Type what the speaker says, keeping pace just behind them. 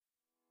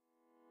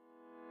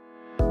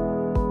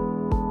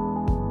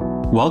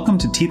Welcome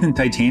to Teeth and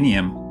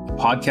Titanium, a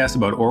podcast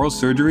about oral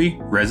surgery,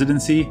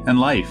 residency, and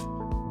life.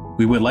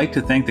 We would like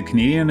to thank the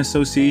Canadian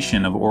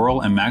Association of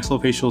Oral and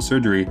Maxillofacial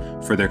Surgery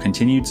for their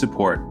continued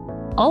support.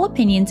 All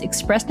opinions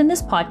expressed in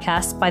this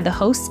podcast by the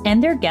hosts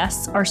and their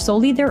guests are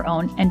solely their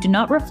own and do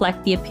not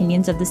reflect the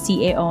opinions of the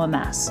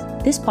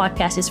CAOMS. This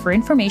podcast is for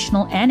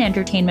informational and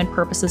entertainment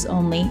purposes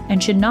only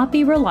and should not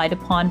be relied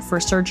upon for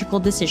surgical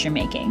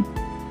decision-making.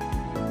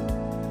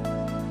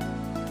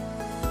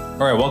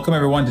 All right, welcome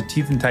everyone to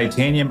Teeth and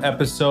Titanium,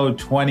 episode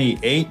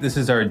 28. This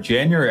is our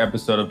January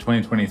episode of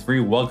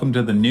 2023. Welcome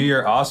to the new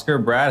year, Oscar,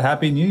 Brad.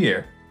 Happy New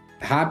Year.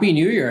 Happy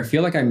New Year. I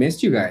feel like I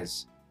missed you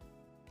guys.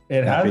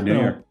 It has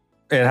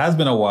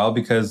been a while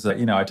because,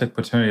 I took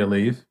paternity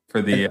leave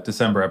for the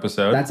December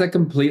episode. That's a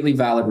completely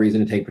valid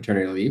reason to take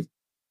paternity leave.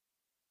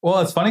 Well,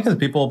 it's funny because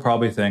people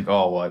probably think,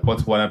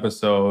 what's one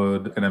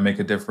episode going to make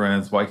a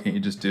difference? Why can't you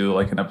just do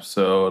like an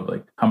episode?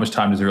 Like, how much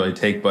time does it really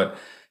take? But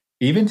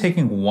even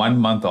taking 1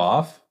 month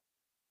off,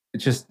 it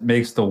just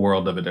makes the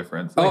world of a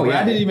difference.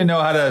 Brad didn't even know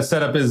how to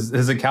set up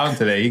his account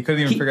today. He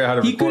couldn't even figure out how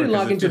to record. He couldn't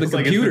log into the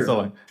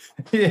computer.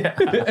 Yeah.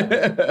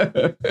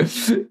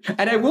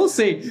 And I will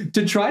say,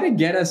 to try to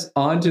get us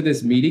onto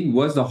this meeting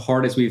was the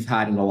hardest we've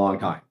had in a long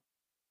time.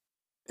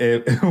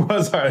 It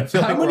was hard. I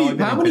feel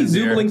how many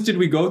Zoom links did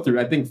we go through?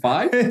 I think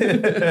 5.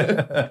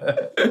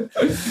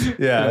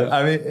 Yeah.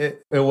 I mean,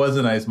 it was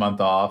a nice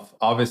month off.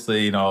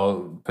 Obviously,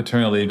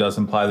 paternity leave does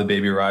imply the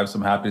baby arrives. So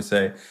I'm happy to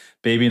say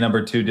baby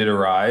number 2 did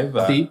arrive.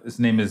 His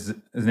name is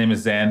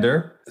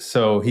Xander.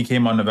 So he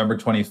came on November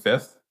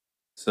 25th.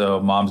 So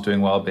mom's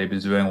doing well,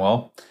 baby's doing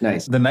well.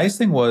 Nice. The nice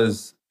thing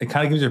was it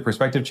kind of gives you a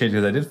perspective change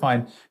because I did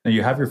find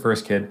you have your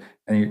first kid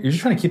and you're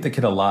just trying to keep the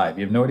kid alive.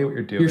 You have no idea what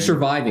you're doing. You're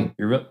surviving.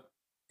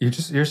 You're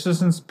just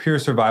in pure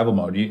survival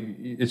mode.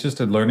 It's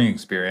just a learning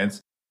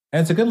experience.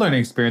 And it's a good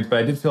learning experience, but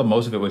I did feel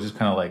most of it was just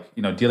kind of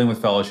like, dealing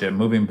with fellowship,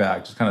 moving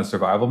back, just kind of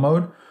survival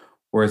mode.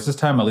 Whereas this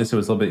time, at least it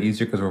was a little bit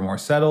easier because we're more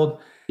settled.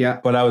 Yeah.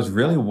 But I was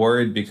really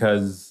worried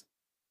because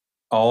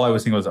all I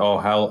was thinking was,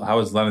 how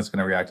is Lennox going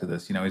to react to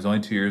this? He's only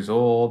 2 years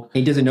old.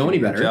 He doesn't know any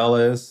better.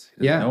 Jealous.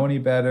 He doesn't know any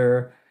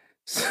better.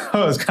 So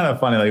it was kind of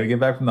funny. Like we get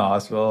back from the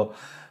hospital.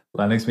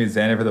 Lennox meets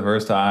Xander for the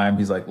first time.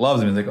 He's like,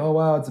 loves him. He's like, oh,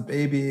 wow, it's a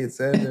baby. It's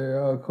Xander.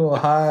 Oh, cool.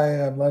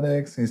 Hi, I'm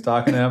Lennox. And he's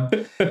talking to him.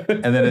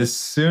 And then as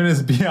soon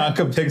as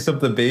Bianca picks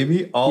up the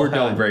baby, all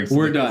hell breaks loose.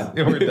 We're done.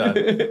 We're done.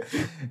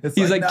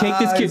 He's like,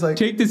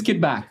 take this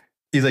kid back.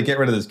 He's like, get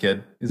rid of this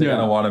kid. He's like, I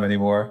don't want him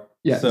anymore.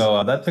 Yeah.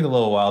 So that took a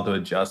little while to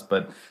adjust,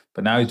 but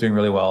now he's doing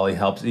really well. He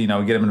helps, get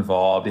him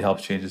involved. He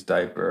helps change his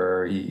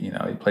diaper. He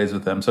plays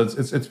with them. So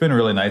it's been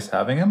really nice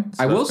having him.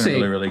 So I will say,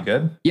 really, really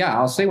good. Yeah,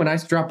 I'll say when I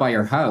dropped by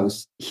your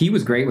house, he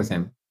was great with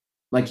him.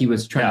 Like he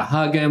was trying to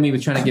hug him. He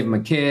was trying to give him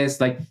a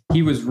kiss. Like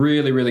he was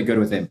really, really good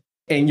with him.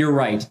 And you're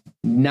right.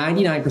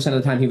 99% of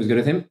the time he was good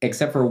with him,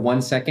 except for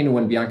 1 second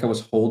when Bianca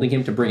was holding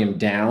him to bring him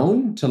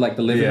down to like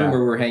the living room where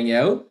we were hanging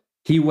out.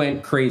 He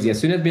went crazy. As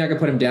soon as Bianca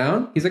put him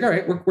down, he's like, all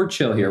right, we're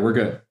chill here. We're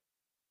good.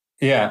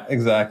 Yeah,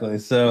 exactly.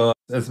 So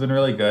it's been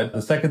really good.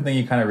 The second thing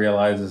you kind of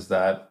realize is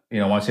that,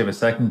 once you have a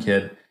second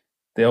kid,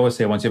 they always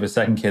say once you have a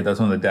second kid,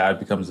 that's when the dad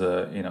becomes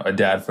a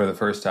dad for the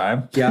first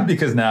time. Yeah.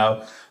 Because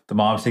now the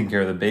mom's taking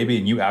care of the baby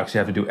and you actually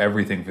have to do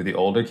everything for the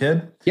older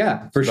kid.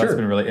 Yeah, for sure. That's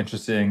been really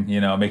interesting,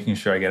 making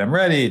sure I get him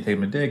ready, take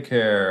him to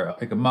daycare,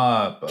 pick him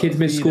up. Kids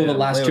missed school the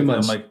last 2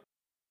 months.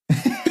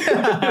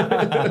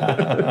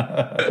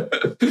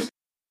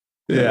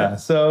 Yeah,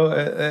 so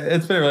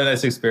it's been a really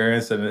nice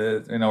experience, and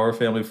we're a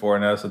family 4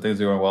 now, so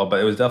things are going well. But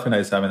it was definitely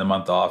nice having the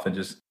month off and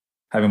just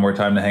having more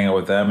time to hang out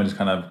with them and just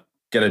kind of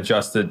get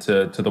adjusted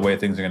to the way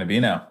things are going to be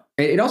now.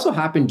 It also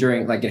happened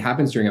it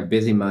happens during a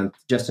busy month,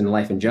 just in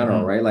life in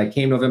general, right? Like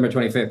came November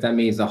 25th, that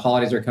means the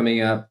holidays are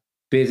coming up,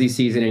 busy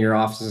season in your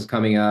office is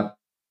coming up.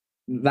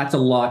 That's a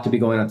lot to be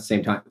going on at the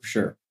same time, for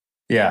sure.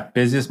 Yeah,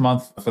 busiest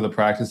month for the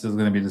practice is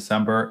going to be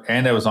December,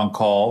 and I was on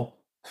call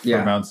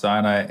for Mount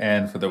Sinai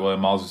and for the William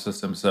Malzer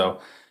system. So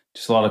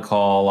just a lot of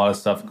call, a lot of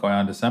stuff going on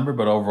in December,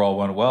 but overall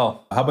went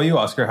well. How about you,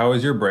 Oscar? How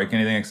was your break?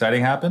 Anything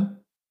exciting happen?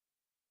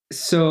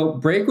 So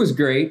break was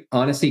great.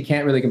 Honestly,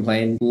 can't really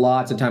complain.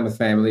 Lots of time with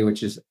family,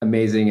 which is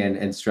amazing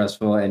and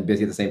stressful and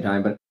busy at the same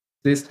time. But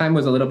this time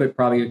was a little bit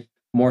probably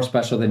more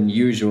special than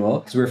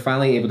usual because we're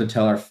finally able to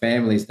tell our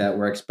families that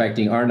we're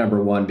expecting our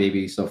number 1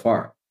 baby so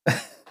far.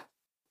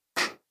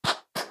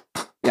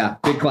 Yeah,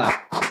 big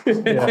clap.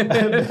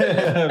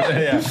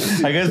 Yeah.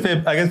 I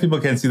guess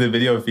people can't see the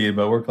video feed,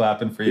 but we're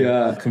clapping for you.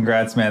 Yeah.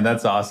 Congrats, man.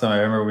 That's awesome.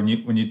 I remember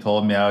when you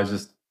told me, I was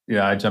just,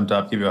 I jumped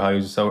up, give you a hug. I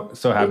was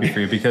just so happy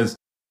for you because,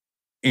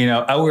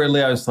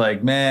 outwardly I was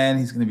like, man,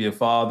 he's going to be a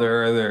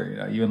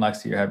father. You and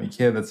Lexi are having a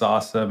kid. That's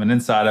awesome. And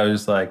inside I was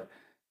just like,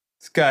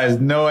 this guy has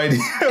no idea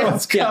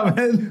what's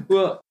coming.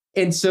 Well,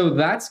 and so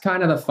that's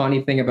kind of the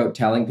funny thing about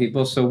telling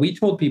people. So we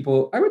told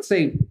people, I would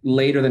say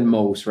later than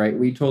most, right?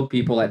 We told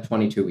people at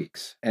 22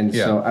 weeks. And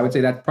so I would say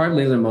that's probably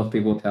later than most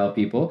people tell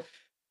people.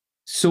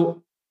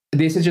 So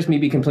this is just me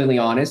being completely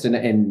honest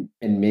and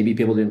maybe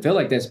people didn't feel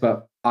like this,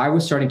 but I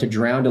was starting to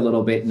drown a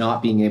little bit,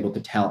 not being able to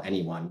tell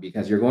anyone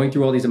because you're going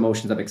through all these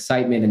emotions of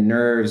excitement and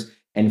nerves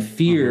and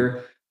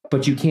fear,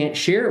 but you can't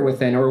share it with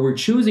them, or we're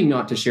choosing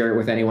not to share it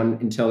with anyone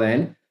until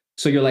then.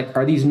 So you're like,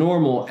 are these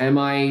normal?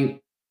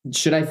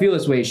 Should I feel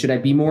this way? Should I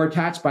be more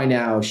attached by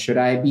now? Should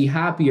I be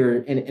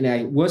happier? And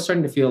I was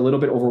starting to feel a little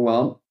bit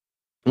overwhelmed.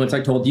 Once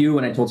I told you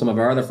and I told some of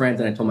our other friends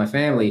and I told my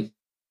family,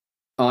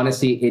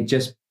 honestly, it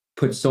just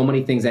put so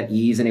many things at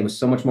ease, and it was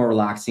so much more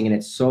relaxing, and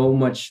it's so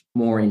much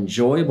more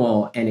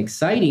enjoyable and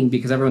exciting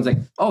because everyone's like,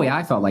 oh yeah,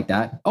 I felt like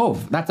that. Oh,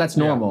 that's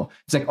normal. Yeah.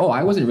 It's like, oh,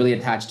 I wasn't really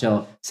attached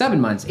till 7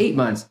 months, 8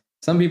 months.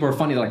 Some people are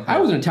funny. They're like, I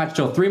wasn't attached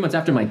till 3 months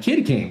after my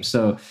kid came.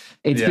 So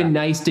it's been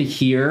nice to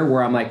hear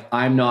where I'm like,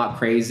 I'm not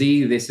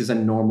crazy. This is a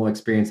normal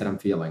experience that I'm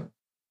feeling.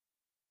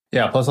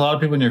 Yeah. Plus, a lot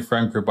of people in your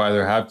friend group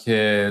either have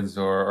kids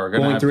or are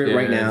going through it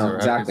right now.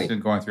 Exactly.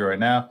 Going through it right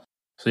now.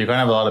 So you kind of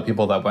have a lot of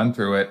people that went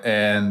through it.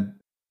 And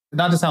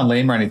not to sound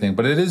lame or anything,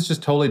 but it is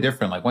just totally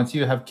different. Like once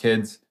you have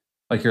kids,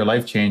 like your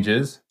life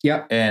changes.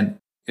 Yeah. And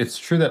it's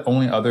true that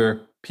only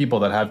other people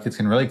that have kids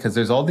can relate, because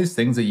there's all these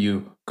things that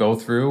you go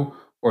through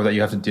or that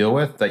you have to deal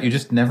with that you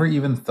just never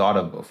even thought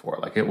of before.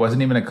 Like it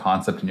wasn't even a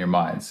concept in your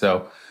mind.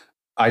 So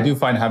I do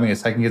find having a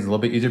second kid is a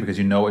little bit easier because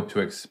you know what to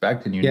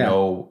expect and you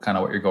know kind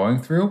of what you're going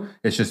through.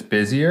 It's just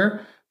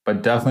busier,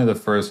 but definitely the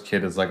first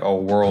kid is like a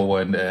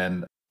whirlwind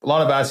and a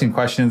lot of asking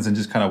questions and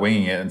just kind of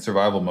winging it in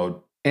survival mode.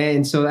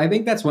 And so I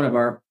think that's one of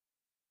our,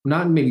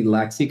 not maybe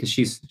Lexi, because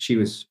she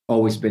was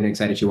always been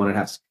excited. She wanted to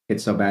have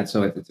kids so bad.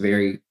 So it's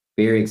very,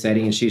 very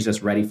exciting and she's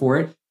just ready for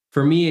it.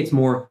 For me, it's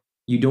more,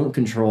 you don't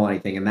control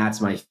anything. And that's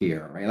my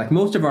fear, right? Like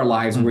most of our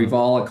lives, we've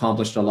all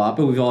accomplished a lot,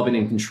 but we've all been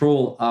in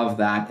control of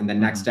that and the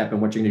next step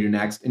and what you're going to do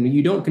next. And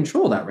you don't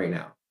control that right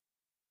now.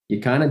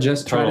 You kind of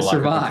just try to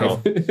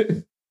survive.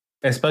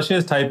 Especially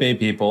as type A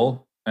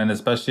people, and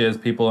especially as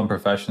people in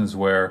professions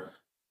where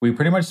we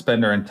pretty much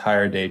spend our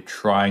entire day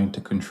trying to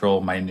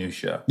control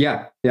minutia.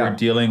 Yeah. We're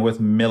dealing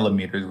with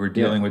millimeters. We're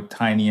dealing with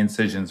tiny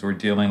incisions. We're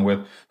dealing with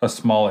a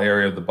small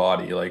area of the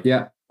body. Like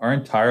our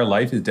entire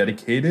life is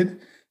dedicated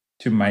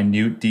to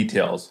minute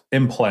details,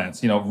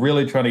 implants,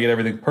 really trying to get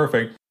everything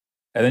perfect.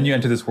 And then you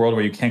enter this world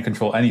where you can't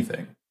control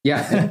anything.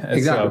 Yeah,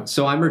 exactly.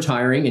 So I'm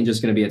retiring and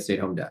just going to be at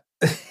stay-at-home dad.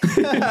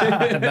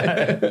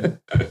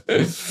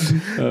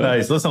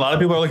 Nice. Listen, a lot of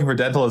people are looking for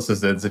dental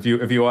assistants. If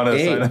you want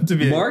to sign up to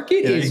be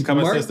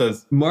assist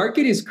us.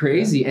 Market is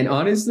crazy, and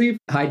honestly,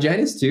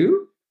 hygienists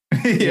too.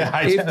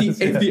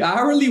 If the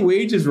hourly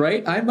wage is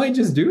right, I might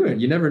just do it.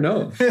 You never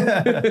know.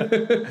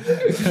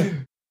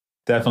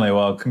 Definitely.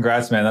 Well,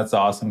 congrats, man. That's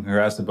awesome.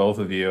 Congrats to both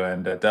of you,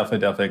 and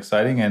definitely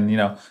exciting. And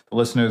the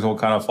listeners will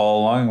kind of follow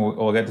along.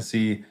 We'll get to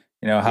see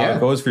how it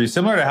goes for you.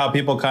 Similar to how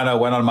people kind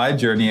of went on my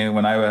journey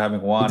when I was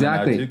having one and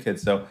now 2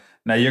 kids. So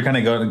now you're kind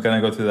of going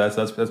to go through that.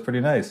 So that's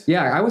pretty nice.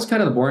 Yeah, I was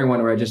kind of the boring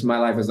one where my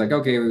life was like,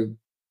 okay,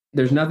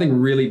 there's nothing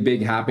really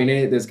big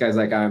happening. This guy's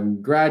like, I'm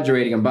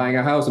graduating, I'm buying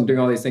a house, I'm doing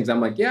all these things.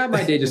 I'm like, yeah,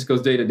 my day just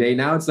goes day to day.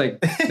 Now it's like,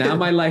 now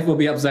my life will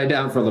be upside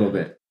down for a little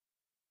bit.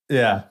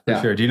 Yeah, for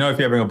sure. Do you know if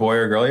you're having a boy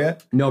or a girl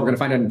yet? No, we're going to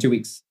find out in 2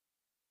 weeks.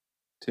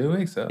 2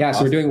 weeks? Yeah, awesome.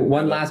 So we're doing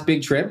one last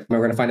big trip. And we're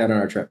going to find out on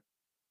our trip.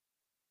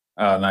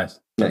 Oh, nice.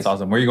 That's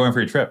awesome. Where are you going for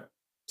your trip?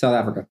 South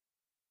Africa.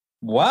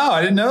 Wow,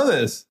 I didn't know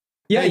this.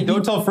 Yeah, hey,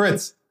 don't tell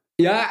Fritz.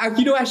 Yeah,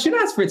 I should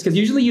ask Fritz because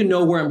usually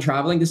where I'm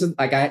traveling. This is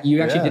like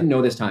you actually didn't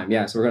know this time.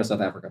 Yeah, so we're going to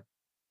South Africa.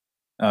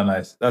 Oh,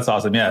 nice. That's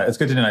awesome. Yeah, it's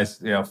good to do a nice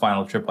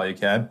final trip while you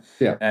can.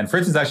 Yeah. And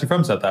Fritz is actually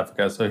from South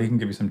Africa, so he can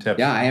give you some tips.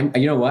 Yeah, I am.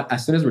 You know what?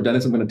 As soon as we're done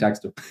this, I'm going to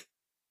text him.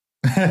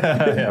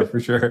 Yeah, for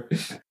sure.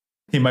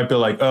 He might be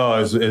like, oh,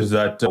 is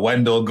that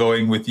Wendell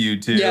going with you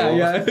too?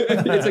 Yeah.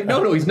 It's like,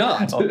 no, he's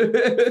not.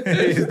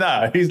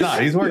 He's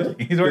not. He's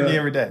working. He's working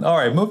every day. All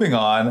right, moving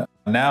on.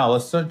 Now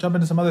let's jump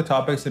into some other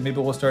topics and maybe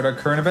we'll start our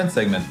current event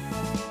segment.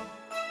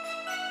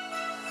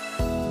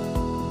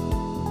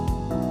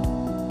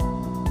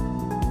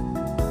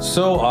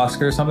 So,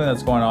 Oscar, something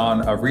that's going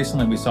on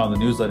recently, we saw in the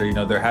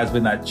newsletter, there has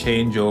been that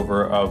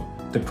changeover of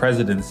the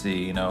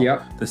presidency, the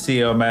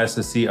COMS,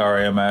 the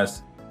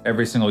CRAMS.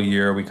 Every single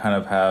year, we kind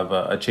of have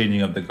a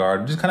changing of the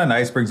guard, which is kind of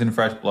nice, brings in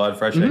fresh blood,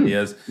 fresh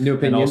ideas. New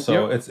opinions. And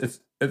also,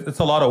 it's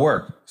a lot of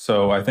work.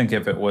 So I think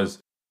if it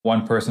was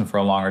one person for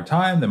a longer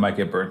time, they might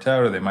get burnt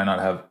out or they might not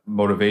have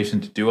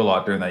motivation to do a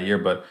lot during that year.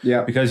 But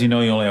because you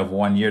only have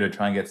 1 year to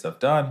try and get stuff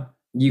done.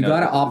 You got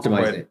to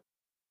optimize it.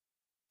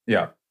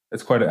 Yeah.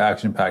 It's quite an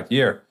action-packed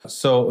year.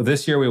 So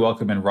this year, we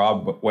welcome in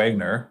Rob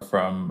Wagner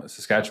from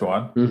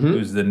Saskatchewan,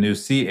 who's the new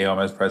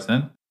CAOMS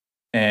president,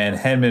 and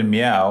Henman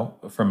Miao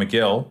from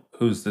McGill,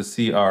 who's the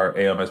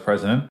CRAOMS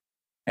president.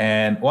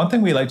 And one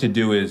thing we like to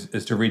do is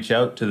to reach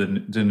out to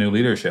the new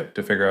leadership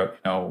to figure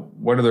out,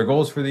 what are their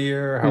goals for the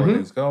year? How are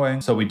things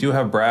going? So we do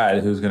have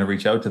Brad, who's going to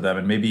reach out to them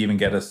and maybe even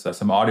get us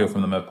some audio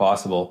from them if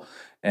possible.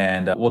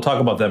 And we'll talk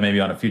about that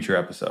maybe on a future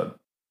episode.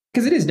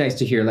 Because it is nice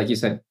to hear, like you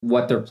said,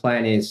 what their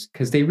plan is,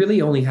 because they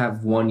really only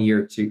have 1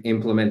 year to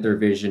implement their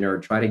vision or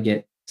try to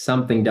get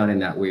something done in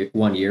that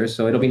 1 year.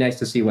 So it'll be nice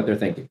to see what they're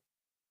thinking.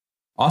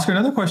 Oscar,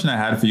 another question I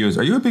had for you is,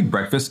 are you a big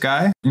breakfast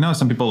guy?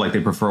 Some people they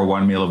prefer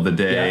one meal of the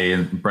day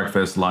and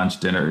breakfast, lunch,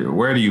 dinner.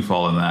 Where do you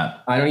fall in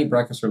that? I don't eat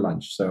breakfast or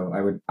lunch, so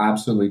I would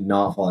absolutely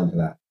not fall into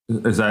that.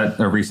 Is that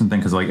a recent thing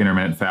because like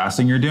intermittent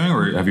fasting you're doing,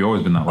 or have you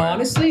always been that way?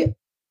 Honestly,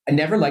 I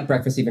never liked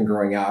breakfast even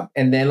growing up.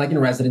 And then like in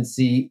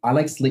residency, I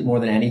like sleep more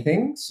than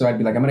anything. So I'd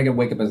be like, I'm going to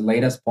wake up as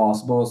late as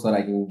possible so that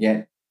I can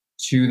get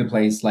to the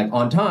place like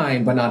on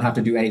time, but not have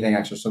to do anything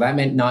extra. So that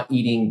meant not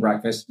eating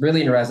breakfast.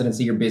 Really in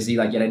residency, you're busy.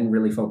 Like I didn't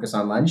really focus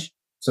on lunch.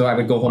 So I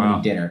would go home and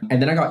eat dinner.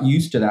 And then I got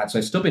used to that. So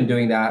I've still been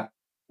doing that.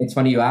 It's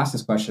funny you asked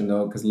this question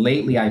though, because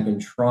lately I've been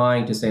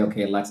trying to say,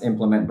 okay, let's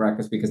implement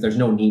breakfast because there's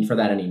no need for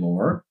that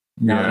anymore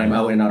now that I'm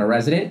out and not a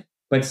resident.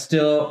 But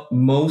still,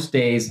 most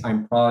days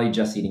I'm probably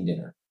just eating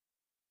dinner.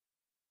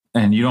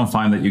 And you don't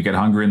find that you get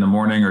hungry in the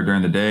morning or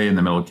during the day in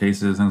the middle of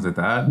cases, things like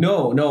that?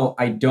 No,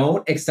 I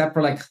don't, except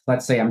for like,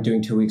 let's say I'm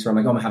doing 2 weeks where I'm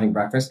like, oh, I'm having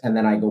breakfast and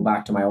then I go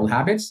back to my old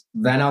habits.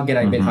 Then I'll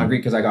get a bit hungry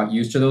because I got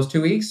used to those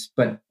 2 weeks.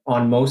 But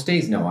on most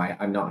days, no,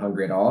 I'm not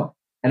hungry at all.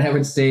 And I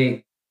would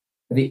say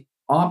the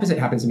opposite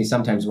happens to me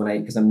sometimes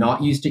because I'm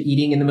not used to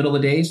eating in the middle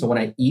of the day. So when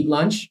I eat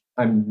lunch,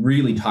 I'm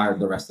really tired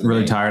the rest of the day.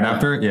 Really tired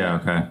after? Yeah,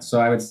 okay. So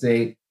I would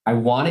say I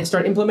want to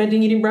start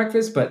implementing eating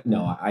breakfast, but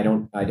no, I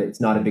don't.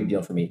 It's not a big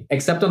deal for me,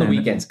 except on the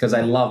weekends because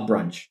I love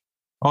brunch.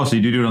 Oh, so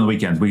you do it on the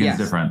weekends? Weekends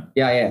different?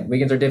 Yeah.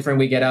 Weekends are different.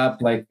 We get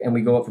up and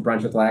we go out for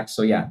brunch with Lex.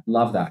 So yeah,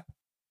 love that.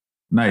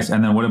 Nice.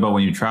 And then what about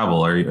when you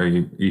travel? Are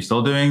you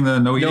still doing the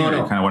no eating? No. Or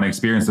you kind of want to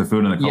experience the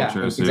food and the culture?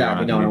 Yeah,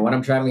 exactly. No. When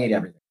I'm traveling, I eat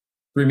everything.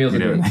 3 meals a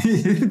day.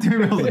 3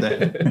 meals a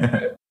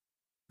day.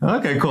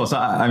 Okay, cool. So,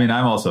 I mean,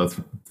 I'm also a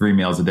 3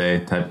 meals a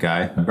day type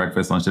guy,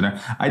 breakfast, lunch, dinner.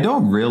 I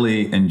don't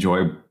really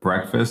enjoy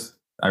breakfast.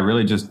 I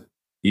really just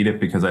eat it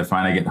because I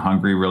find I get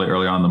hungry really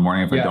early on in the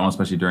morning if I don't,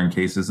 especially during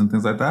cases and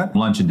things like that.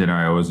 Lunch and dinner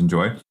I always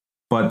enjoy.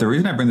 But the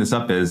reason I bring this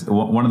up is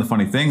one of the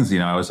funny things, I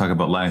always talk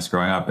about Lennox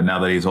growing up, and now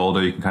that he's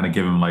older, you can kind of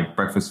give him like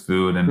breakfast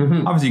food,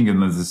 and obviously you can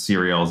give him the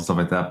cereals and stuff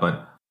like that.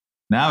 But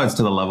now it's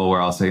to the level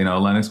where I'll say,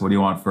 Lennox, what do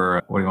you want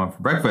for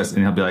breakfast?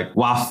 And he'll be like,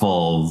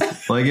 waffles.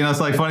 Like, it's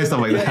like funny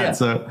stuff like that. Yeah.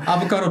 So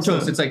avocado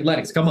toast. It's like,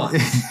 Lennox, come on.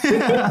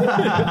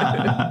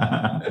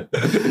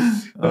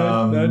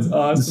 That's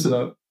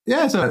awesome.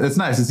 Yeah, so it's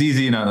nice. It's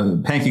easy,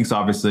 pancakes,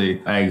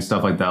 obviously, eggs,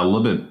 stuff like that. A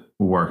little bit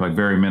work, like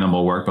very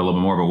minimal work, but a little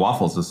bit more. But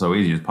waffles is so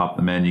easy. You just pop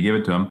them in, you give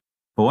it to him.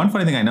 But one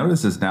funny thing I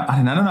noticed is now,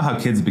 and I don't know how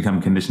kids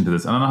become conditioned to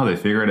this. I don't know how they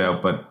figure it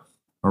out, but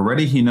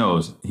already he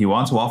knows he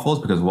wants waffles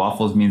because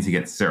waffles means he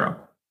gets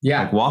syrup.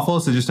 Yeah. Like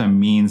waffles is just a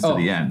means to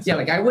the end. So. Yeah,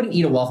 like I wouldn't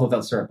eat a waffle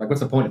without syrup. Like,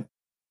 what's the point of it?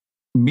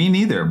 Me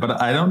neither, but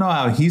I don't know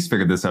how he's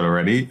figured this out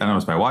already. I don't know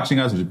if it's by watching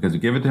us or just because we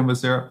give it to him with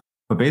syrup.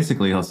 But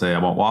basically, he'll say, I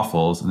want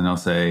waffles, and then he'll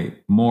say,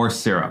 more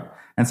syrup.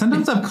 And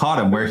sometimes I've caught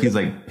him where he's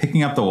like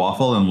picking up the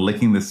waffle and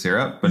licking the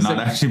syrup, but not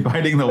actually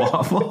biting the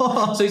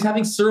waffle. So he's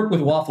having syrup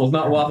with waffles,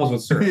 not waffles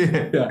with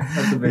syrup. Yeah.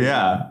 That's amazing.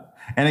 Yeah.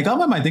 And it got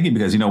my mind thinking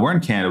because, we're in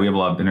Canada. We have a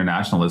lot of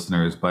international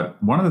listeners,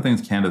 but one of the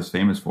things Canada's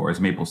famous for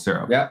is maple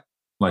syrup. Yeah.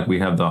 Like we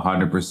have the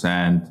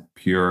 100%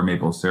 pure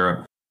maple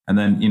syrup. And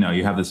then,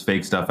 you have this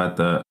fake stuff at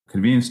the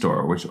convenience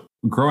store, which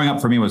growing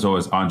up for me was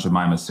always Aunt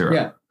Jemima syrup.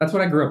 Yeah, that's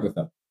what I grew up with,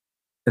 though.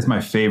 It's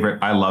my favorite.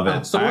 I love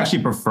it. I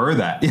actually prefer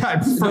that. Yeah, I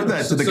prefer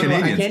that to the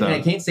Canadian stuff. And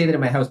I can't say that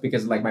in my house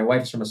because like my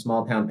wife's from a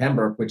small town,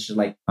 Pembroke, which is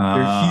like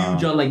they're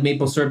huge on like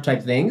maple syrup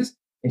type things.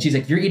 And she's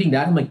like, you're eating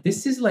that? I'm like,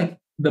 this is like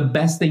the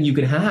best thing you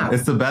could have.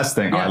 It's the best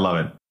thing. Yeah. Oh, I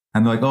love it.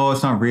 And they're like, oh,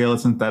 it's not real.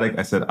 It's synthetic.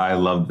 I said, I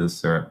love this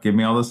syrup. Give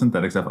me all the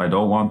synthetic stuff. I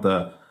don't want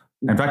the...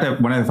 In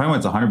fact, when I find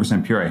it's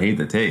 100% pure, I hate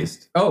the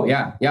taste. Oh,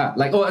 yeah. Yeah.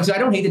 Like, so I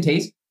don't hate the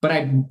taste, but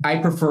I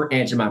prefer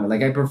Aunt Jemima.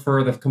 Like, I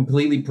prefer the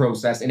completely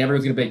processed, and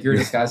everyone's going to be like, you're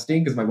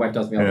disgusting, because my wife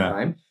tells me all the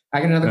time.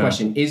 I got another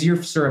question. Is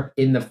your syrup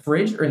in the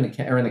fridge or in the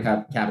cabinet?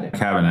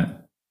 Cabinet.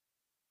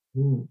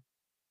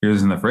 Yours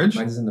is in the fridge?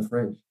 Mine's in the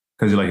fridge.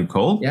 Because you like it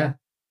cold? Yeah.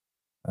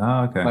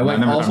 Oh, okay. My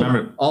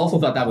wife also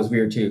thought that was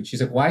weird, too.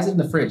 She's like, why is it in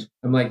the fridge?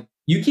 I'm like,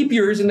 you keep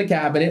yours in the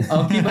cabinet.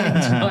 I'll keep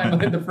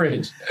mine in the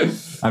fridge.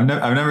 I've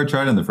never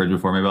tried in the fridge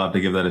before. Maybe I'll have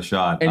to give that a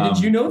shot. And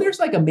did you know there's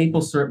like a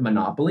maple syrup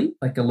monopoly?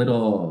 Like a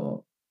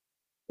little...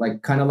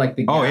 Like kind of like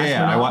the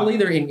monopoly.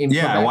 They're in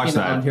Quebec, I watched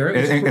that. Ontario.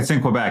 It's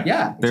in Quebec.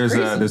 Yeah, there's a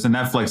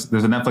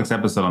Netflix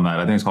episode on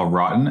that. I think it's called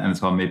Rotten, and it's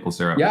called Maple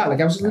Syrup. Yeah,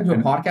 like I was listening to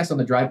a podcast on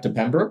the drive to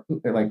Pembroke,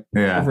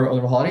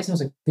 over holidays, and I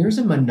was like, "There's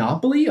a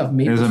monopoly of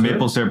maple. There's a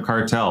maple syrup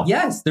cartel.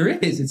 Yes, there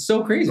is. It's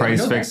so crazy.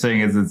 Price fixing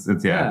is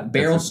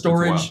barrel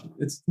storage.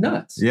 It's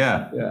nuts.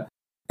 Yeah.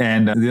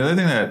 And the other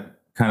thing that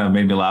kind of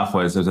made me laugh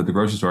was at the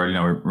grocery store. We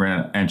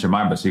ran Aunt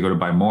Jemima, so you go to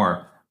buy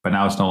more. But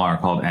now it's no longer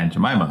called Aunt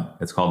Jemima.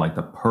 It's called like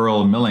the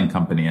Pearl Milling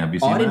Company. Have you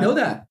seen that? I didn't know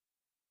that.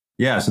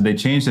 Yeah, so they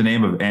changed the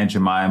name of Aunt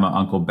Jemima,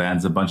 Uncle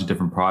Ben's, a bunch of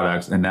different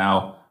products. And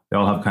now they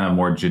all have kind of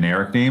more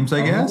generic names,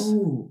 I guess.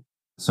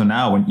 So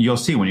now when you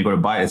go to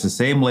buy it, it's the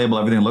same label.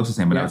 Everything looks the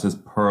same, but now it says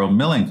Pearl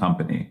Milling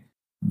Company.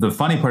 The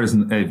funny part is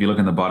if you look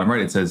in the bottom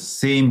right, it says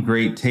same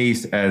great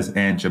taste as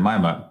Aunt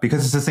Jemima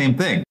because it's the same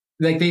thing.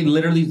 Like they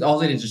literally, all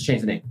they did is just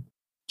change the name.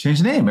 Change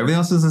the name. Everything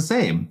else is the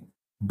same.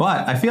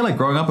 But I feel like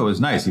growing up, it was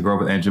nice. You grow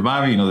up with Aunt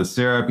Jemima, you know the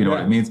syrup, you know what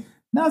it means.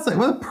 Now it's like,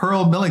 what a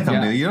Pearl Milling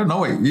Company. You don't know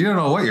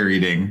what you're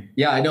eating.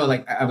 Yeah, I know.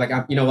 Like,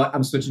 you know what?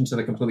 I'm switching to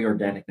the completely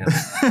organic now.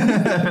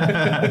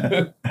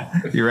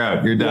 You're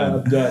out. You're done. Yeah,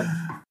 I'm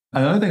done.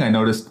 Another thing I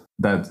noticed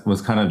that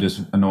was kind of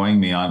just annoying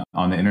me on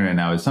the internet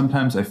now is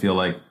sometimes I feel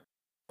like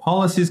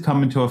policies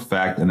come into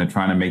effect and they're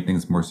trying to make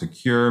things more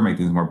secure, make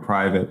things more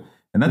private.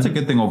 And that's a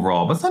good thing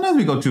overall. But sometimes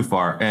we go too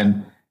far.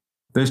 And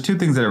there's two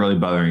things that are really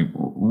bothering me.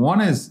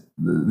 One is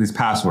these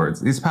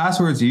passwords. These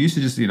passwords, you used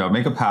to just,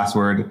 make a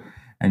password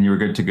and you were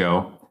good to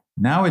go.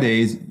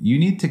 Nowadays, you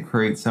need to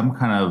create some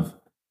kind of,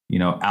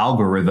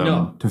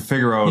 algorithm to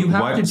figure out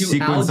what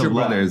sequence of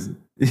letters.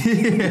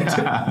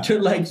 to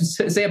like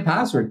say a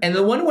password. And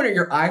the one where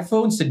your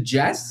iPhone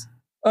suggests,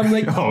 I'm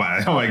like, oh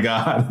my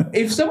God.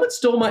 If someone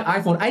stole my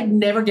iPhone, I'd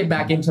never get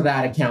back into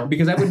that account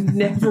because I would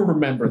never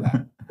remember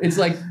that. It's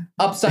like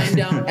upside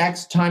down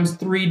X times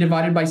 3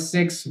 divided by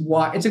 6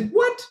 Y. It's like,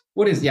 what?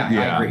 What is,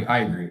 I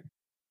agree.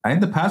 I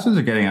think the passwords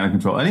are getting out of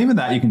control. And even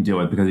that you can deal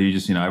with because you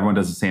just, everyone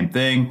does the same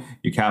thing.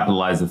 You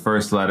capitalize the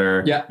first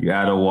letter, you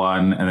add a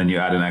 1, and then you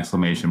add an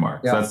exclamation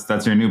mark. Yeah. So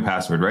that's your new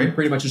password, right?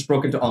 Pretty much just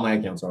broke into all my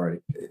accounts already.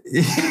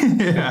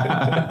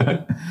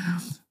 Yeah.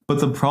 But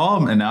the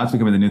problem, and now it's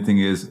becoming the new thing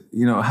is,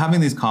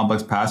 having these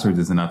complex passwords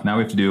is enough. Now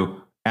we have to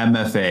do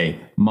MFA,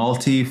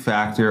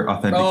 multi-factor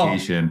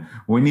authentication.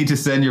 Oh. We need to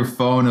send your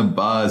phone a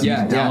buzz. You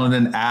need to download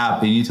an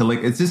app. You need to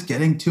it's just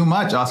getting too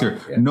much, Oscar.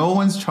 Yeah. No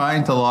one's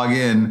trying to log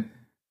in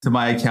to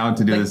my account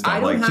to do this stuff. I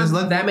don't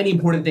have that many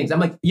important things.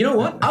 I'm like, you know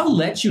what? I'll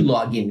let you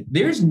log in.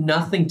 There's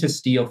nothing to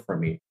steal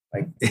from me.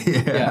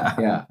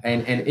 Yeah.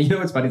 And you know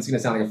what's funny? It's going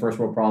to sound like a first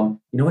world problem.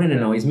 You know what it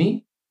annoys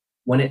me?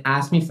 When it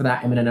asks me for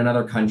that, I'm in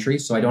another country,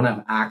 so I don't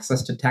have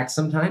access to text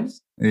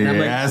sometimes. And I'm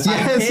like,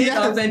 I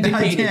can't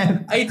authenticate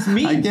it. It's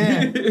me. I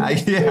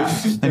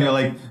can't. And you're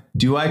like,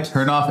 do I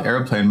turn off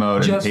airplane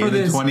mode and pay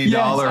the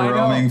 $20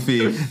 roaming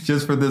fee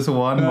just for this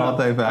one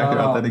multi-factor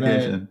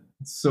authentication? Man.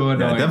 So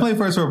annoying. Yeah, definitely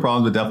first world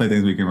problems, but definitely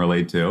things we can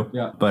relate to.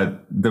 Yeah.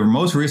 But the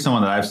most recent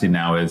one that I've seen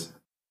now is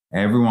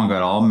everyone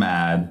got all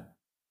mad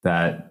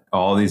that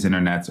all these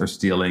internets are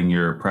stealing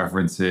your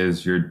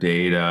preferences, your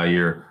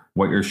data,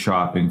 what you're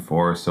shopping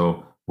for.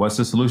 So what's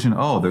the solution?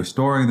 Oh, they're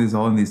storing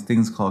all of these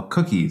things called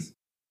cookies.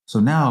 So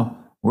now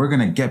we're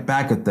going to get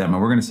back at them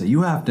and we're going to say,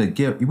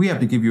 we have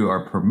to give you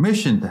our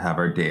permission to have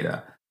our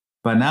data.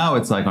 But now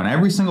it's like on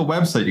every single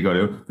website you go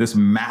to, this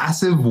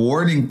massive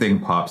warning thing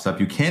pops up.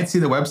 You can't see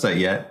the website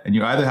yet. And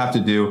you either have to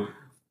do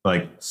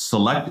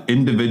select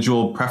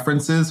individual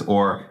preferences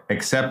or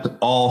accept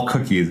all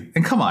cookies.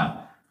 And come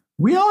on,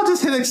 we all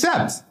just hit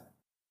accept.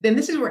 Then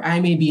this is where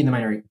I may be in the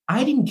minority.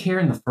 I didn't care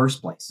in the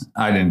first place.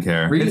 I didn't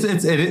care. Really?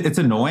 It's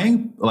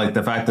annoying. Like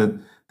the fact that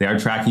they are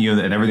tracking you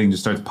and everything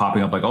just starts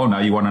popping up like, oh, now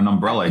you want an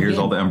umbrella. Here's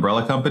all the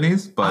umbrella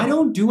companies. But I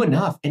don't do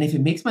enough. And if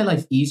it makes my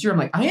life easier, I'm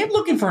like, I am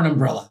looking for an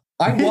umbrella.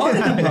 I want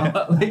an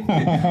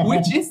umbrella,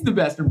 which is the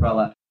best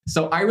umbrella.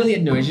 So I really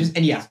had no issues.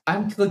 And yes,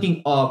 I'm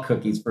clicking all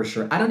cookies for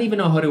sure. I don't even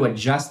know how to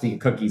adjust the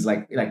cookies,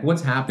 like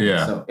what's happening.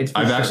 Yeah. So it's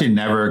I've actually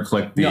never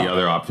clicked the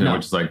other option,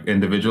 which is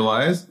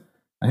individualize.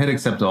 I hit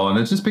accept all, and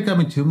it's just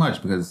becoming too much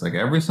because it's like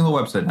every single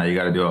website now you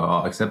got to do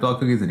accept all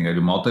cookies, and you got to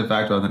do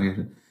multi-factor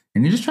authentication,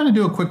 and you're just trying to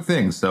do a quick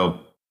thing. So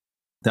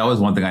that was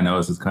one thing I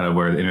noticed is kind of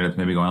where the internet's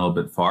maybe going a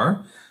little bit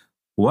far.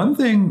 One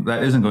thing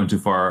that isn't going too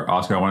far,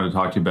 Oscar, I wanted to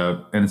talk to you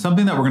about, and it's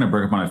something that we're going to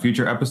bring up on a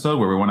future episode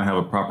where we want to have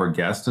a proper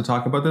guest to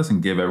talk about this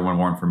and give everyone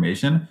more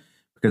information,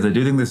 because I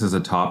do think this is a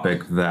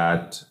topic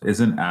that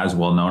isn't as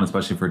well known,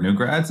 especially for new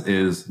grads,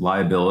 is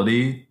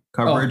liability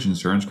coverage,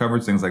 insurance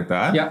coverage, things like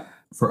that. Yeah.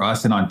 For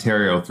us in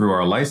Ontario, through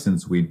our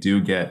license, we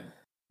do get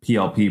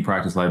PLP,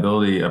 practice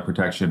liability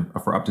protection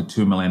for up to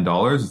 $2 million.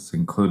 It's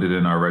included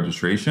in our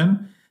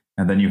registration.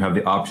 And then you have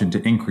the option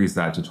to increase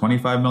that to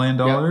 $25 million.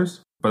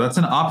 Yep. But that's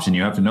an option.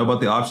 You have to know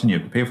about the option. You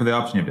have to pay for the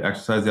option. You have to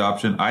exercise the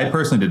option. I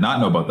personally did not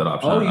know about that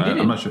option. Oh, you didn't?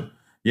 I'm not sure.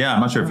 Yeah,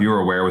 I'm not sure if you were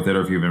aware with it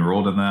or if you've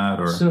enrolled in that.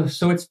 Or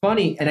So it's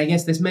funny, and I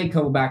guess this may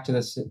come back to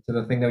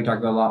the thing that we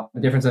talked about a lot,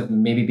 the difference of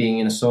maybe being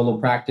in a solo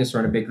practice or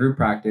in a big group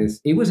practice.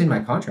 It was in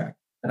my contract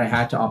that I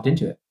had to opt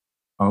into it.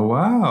 Oh,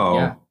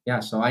 wow. Yeah.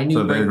 So I knew.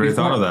 So they already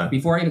thought of that.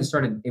 Before I even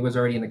started, it was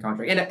already in the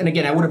contract. And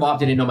again, I would have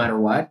opted in no matter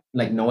what,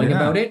 knowing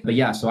about it. But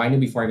yeah, so I knew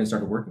before I even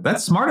started working.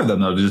 That's smart of them,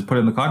 though, to just put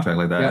it in the contract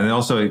like that. Yeah. And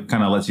also it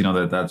kind of lets you know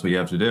that that's what you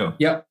have to do.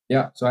 Yep.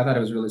 Yeah. So I thought it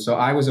was so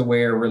I was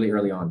aware really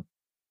early on.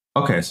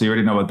 Okay, so you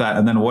already know about that.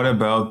 And then what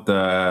about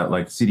the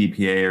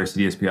CDPA or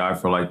CDSPI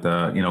for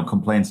the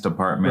complaints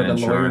department, for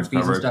the insurance fees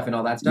coverage and stuff and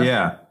all that stuff?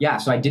 Yeah. Yeah,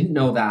 so I didn't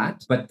know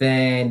that. But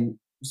then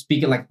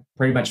speaking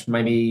pretty much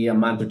maybe a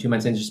month or 2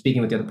 months into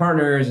speaking with the other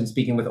partners and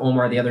speaking with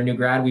Omar, the other new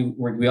grad, we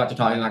got to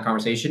talk in that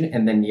conversation.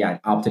 And then, I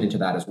opted into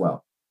that as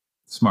well.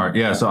 Smart.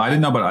 Yeah, so I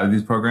didn't know about either of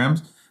these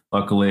programs.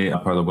 Luckily,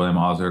 part of the William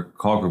Osler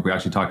call group, we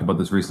actually talked about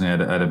this recently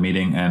at a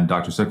meeting, and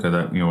Dr. Sutka,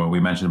 that we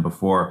mentioned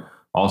before,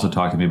 also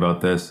talked to me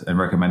about this and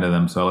recommended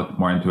them. So I looked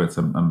more into it.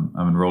 So I'm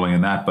enrolling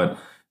in that. But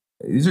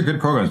these are good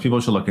programs. People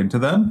should look into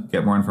them,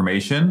 get more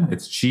information.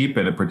 It's cheap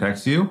and it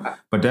protects you.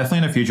 But definitely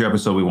in a future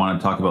episode, we want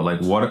to talk about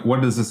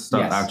what does this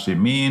stuff actually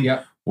mean?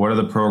 Yep. What are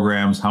the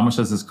programs? How much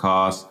does this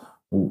cost?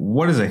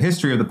 what is a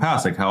history of the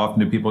past? Like, how often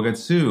do people get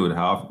sued?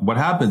 What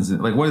happens?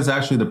 Like, what is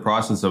actually the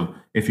process of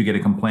if you get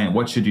a complaint?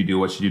 What should you do?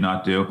 What should you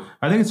not do?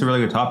 I think it's a really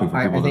good topic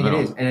for people to know. I think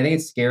it is. And I think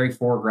it's scary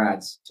for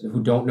grads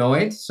who don't know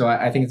it. So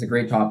I think it's a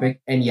great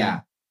topic. And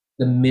yeah,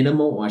 the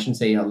minimal, well, I shouldn't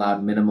say out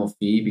loud minimal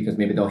fee, because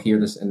maybe they'll hear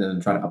this and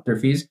then try to up their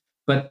fees.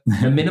 But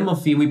the minimal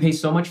fee, we pay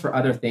so much for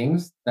other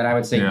things that I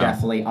would say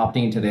definitely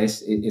opting into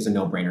this is a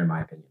no-brainer in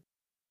my opinion.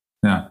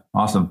 Yeah,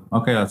 awesome.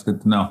 Okay, that's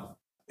good to know.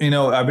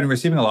 I've been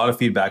receiving a lot of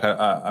feedback.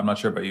 I'm not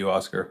sure about you,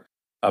 Oscar,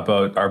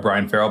 about our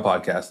Brian Farrell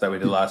podcast that we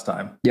did last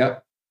time.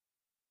 Yep.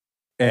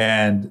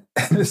 And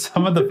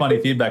some of the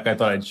funny feedback I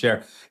thought I'd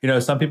share.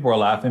 Some people were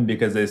laughing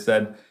because they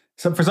said,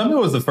 for some people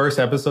it was the first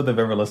episode they've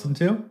ever listened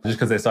to, just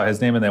because they saw his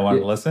name and they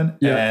wanted to listen.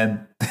 Yeah.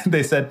 And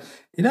they said,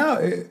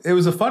 it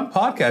was a fun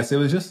podcast.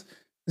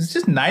 It's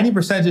just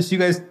 90% just you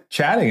guys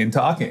chatting and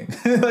talking.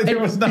 Like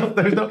there's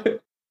no.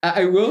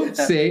 I will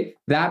say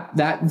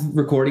that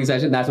recording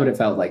session, that's what it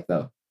felt like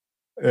though.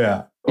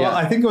 Yeah. Well,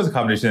 I think it was a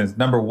combination. It's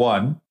number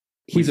one,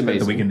 he's amazing.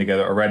 The weekend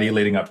together already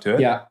leading up to it.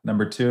 Yeah.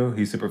 Number two,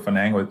 he's super fun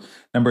to hang with.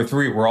 Number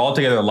three, we're all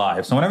together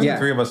live. So whenever the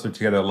three of us are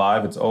together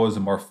live, it's always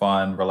a more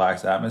fun,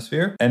 relaxed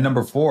atmosphere. And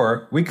number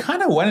four, we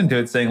kind of went into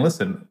it saying,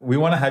 listen, we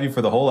want to have you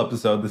for the whole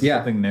episode. This is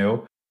something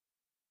new.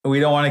 We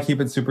don't want to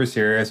keep it super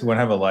serious. We want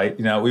to have a light.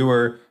 We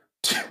were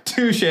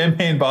two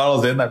champagne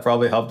bottles in. That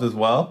probably helped as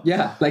well.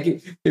 Yeah. Like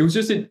it was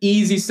just an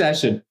easy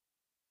session.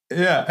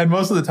 Yeah, and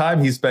most of the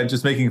time he spent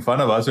just making fun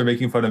of us or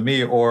making fun of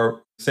me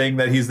or saying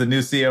that he's the new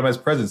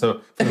CMS president.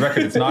 So for the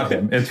record, it's not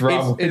him. It's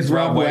Rob. It's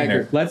Rob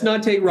Wagner. Let's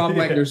not take Rob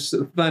Wagner's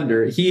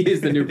thunder. He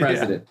is the new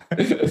president.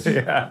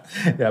 Yeah.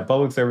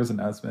 Public service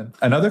announcement.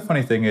 Another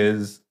funny thing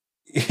is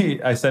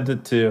I sent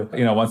it to,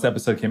 once the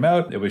episode came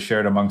out, it was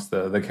shared amongst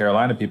the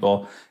Carolina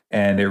people,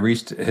 and it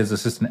reached his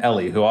assistant,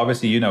 Ellie, who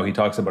obviously, he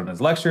talks about in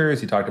his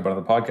lectures. He talked about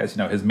on the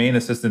podcast, his main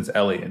assistant's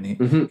Ellie, and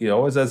he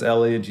always has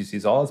Ellie, and she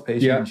sees all his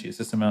patients. Yeah. She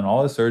assists him in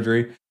all his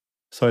surgery.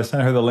 So I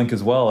sent her the link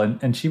as well.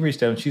 And she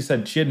reached out and she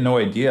said she had no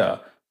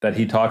idea that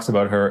he talks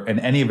about her in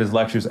any of his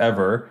lectures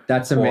ever.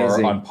 That's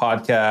amazing. Or on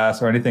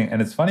podcasts or anything. And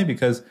it's funny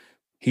because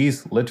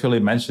he's literally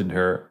mentioned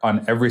her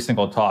on every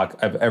single talk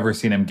I've ever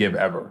seen him give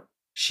ever.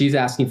 She's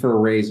asking for a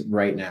raise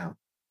right now.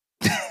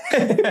 She's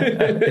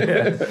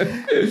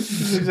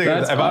like,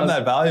 if I'm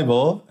that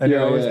valuable and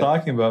you're always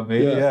talking about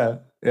me,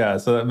 yeah.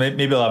 So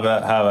maybe I'll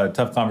have a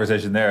tough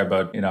conversation there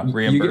about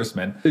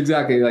reimbursement.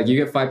 Exactly, like you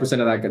get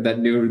 5% of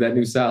that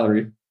new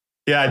salary.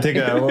 Yeah, I take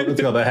what's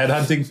called the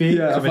headhunting fee,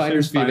 a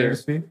finder's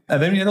fee.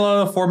 And then you get a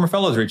lot of former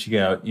fellows reaching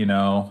out.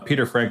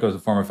 Peter Franco is a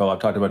former fellow. I've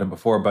talked about him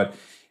before, but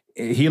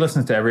he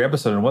listens to every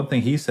episode, and one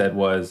thing he said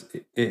was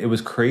it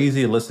was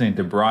crazy listening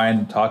to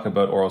Brian talk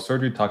about oral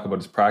surgery, talk about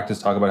his practice,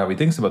 talk about how he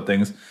thinks about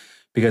things,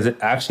 because it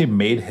actually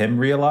made him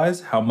realize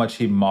how much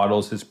he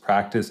models his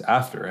practice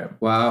after him.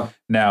 Wow.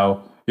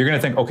 Now, you're going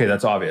to think, okay,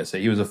 that's obvious.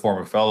 He was a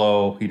former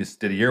fellow. He just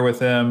did a year with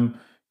him.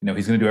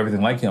 He's going to do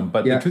everything like him.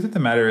 But the truth of the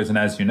matter is, and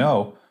as you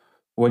know,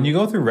 when you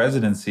go through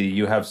residency,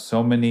 you have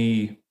so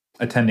many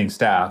attending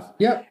staff.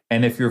 Yep.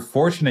 And if you're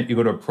fortunate, you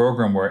go to a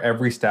program where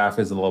every staff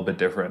is a little bit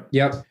different.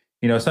 Yep.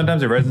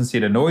 Sometimes a residency,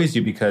 it annoys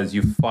you because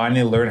you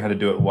finally learn how to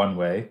do it one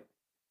way.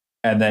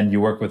 And then you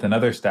work with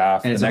another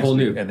staff and it's a whole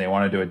new, and they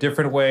want to do it a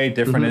different way,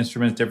 different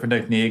instruments, different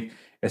technique,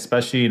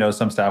 especially,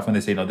 some staff when they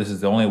say, no, this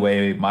is the only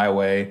way, my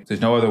way, there's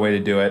no other way to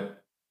do it.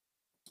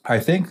 I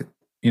think,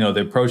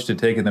 the approach to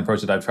take and the approach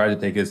that I've tried to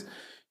take is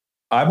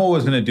I'm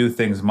always going to do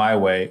things my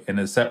way in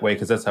a set way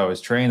because that's how I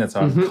was trained. That's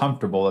how I'm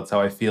comfortable. That's how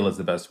I feel is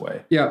the best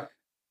way. Yeah.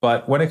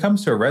 But when it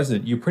comes to a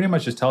resident, you pretty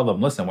much just tell them,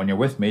 listen, when you're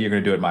with me, you're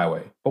going to do it my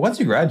way. But once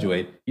you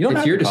graduate, you don't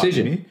have your to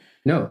decision. Copy me.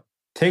 No.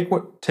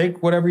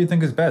 Take whatever you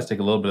think is best. Take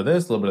a little bit of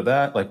this, a little bit of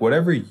that. Like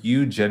whatever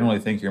you generally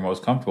think you're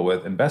most comfortable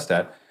with and best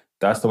at,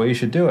 that's the way you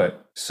should do it.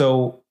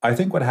 So I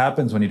think what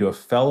happens when you do a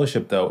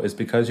fellowship, though, is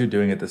because you're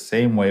doing it the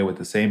same way with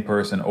the same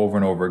person over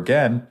and over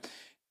again,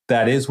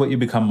 that is what you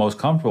become most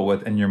comfortable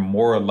with, and you're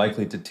more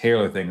likely to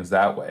tailor things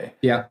that way.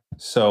 Yeah.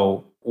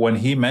 So when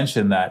he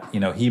mentioned that,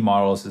 he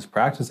models his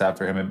practice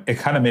after him, it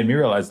kind of made me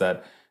realize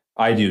that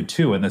I do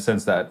too, in the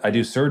sense that I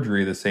do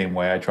surgery the same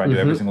way. I try and do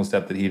every single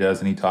step that he does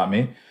and he taught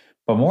me.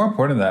 But more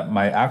important than that,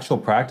 my actual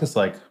practice,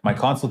 like my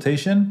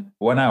consultation,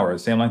 1 hour,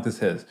 same length as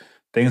his.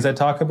 Things I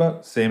talk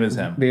about, same as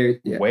him.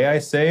 Way I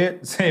say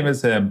it, same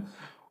as him.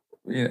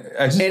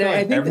 I just feel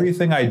like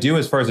everything I do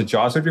as far as a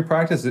jaw surgery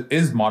practice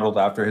is modeled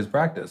after his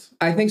practice.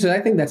 I think so.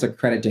 I think that's a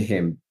credit to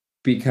him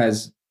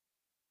because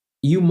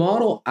you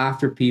model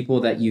after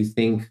people that you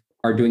think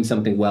are doing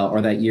something well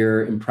or that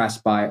you're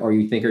impressed by or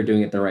you think are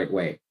doing it the right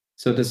way.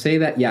 So to say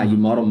that, you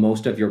model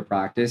most of your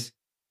practice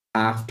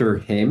after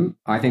him,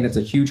 I think that's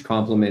a huge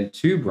compliment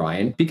to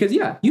Brian because,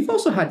 you've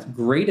also had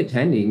great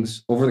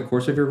attendings over the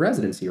course of your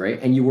residency, right?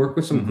 And you work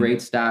with some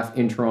great staff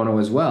in Toronto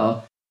as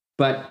well,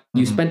 but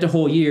you spent a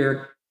whole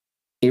year.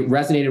 It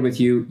resonated with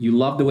you. You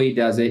love the way he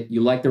does it.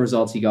 You like the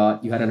results he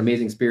got. You had an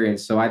amazing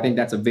experience. So I think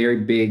that's a very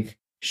big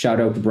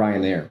shout out to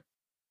Brian there.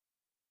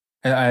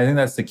 And I think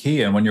that's the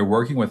key. And when you're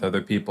working with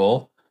other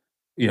people,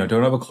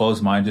 don't have a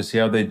closed mind. Just see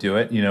how they do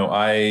it.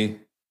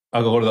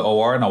 I'll go to the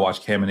OR and I'll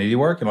watch Caminiti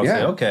work and I'll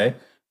say, okay,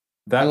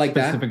 that like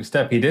specific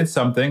step, he did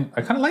something.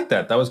 I kind of like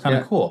that. That was kind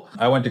of cool.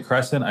 I went to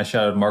Crescent. I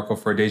shouted Marco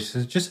for a day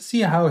just to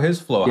see how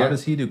his flow, how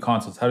does he do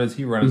consults? How does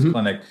he run his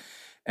clinic?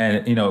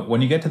 And, you know,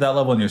 when you get to that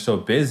level and you're so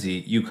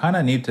busy, you kind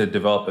of need to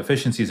develop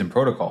efficiencies and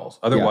protocols.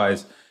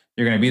 Otherwise,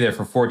 you're going to be there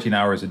for 14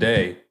 hours a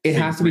day. It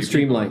has to be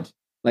streamlined.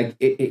 Like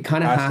it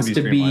kind of has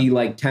to be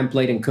like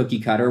template and cookie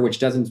cutter, which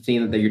doesn't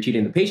mean that you're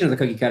treating the patient as a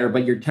cookie cutter,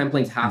 but your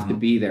templates have to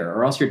be there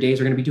or else your days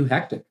are going to be too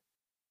hectic.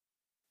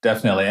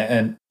 Definitely.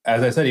 And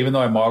as I said, even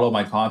though I model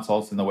my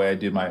consults in the way I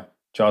do my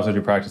jaw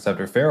surgery practice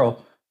after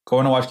Farrell,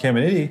 going to watch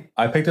Caminiti,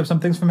 I picked up some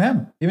things from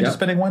him, even just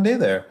spending one day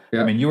there.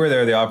 I mean, you were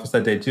there at the office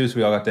that day too, so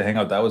we all got to hang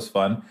out. That was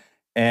fun.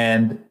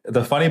 And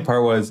the funny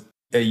part was,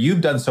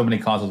 you've done so many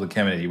consults with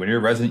Caminiti. When you're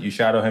a resident, you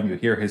shadow him, you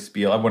hear his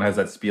spiel. Everyone has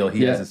that spiel.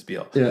 He has his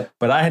spiel.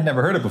 But I had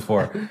never heard it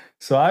before.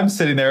 So I'm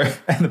sitting there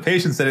and the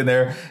patient's sitting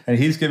there and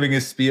he's giving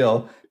his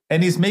spiel.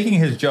 And he's making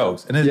his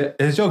jokes. And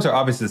his jokes are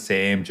obviously the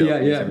same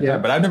jokes.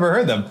 But I've never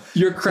heard them.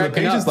 You're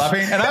cracking so the patient's up.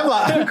 laughing, and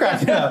I'm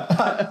cracking up.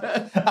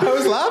 I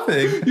was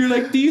laughing. You're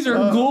like, these are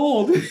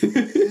gold.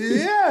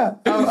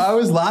 I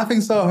was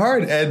laughing so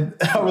hard. And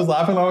I was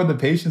laughing along with the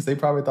patients. They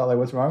probably thought, like,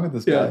 what's wrong with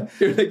this guy?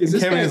 You're like,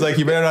 Caminiti's like,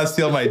 you better not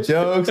steal my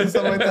jokes and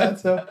stuff like that.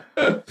 So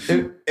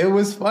it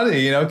was funny,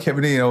 you know.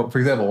 Caminiti, you know, for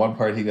example, one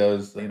part he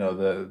goes, you know,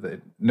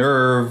 the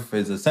nerve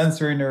is a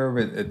sensory nerve.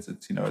 It's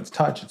you know, it's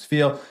touch, it's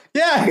feel.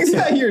 Yeah,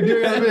 exactly. You're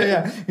doing it.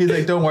 Yeah. He's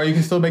like, don't worry, you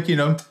can still make, you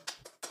know,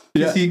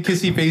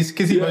 kissy face,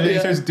 kissy. He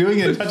starts doing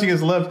it, touching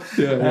his lip.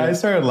 And I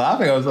started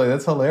laughing. I was like,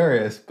 that's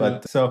hilarious.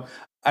 But so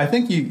I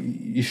think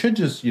you should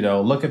just, you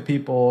know, look at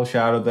people,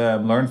 shout at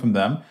them, learn from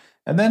them,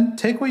 and then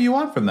take what you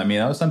want from them. You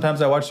know,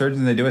 sometimes I watch surgeons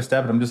and they do a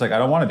step and I'm just like, I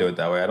don't want to do it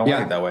that way. I don't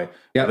like it that way.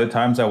 Other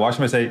times I watch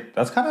them and say,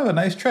 that's kind of a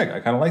nice trick.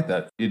 I kind of like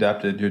that. You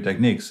adapted your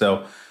technique.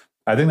 So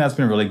I think that's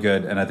been really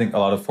good. And I think a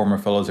lot of former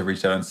fellows have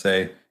reached out and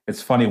say,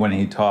 it's funny when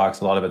he talks,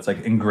 a lot of it's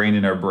like ingrained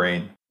in our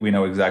brain. We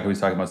know exactly what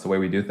he's talking about. It's the way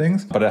we do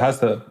things, but it has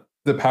the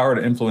power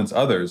to influence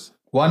others.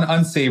 One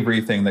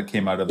unsavory thing that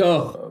came out of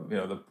you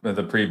know,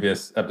 the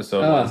previous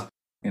episode was,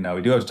 you know,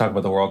 we do have to talk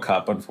about the World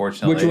Cup,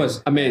 unfortunately. Which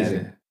was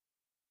amazing.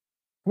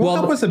 World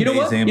Cup was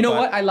amazing. You know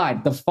what? I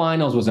lied. The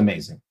finals was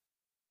amazing.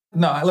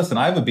 No, listen,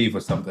 I have a beef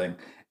with something.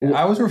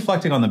 I was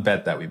reflecting on the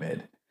bet that we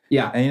made.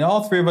 Yeah. And, you know,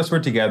 all three of us were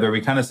together.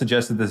 We kind of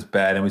suggested this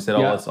bet and we said,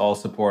 let's all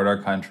support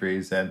our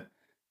countries. And,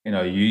 you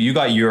know, you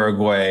got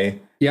Uruguay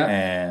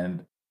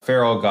and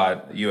Farrell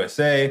got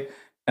USA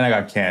and I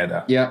got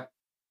Canada. Yeah.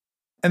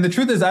 And the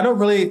truth is,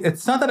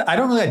 it's not that I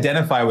don't really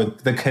identify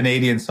with the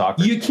Canadian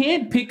soccer. You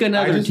can't pick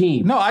another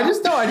team. No, I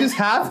just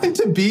happen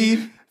to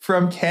be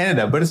from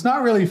Canada, but it's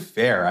not really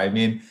fair. I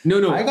mean, I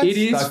got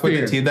stuck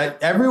with a team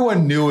that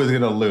everyone knew was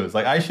going to lose.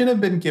 Like, I should have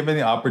been given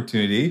the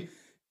opportunity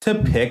to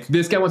pick.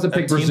 This guy wants to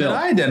pick Brazil.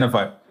 That I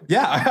identify.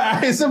 Yeah,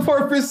 I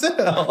support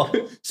Brazil.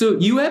 So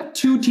you have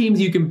two teams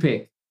you can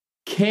pick: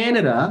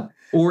 Canada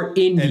or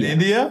India. And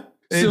India?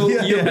 So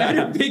you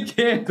better pick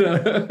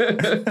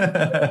Canada.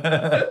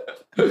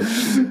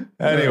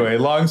 Anyway,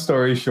 long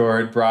story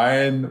short,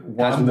 Brian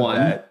won the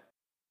bet.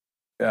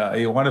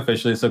 He won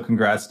officially, so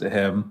congrats to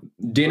him.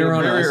 Dinner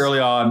on very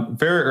us.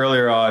 Very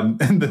earlier on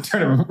in the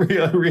tournament,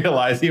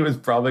 realized he was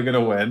probably going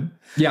to win.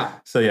 Yeah.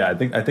 So yeah, I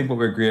think what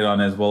we agreed on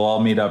is we'll all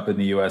meet up in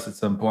the U.S. at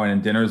some point,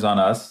 and dinner's on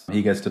us.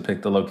 He gets to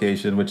pick the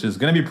location, which is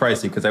going to be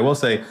pricey because I will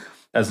say,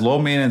 as low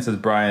maintenance as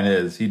Brian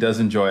is, he does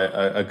enjoy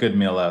a good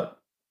meal out.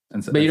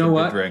 But you know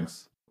what?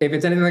 Drinks. If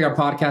it's anything like our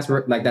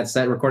podcast, like that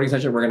set recording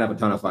session, we're gonna have a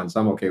ton of fun. So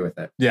I'm okay with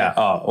it. Yeah.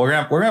 We're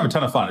gonna have a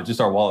ton of fun. It's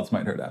just our wallets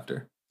might hurt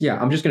after. Yeah.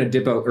 I'm just gonna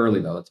dip out early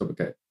though. That's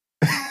okay.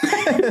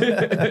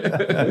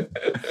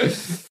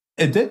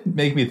 It did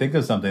make me think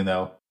of something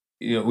though.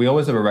 You know, we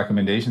always have a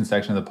recommendation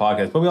section of the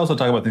podcast, but we also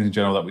talk about things in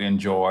general that we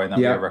enjoy and that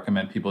we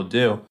recommend people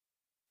do.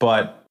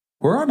 But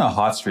we're on a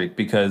hot streak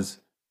because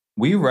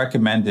we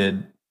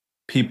recommended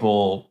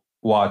people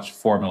watch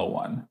Formula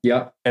One.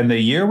 Yeah. And the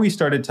year we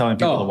started telling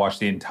people to watch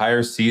the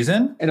entire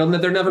season. And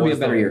there'll never be a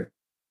better year.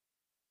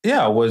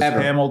 Yeah, was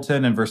Ever.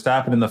 Hamilton and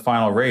Verstappen in the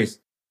final race.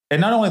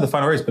 And not only the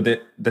final race, but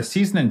the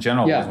season in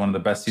general was one of the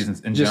best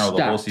seasons in general,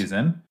 the whole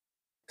season.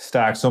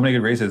 Stacked, so many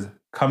good races.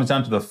 Comes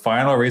down to the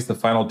final race, the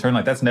final turn.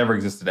 Like, that's never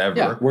existed ever.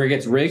 Yeah, where it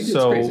gets rigged, it's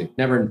crazy.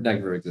 Never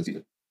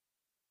existed.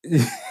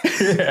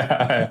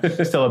 Yeah,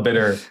 still a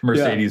bitter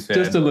Mercedes fan.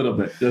 Just a little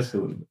bit.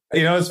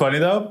 You know what's funny,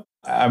 though?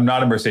 I'm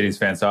not a Mercedes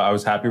fan, so I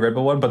was happy Red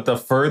Bull won. But the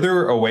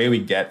further away we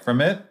get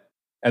from it,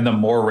 and the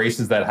more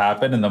races that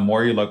happen, and the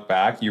more you look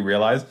back, you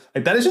realize,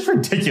 like, that is just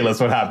ridiculous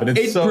what happened.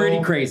 It's so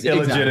pretty crazy.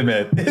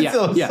 Illegitimate.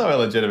 Exactly. It's so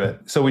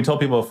illegitimate. So we told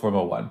people of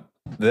Formula One.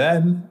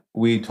 Then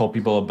we told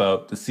people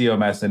about the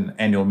COMS and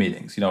annual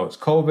meetings. You know, it's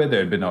COVID. There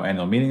had been no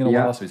annual meeting in a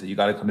while. So we said, you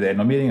got to come to the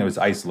annual meeting. It was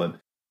Iceland.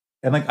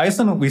 And like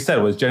Iceland, we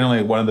said, was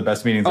generally one of the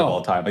best meetings of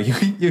all time. Like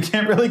you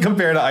can't really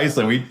compare to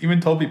Iceland. We even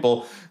told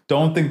people,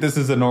 don't think this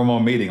is a normal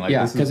meeting. Like,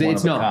 this is one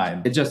of a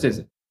kind. It just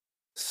isn't.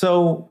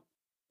 So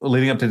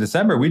leading up to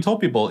December, we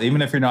told people,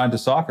 even if you're not into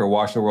soccer,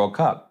 watch the World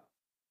Cup.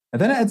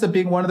 And then it ends up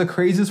being one of the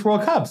craziest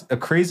World Cups.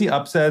 Crazy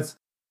upsets,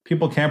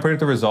 people can't predict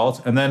the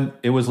results. And then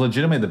it was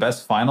legitimately the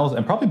best finals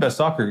and probably best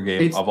soccer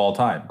game of all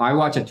time. I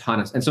watch a ton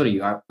of, and so do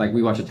you.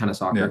 We watch a ton of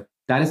soccer. Yeah.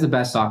 That is the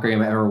best soccer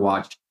game I've ever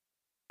watched,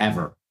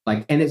 ever.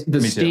 Like, and it's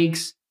the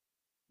stakes,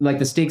 like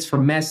the stakes for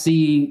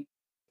Messi,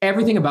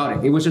 everything about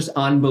it. It was just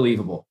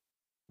unbelievable.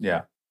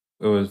 Yeah,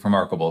 it was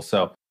remarkable.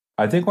 So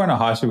I think we're on a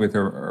hot streak with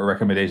our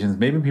recommendations.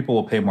 Maybe people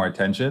will pay more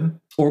attention.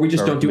 Or we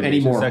just don't do any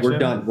more. We're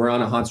done. We're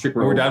on a hot streak.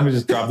 We're done. We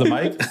just drop the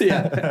mic.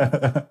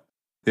 Yeah.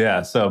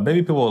 Yeah. So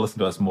maybe people will listen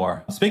to us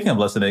more. Speaking of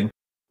listening,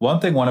 one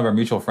thing one of our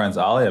mutual friends,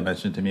 Alia,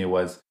 mentioned to me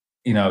was,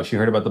 she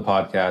heard about the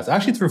podcast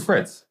actually through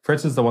Fritz.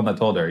 Fritz is the one that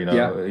told her,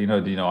 do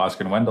you know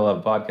Oscar and Wendell have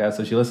a podcast?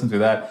 So she listened through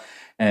that.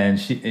 And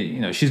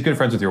she, she's good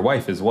friends with your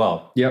wife as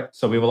well. Yep.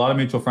 So we have a lot of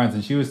mutual friends.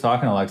 And she was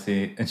talking to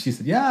Lexi and she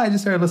said, yeah, I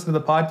just started listening to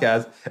the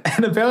podcast.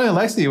 And apparently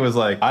Lexi was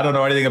like, I don't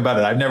know anything about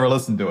it. I've never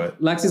listened to it.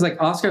 Lexi's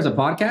like, Oscar has a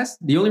podcast?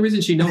 The only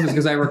reason she knows is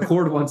because I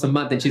record once a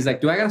month. And she's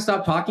like, do I got to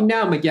stop talking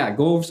now? I'm like, yeah,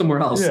 go over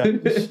somewhere else. Yeah.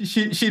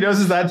 she knows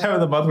it's that time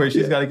of the month where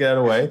she's got to get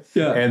away.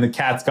 Yeah. And the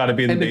cat's got to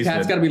be in the basement. And the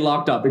cat's got to be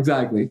locked up.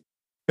 Exactly.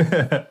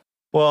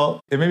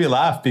 Well, it made me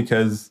laugh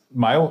because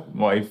my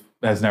wife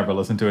has never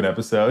listened to an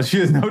episode. She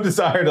has no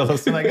desire to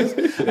listen. I guess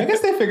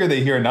they figure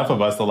they hear enough of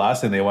us. The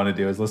last thing they want to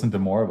do is listen to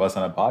more of us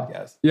on a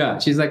podcast. Yeah.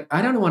 She's like,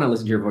 I don't want to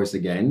listen to your voice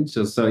again.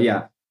 So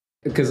yeah,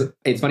 because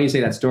it's funny you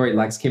say that story.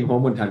 Lex came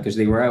home one time because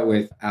they were out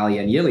with Ali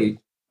and Yili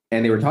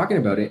and they were talking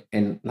about it.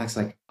 And Lex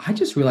like, I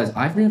just realized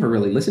I've never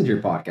really listened to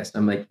your podcast.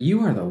 I'm like,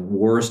 you are the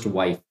worst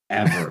wife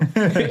ever.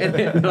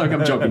 And like,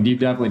 I'm joking. You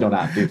definitely don't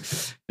have to.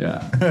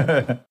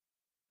 Yeah.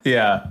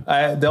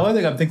 Yeah. The only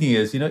thing I'm thinking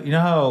is, you know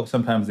how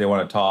sometimes they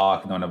want to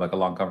talk and they want to have like a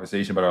long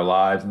conversation about our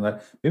lives and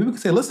that. Maybe we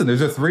could say, listen,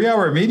 there's a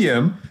 3-hour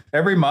medium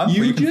every month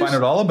where you can find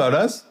out all about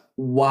us.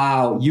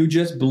 Wow, you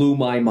just blew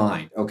my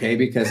mind. Okay,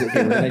 because we're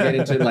gonna get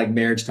into like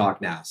marriage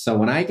talk now. So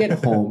when I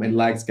get home and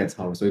Lex gets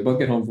home, so we both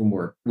get home from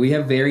work, we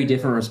have very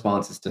different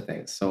responses to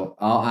things. So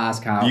I'll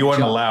ask how you want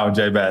to lounge,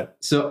 I bet.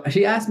 So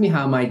she asked me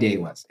how my day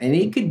was, and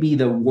it could be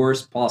the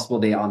worst possible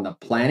day on the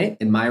planet,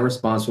 and my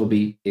response will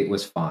be, it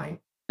was fine.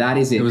 That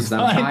is it. Because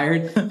I'm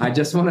tired. I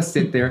just want to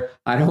sit there.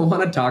 I don't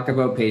want to talk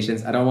about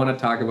patients. I don't want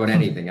to talk about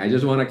anything. I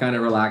just want to kind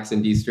of relax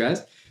and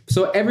de-stress.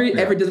 So every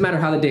doesn't matter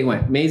how the day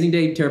went. Amazing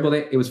day, terrible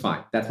day. It was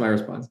fine. That's my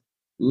response.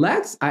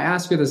 Lex, I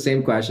asked her the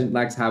same question.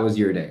 Lex, how was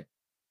your day?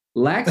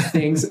 Lex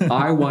thinks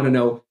I want to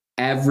know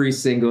every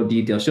single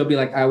detail. She'll be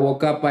like, I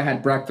woke up, I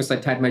had breakfast, I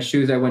tied my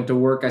shoes, I went to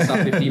work, I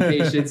saw 15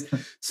 patients.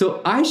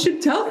 So I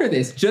should tell her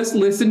this. Just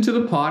listen to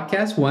the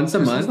podcast once a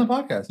month. Listen to the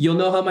podcast. You'll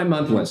know how my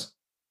month was.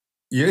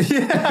 Yeah.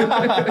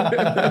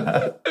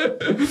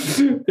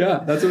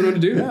 Yeah, that's what I'm going to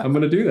do. Yeah. I'm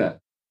going to do that.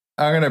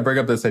 I'm going to bring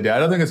up this idea. I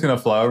don't think it's going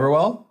to flow over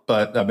well,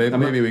 but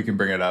maybe we can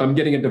bring it up. I'm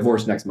getting a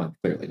divorce next month,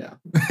 clearly now.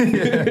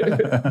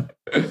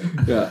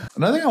 Yeah.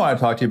 Another thing I want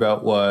to talk to you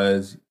about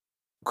was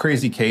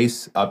crazy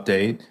case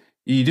update.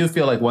 You do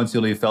feel like once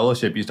you leave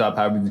fellowship, you stop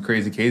having the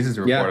crazy cases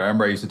to report. Yeah. I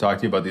remember I used to talk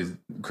to you about these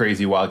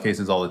crazy wild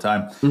cases all the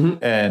time.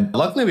 Mm-hmm. And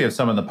luckily we have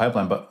some in the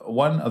pipeline, but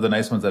one of the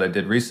nice ones that I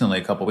did recently,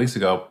 a couple of weeks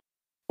ago,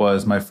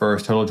 was my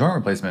first total joint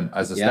replacement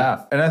as a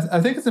staff. And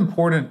I think it's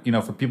important,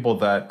 for people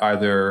that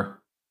either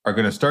are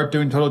going to start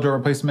doing total joint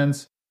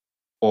replacements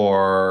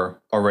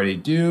or already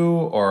do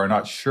or are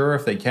not sure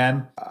if they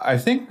can. I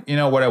think,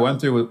 what I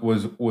went through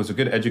was a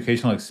good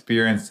educational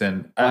experience.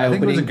 And I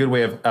think it was a good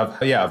way of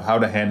how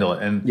to handle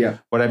it. And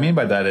what I mean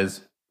by that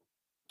is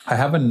I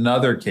have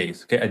another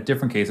case, a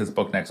different case that's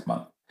booked next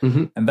month.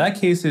 Mm-hmm. And that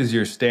case is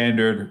your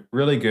standard,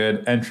 really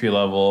good,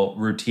 entry-level,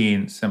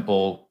 routine,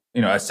 simple,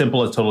 as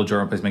simple as total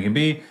joint replacement can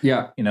be.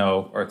 Yeah.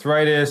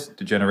 Arthritis,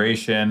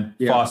 degeneration,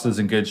 fossas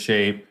in good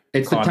shape.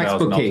 It's the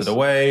textbook melted case.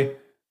 Away.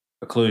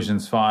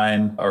 Occlusion's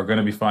fine, or going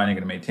to be fine. You're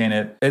going to maintain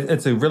it.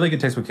 It's a really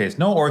good textbook case.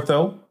 No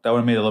ortho. That would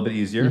have made it a little bit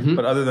easier. Mm-hmm.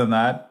 But other than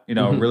that,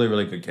 a really,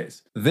 really good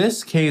case.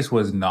 This case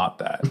was not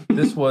that.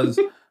 This was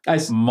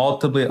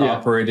multiply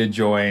operated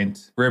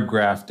joint, rib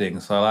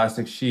grafting,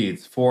 elastic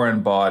sheets,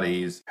 foreign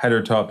bodies,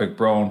 heterotopic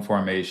bone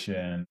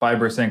formation,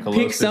 fibrous ankylosis,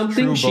 pick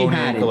something true she bony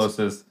had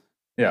ankylosis.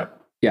 Yeah.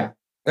 Yeah.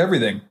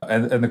 Everything.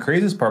 And the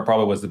craziest part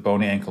probably was the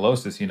bony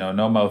ankylosis,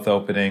 no mouth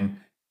opening.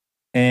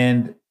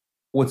 And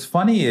what's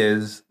funny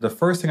is the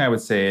first thing I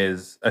would say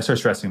is I start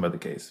stressing about the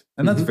case.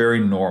 And that's very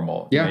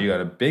normal. Yeah. You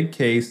got a big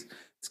case.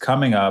 It's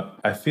coming up.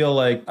 I feel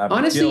like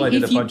honestly, I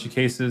did a bunch of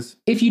cases.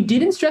 If you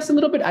didn't stress a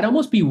little bit, I'd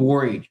almost be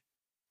worried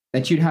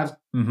that you'd have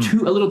a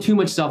little too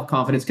much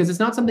self-confidence because it's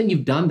not something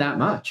you've done that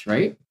much,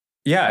 right?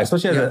 Yeah,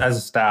 especially as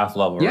a staff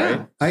level,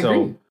 right? I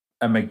agree.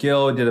 At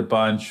McGill, did a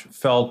bunch,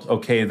 felt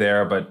okay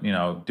there, but,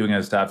 doing it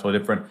as staff is a little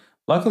different.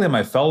 Luckily, in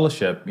my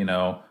fellowship,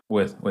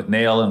 with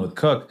Nail and with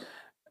Cook,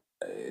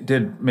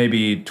 did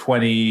maybe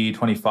 20,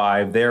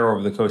 25 there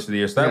over the course of the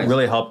year. So that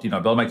really helped,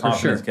 build my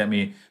confidence, get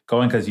me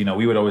going because,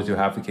 we would always do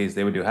half the case.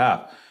 They would do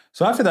half.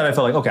 So after that, I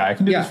felt like, okay, I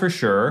can do this for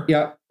sure.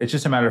 Yeah. It's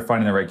just a matter of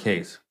finding the right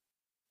case.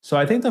 So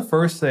I think the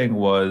first thing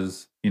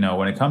was,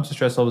 when it comes to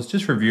stress levels,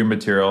 just review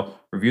material,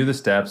 review the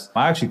steps.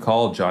 I actually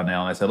called John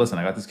Nail and I said, listen,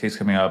 I got this case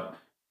coming up.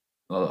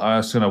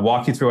 I'm just going to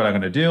walk you through what I'm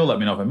going to do. Let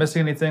me know if I'm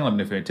missing anything. Let me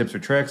know if you have any tips or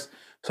tricks.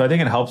 So I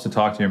think it helps to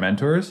talk to your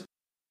mentors.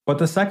 But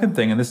the second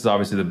thing, and this is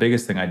obviously the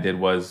biggest thing I did,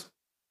 was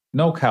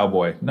no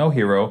cowboy, no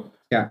hero.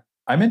 Yeah.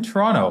 I'm in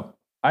Toronto.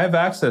 I have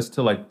access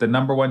to like the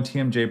number one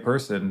TMJ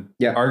person,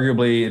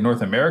 arguably in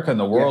North America and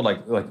the world,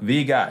 like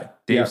the guy,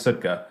 Dave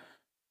Sutka.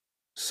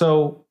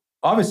 So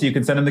obviously you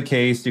can send him the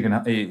case. You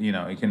can,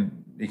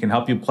 he can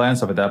help you plan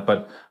stuff like that.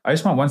 But I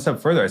just went one step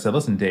further. I said,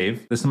 listen,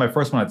 Dave, this is my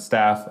first one at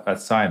staff at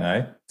Sinai.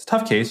 It's a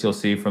tough case. You'll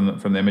see from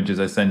the images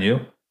I send you.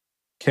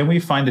 Can we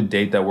find a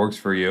date that works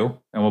for you?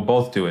 And we'll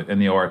both do it in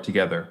the OR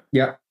together.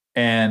 Yeah.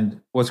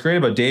 And what's great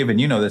about Dave, and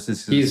you know this,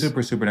 is he's a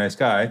super, super nice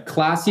guy.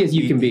 Classy as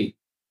you can be.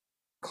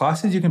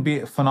 Classy as you can be,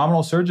 a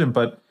phenomenal surgeon,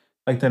 but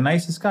like the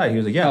nicest guy. He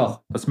was like,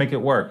 let's make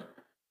it work.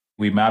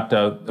 We mapped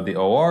out the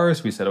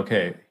ORs. We said,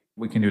 okay,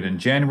 we can do it in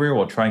January.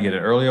 We'll try and get an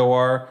early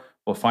OR.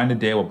 We'll find a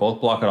day. We'll both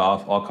block it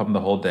off. I'll come the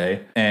whole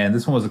day. And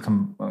this one was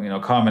a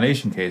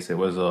combination case. It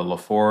was a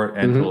Lefort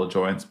and total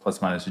joints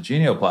plus minus a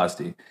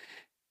genioplasty.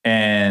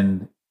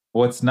 And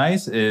what's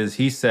nice is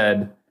he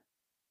said,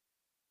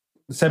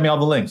 send me all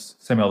the links.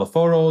 Send me all the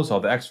photos, all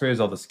the x-rays,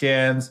 all the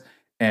scans,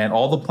 and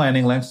all the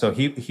planning links. So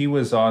he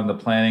was on the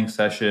planning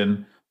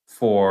session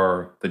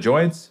for the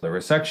joints, the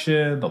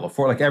resection, the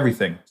Lefort, like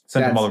everything.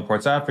 Sent him all the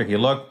reports after. He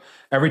looked.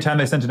 Every time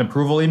they sent an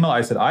approval email,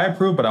 I said, I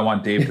approve, but I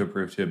want Dave to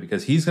approve too,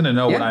 because he's going to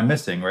know what I'm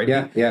missing, right?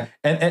 Yeah.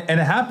 And it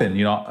happened.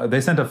 They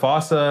sent a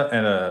fossa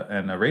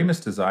and a Ramus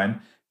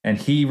design, and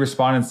he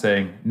responded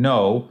saying,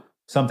 no,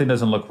 something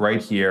doesn't look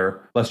right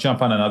here. Let's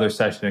jump on another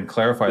session and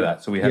clarify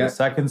that. So we had a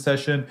second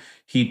session.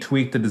 He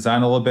tweaked the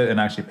design a little bit and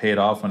actually paid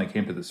off when it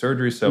came to the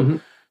surgery. So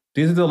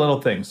these are the little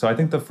things. So I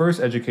think the first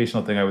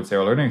educational thing I would say,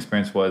 our learning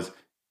experience was,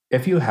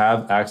 if you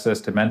have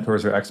access to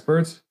mentors or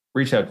experts,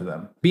 reach out to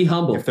them. Be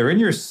humble.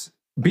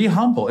 Be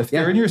humble. If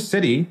they're in your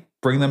city,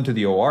 bring them to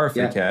the OR if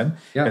you can.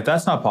 Yeah. If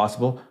that's not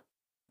possible,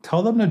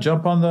 tell them to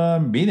jump on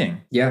the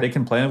meeting. Yeah. They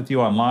can plan with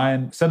you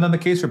online. Send them the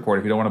case report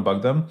if you don't want to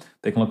bug them.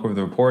 They can look over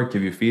the report,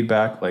 give you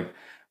feedback. Like,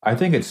 I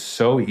think it's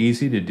so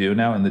easy to do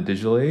now in the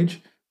digital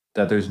age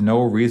that there's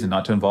no reason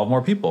not to involve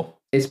more people.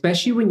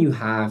 Especially when you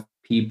have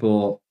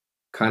people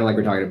kind of like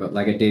we're talking about,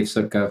 like a Dave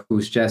Sutka,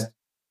 who's just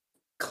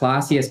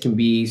classy as can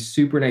be,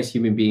 super nice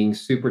human being,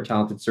 super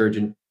talented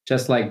surgeon,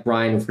 just like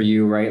Brian for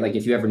you, right? Like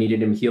if you ever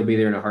needed him, he'll be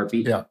there in a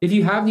heartbeat. Yeah. If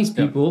you have these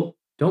people,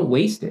 don't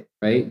waste it,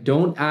 right?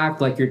 Don't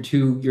act like you're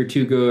too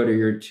good or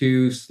you're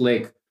too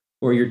slick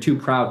or you're too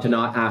proud to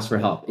not ask for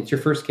help. It's your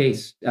first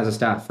case as a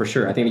staff, for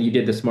sure. I think that you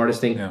did the smartest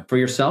thing for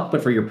yourself,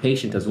 but for your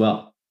patient as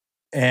well.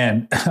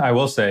 And I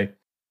will say,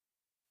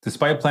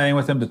 despite planning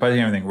with him, despite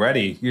getting everything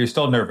ready, you're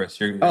still nervous.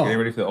 You're getting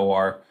ready for the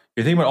OR.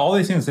 You're thinking about all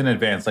these things in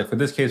advance. Like for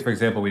this case, for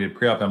example, we did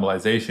pre-op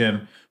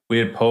embolization,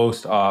 we did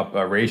post-op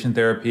radiation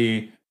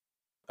therapy,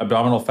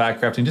 abdominal fat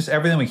grafting, just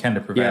everything we can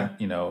to prevent,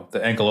 the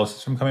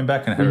ankylosis from coming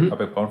back and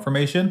heterotopic bone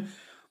formation.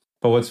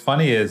 But what's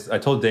funny is I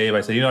told Dave,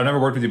 I said, I've never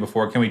worked with you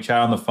before. Can we chat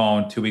on the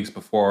phone 2 weeks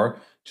before?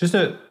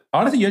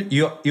 Honestly,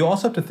 you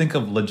also have to think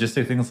of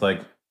logistic things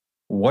like,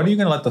 what are you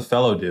going to let the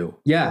fellow do?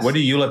 Yes. What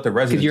do you let the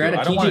resident do?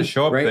 I don't want to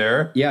show up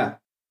there. Yeah.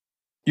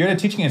 You're in a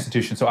teaching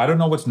institution, so I don't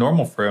know what's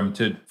normal for him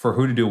for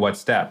who to do what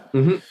step.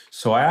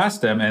 So I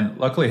asked him, and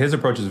luckily his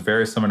approach is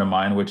very similar to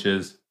mine, which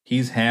is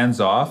he's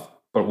hands off,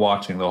 but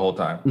watching the whole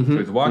time. So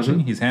he's watching,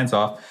 he's hands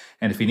off.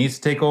 And if he needs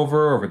to take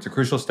over or if it's a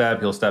crucial step,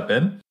 he'll step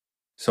in.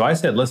 So I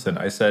said, listen,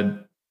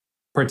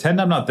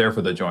 pretend I'm not there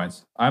for the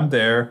joints. I'm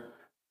there.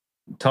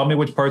 Tell me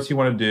which parts you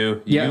want to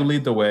do. You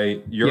lead the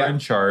way. You're in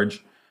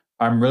charge.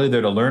 I'm really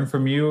there to learn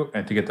from you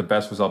and to get the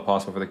best result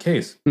possible for the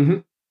case.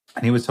 And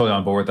he was totally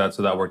on board with that.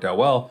 So that worked out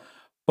well.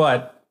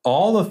 But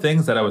all the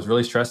things that I was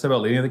really stressed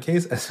about leading the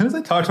case, as soon as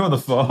I talked to him on the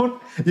phone,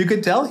 you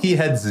could tell he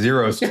had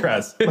zero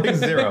stress, like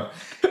zero.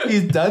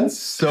 He's done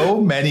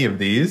so many of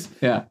these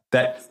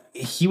that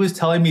he was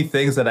telling me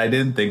things that I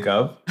didn't think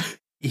of.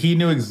 He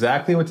knew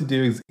exactly what to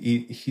do.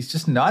 He's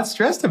just not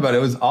stressed about it.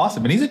 It was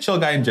awesome. And he's a chill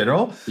guy in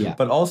general. Yeah.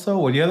 But also,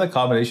 when you have that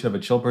combination of a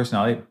chill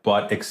personality,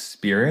 but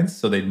experience,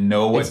 so they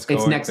know what's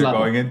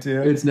going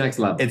into. It's next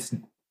level.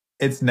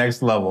 It's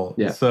next level.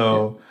 Yeah.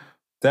 So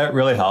that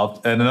really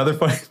helped. And another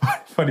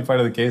funny part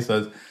of the case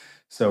was,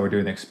 so we're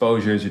doing the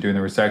exposures, you're doing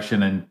the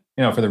resection,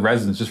 and for the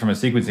residents, just from a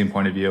sequencing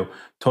point of view,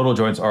 total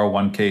joints are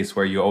one case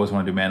where you always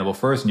want to do mandible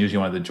first, and usually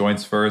one of the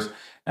joints first.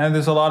 And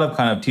there's a lot of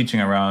kind of teaching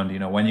around,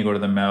 when you go to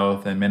the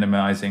mouth and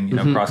minimizing,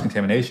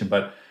 cross-contamination.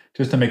 But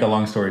just to make a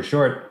long story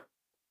short,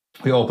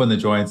 we open the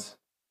joints,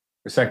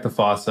 resect the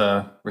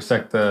fossa,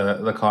 resect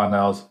the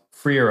condyles,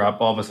 free her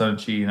up. All of a sudden,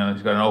 she's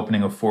got an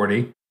opening of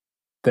 40.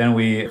 Then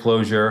we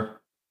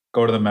closure,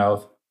 go to the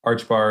mouth,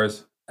 arch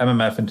bars,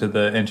 MMF into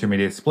the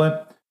intermediate splint,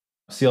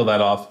 seal that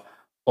off,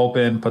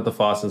 open, put the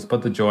fossas,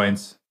 put the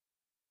joints,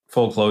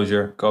 full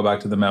closure, go back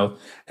to the mouth.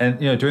 And,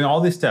 during all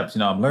these steps,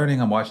 I'm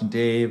learning, I'm watching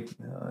Dave,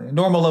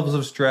 normal levels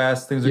of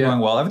stress, things are going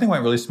well. Everything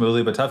went really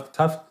smoothly, but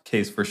tough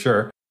case for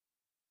sure.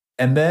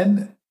 And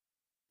then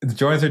the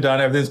joints are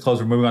done, everything's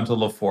closed, we're moving on to the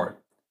Lefort.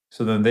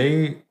 So then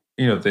they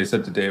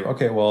said to Dave,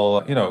 okay,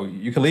 well,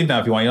 you can leave now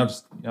if you want, you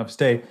don't have to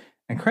stay.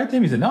 And correct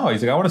him. He said, no.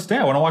 He's like, I want to stay.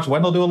 I want to watch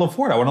Wendell do a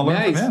Lefort. I want to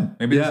learn from him.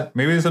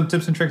 Maybe there's some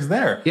tips and tricks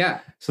there.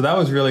 Yeah. So that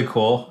was really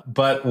cool.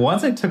 But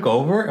once I took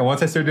over and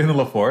once I started doing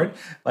the Lefort,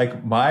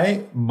 like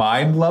my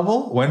mind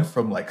level went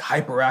from like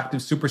hyperactive,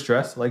 super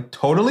stressed, like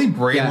totally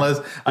brainless.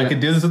 I could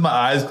do this with my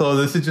eyes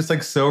closed. This is just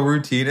like so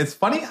routine. It's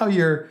funny how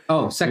your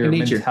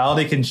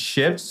mentality can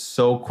shift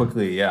so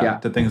quickly.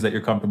 To things that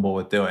you're comfortable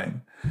with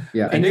doing.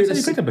 Yeah. And you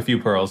picked up a few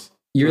pearls.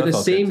 You're the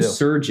same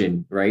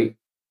surgeon, right?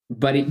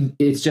 But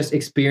it's just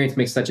experience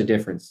makes such a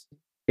difference.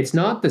 It's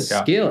not the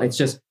skill. It's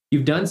just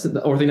you've done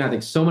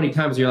orthodontics so many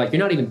times. You're like, you're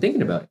not even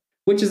thinking about it,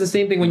 which is the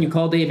same thing when you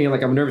call Dave and you're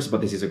like, I'm nervous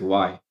about this. He's like,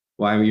 why?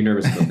 Why are you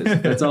nervous about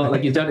this? That's all.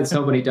 Like you've done it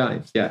so many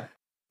times. Yeah.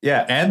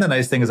 Yeah. And the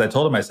nice thing is I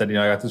told him, I said, I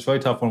got this really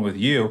tough one with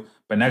you,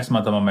 but next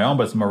month I'm on my own,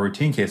 but it's a more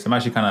routine case. I'm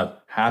actually kind of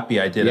happy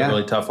I did a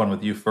really tough one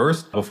with you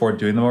first before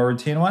doing the more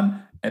routine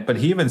one. But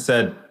he even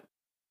said,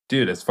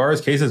 dude, as far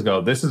as cases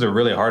go, this is a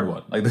really hard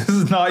one. Like this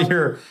is not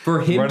your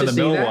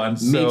run-of-the-mill one.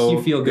 Makes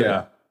you feel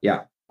good.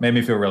 Yeah. Made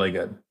me feel really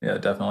good. Yeah,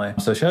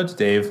 definitely. So shout out to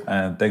Dave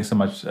and thanks so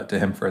much to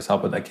him for his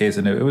help with that case.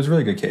 And it was a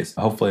really good case.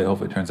 Hopefully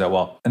it turns out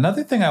well.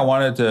 Another thing I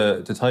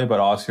wanted to tell you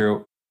about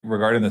Oscar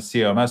regarding the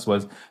COMS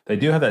was they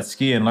do have that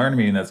ski and learn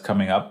meeting that's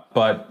coming up,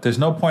 but there's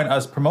no point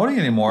us promoting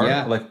it anymore.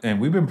 Yeah. And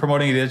we've been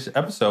promoting it each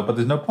episode, but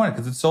there's no point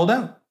because it's sold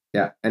out.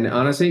 Yeah. And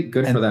honestly,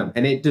 good for them.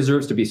 And it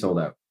deserves to be sold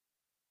out.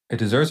 It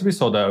deserves to be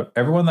sold out.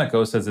 Everyone that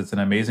goes says it's an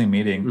amazing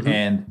meeting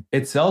and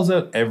it sells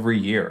out every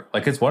year.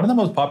 Like it's one of the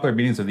most popular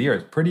meetings of the year.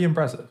 It's pretty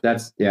impressive.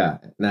 That's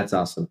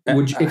awesome.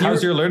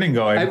 How's your learning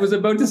going? I was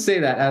about to say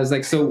that. I was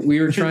like, so we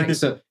were trying,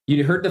 so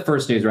you heard the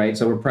first news, right?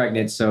 So we're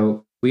pregnant.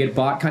 So we had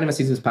bought kind of a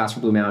season's pass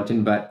for Blue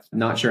Mountain, but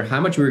not sure how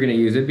much we were going to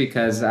use it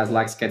because as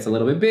Lex gets a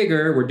little bit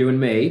bigger, we're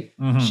doing May.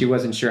 She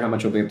wasn't sure how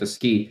much we'll be able to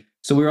ski.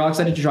 So we were all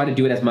excited to try to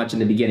do it as much in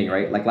the beginning,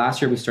 right? Like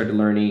last year we started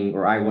learning,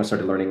 or I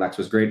started learning, Lex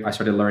was great. I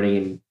started learning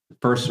in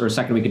first or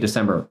second week of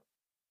December.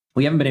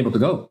 We haven't been able to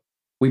go.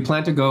 We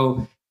plan to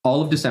go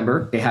all of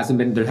December. There hasn't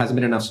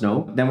been enough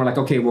snow. Then we're like,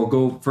 okay, we'll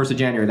go 1st of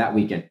January that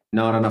weekend.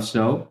 Not enough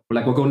snow. We're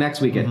like, we'll go next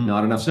weekend.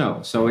 Not enough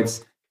snow. So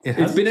it's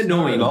been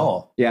annoying at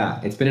all.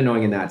 Yeah, it's been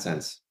annoying in that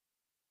sense.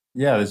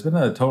 Yeah, there's been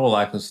a total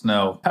lack of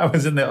snow. I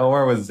was in the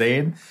OR with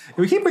Zane.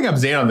 We keep bringing up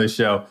Zane on this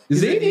show.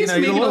 Zane is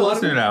making a lot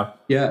listener now.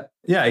 Yeah.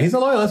 Yeah, he's a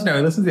loyal listener.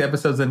 He listens to the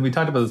episodes, and we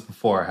talked about this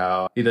before,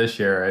 how he does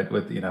share it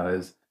with,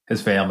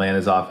 his family and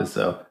his office.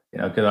 So,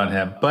 good on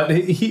him. But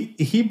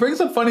he brings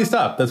up funny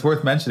stuff that's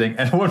worth mentioning.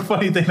 And one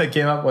funny thing that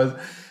came up was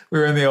we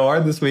were in the OR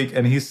this week,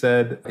 and he's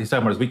talking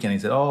about his weekend. He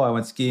said, I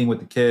went skiing with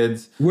the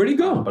kids. Where'd he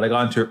go? But I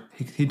got into,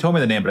 he told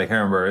me the name, but I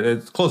can't remember.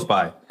 It's close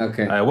by.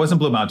 Okay. It wasn't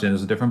Blue Mountain. It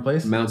was a different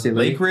place. Mount St.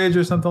 Lake Ridge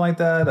or something like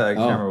that. I can't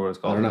remember what it's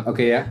called. I don't know.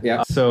 Okay,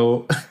 yeah.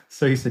 So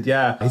he said,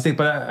 yeah. He's like,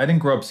 but I didn't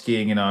grow up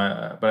skiing,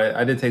 but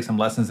I did take some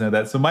lessons in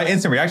that. So my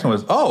instant reaction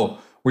was,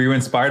 were you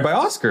inspired by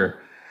Oscar?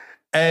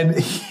 And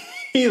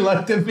he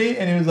looked at me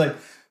and he was like,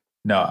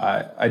 no,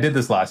 I did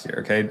this last year,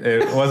 okay?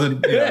 It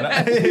wasn't, He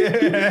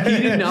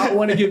did not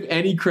want to give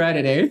any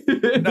credit, eh?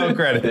 No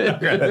credit.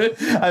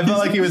 I felt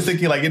like he was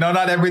thinking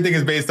not everything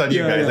is based on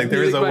you guys. Like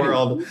there is a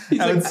world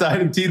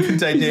outside of Teeth and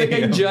Titanium. He's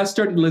like, I just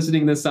started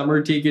listening this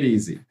summer. Take it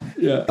easy.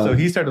 Yeah. So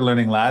he started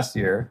learning last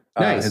year.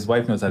 Nice. His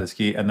wife knows how to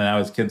ski, and then now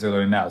his kids are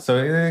learning now.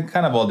 So they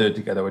kind of all do it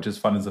together, which is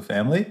fun as a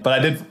family. But I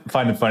did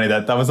find it funny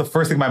that was the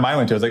first thing my mind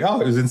went to. I was like,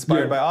 it was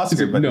inspired by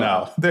Oscar. But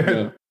no.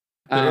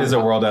 There is a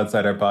world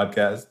outside our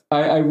podcast.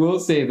 I will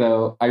say,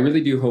 though, I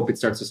really do hope it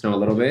starts to snow a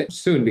little bit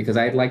soon because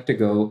I'd like to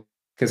go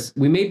because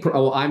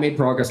I made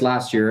progress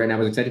last year and I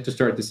was excited to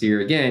start this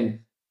year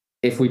again.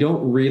 If we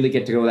don't really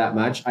get to go that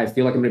much, I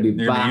feel like I'm going to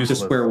be back to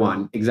square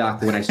one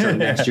exactly when I start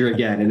next year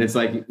again. And it's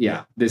like,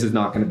 this is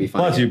not going to be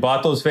fun. Plus, you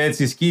bought those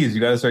fancy skis. You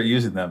got to start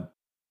using them.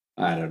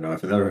 I don't know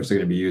if they're actually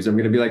going to be used. I'm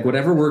going to be like,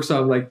 whatever works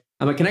on.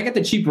 I'm like, can I get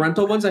the cheap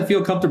rental ones? I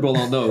feel comfortable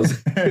on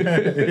those.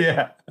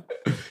 Yeah.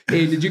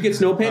 Hey, did you get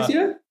snow pants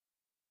yet?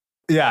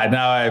 Yeah,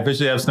 now I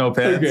officially have snow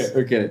pants.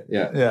 Okay,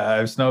 yeah. Yeah, I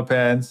have snow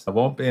pants. It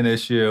won't be an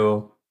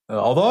issue.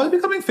 Although I'm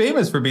becoming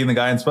famous for being the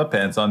guy in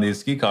sweatpants on these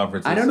ski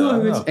conferences. I don't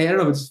know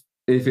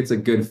if it's a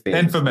good fame.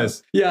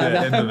 Infamous.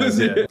 Yeah, infamous.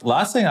 Yeah.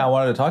 Last thing I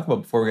wanted to talk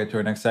about before we get to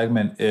our next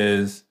segment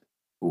is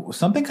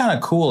something kind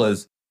of cool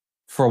is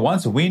for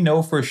once we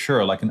know for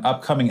sure, like an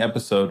upcoming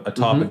episode, a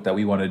topic that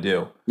we want to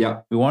do.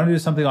 Yeah. We want to do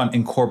something on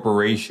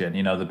incorporation,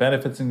 the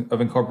benefits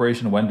of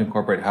incorporation, when to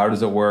incorporate, how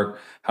does it work,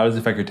 how does it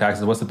affect your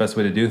taxes, what's the best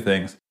way to do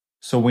things.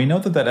 So we know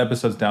that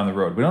episode's down the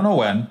road. We don't know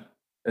when.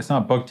 It's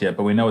not booked yet,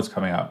 but we know it's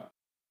coming up.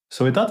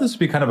 So we thought this would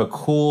be kind of a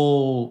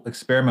cool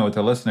experiment with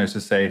our listeners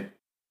to say,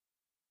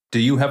 do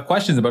you have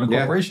questions about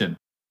incorporation? Yeah.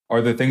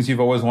 Are there things you've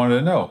always wanted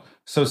to know?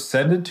 So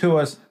send it to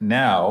us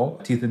now,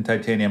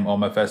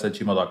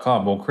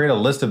 teethandtitaniumomfs@gmail.com. We'll create a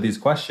list of these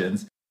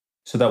questions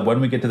so that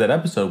when we get to that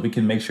episode, we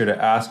can make sure to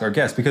ask our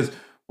guests because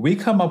we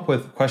come up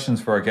with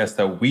questions for our guests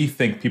that we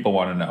think people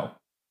want to know.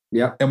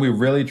 Yeah. And we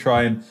really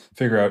try and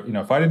figure out,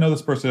 if I didn't know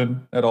this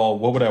person at all,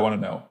 what would I want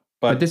to know?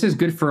 But this is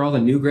good for all the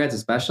new grads,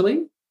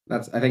 especially.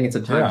 I think it's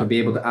a time to be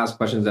able to ask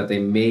questions that they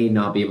may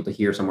not be able to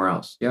hear somewhere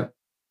else. Yep.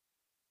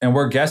 And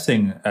we're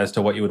guessing as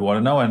to what you would want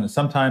to know. And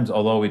sometimes,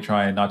 although we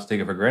try not to take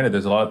it for granted,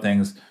 there's a lot of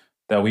things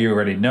that we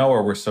already know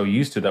or we're so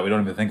used to that we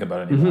don't even think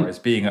about anymore. It's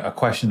being a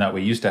question that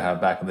we used to have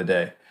back in the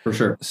day. For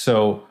sure.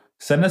 So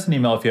send us an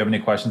email if you have any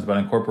questions about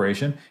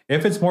incorporation.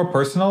 If it's more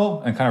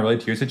personal and kind of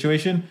related to your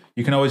situation,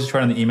 you can always just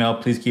write in the email.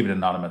 Please keep it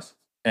anonymous.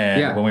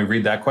 And when we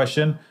read that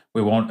question,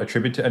 we won't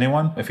attribute to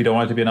anyone. If you don't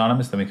want it to be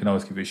anonymous, then we can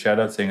always give you a shout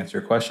out saying it's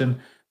your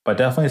question. But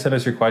definitely send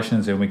us your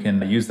questions and we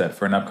can use that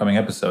for an upcoming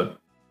episode.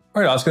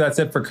 All right, Oscar, that's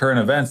it for current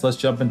events. Let's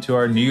jump into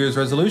our New Year's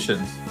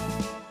resolutions.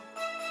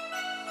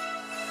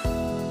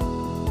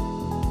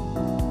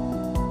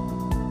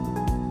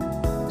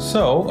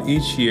 So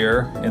each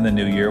year in the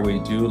new year, we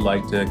do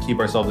like to keep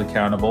ourselves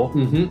accountable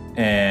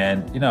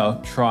and,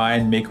 try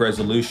and make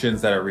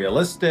resolutions that are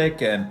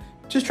realistic and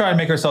just try and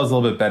make ourselves a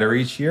little bit better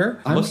each year.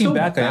 Looking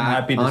back, I am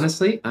happy to...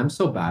 Honestly, I'm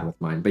so bad with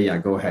mine. But yeah,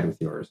 go ahead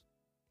with yours.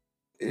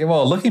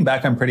 Well, looking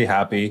back, I'm pretty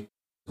happy.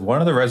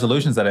 One of the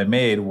resolutions that I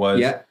made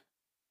was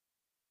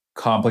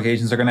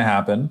complications are going to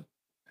happen.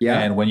 Yeah.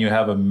 And when you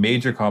have a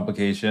major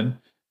complication,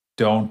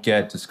 don't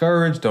get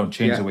discouraged. Don't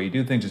change the way you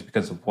do things just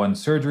because of one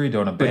surgery.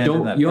 Don't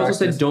abandon that. You also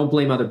said don't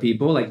blame other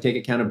people. Like take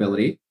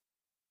accountability.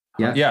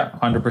 Yeah. Yeah,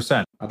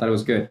 100%. I thought it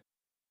was good.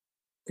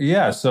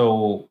 Yeah.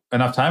 So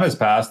enough time has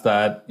passed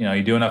that,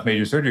 you do enough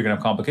major surgery, you're going to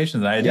have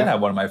complications. And I did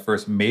have one of my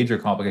first major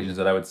complications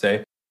that I would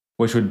say,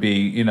 which would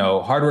be,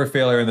 hardware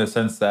failure in the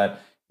sense that,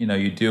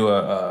 you do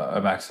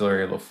a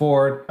maxillary low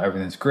forward,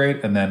 everything's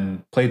great. And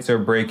then plates are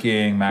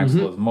breaking,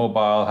 maxilla is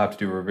mobile, have to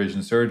do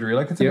revision surgery.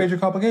 Like it's a major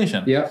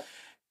complication. Yeah.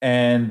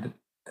 And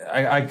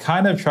I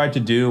kind of tried to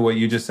do what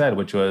you just said,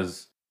 which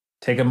was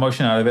take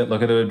emotion out of it,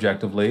 look at it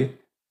objectively.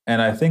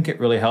 And I think it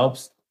really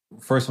helps,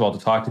 first of all, to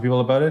talk to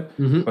people about it.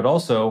 But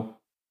also,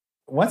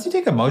 once you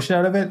take emotion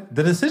out of it,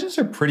 the decisions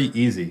are pretty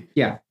easy.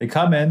 Yeah. They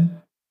come in,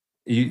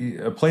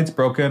 a plate's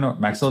broken, or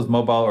maxilla's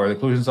mobile, or the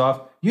occlusion's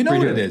off. You know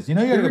what it is. You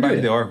got to go back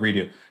to the OR,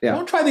 redo. Yeah.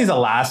 Don't try these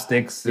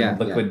elastics and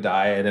liquid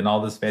diet and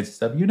all this fancy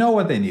stuff. You know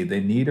what they need.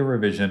 They need a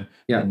revision.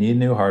 They need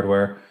new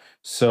hardware.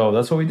 So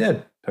that's what we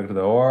did. Took it to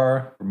the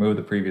OR, removed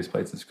the previous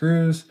plates and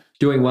screws.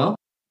 Doing well?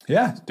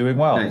 Yeah, doing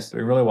well. Nice.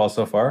 Doing really well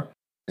so far.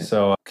 Nice.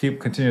 So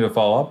continue to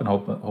follow up and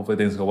hopefully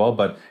things go well.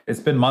 But it's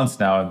been months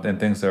now and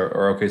things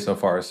are okay so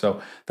far. So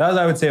that was,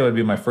 I would say, would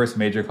be my first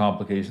major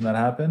complication that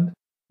happened.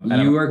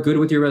 You are good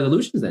with your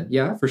resolutions then.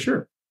 Yeah, for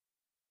sure.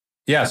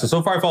 Yeah,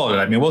 so far I followed it.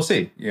 I mean, we'll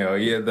see.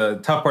 The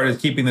tough part is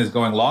keeping this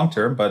going long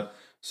term, but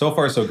so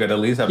far so good. At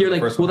least you're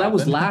like, well, that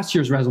was last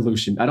year's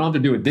resolution. I don't have to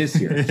do it this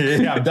year.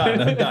 Yeah, I'm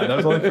done. That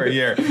was only for a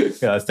year.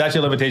 Yeah, statute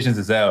of limitations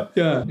is out.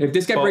 Yeah, if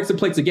this guy breaks the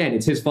plates again,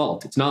 it's his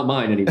fault. It's not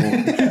mine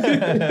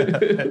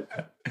anymore.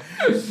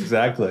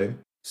 Exactly.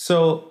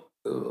 So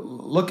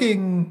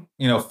looking,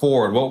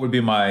 forward, what would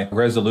be my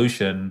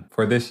resolution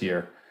for this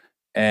year?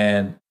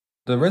 And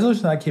the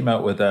resolution I came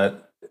out with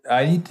that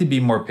I need to be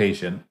more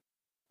patient.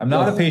 I'm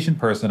not a patient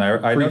person.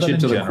 I know that in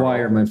to general. The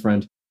choir, my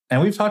friend.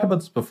 And we've talked about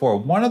this before.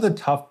 One of the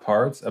tough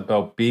parts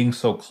about being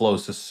so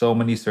close to so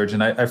many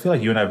surgeons, I feel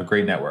like you and I have a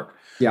great network.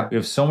 Yeah. We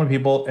have so many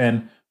people,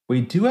 and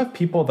we do have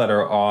people that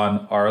are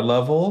on our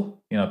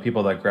level,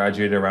 people that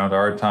graduated around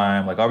our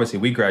time. Like obviously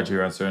we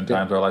graduate around certain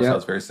times. Our lifestyle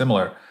is very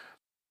similar.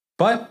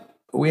 But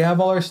we have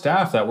all our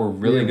staff that we're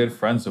really good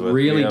friends with.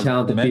 Really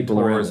talented people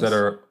around us that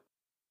are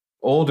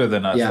older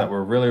than us that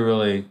we're really,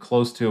 really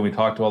close to. And we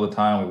talk to all the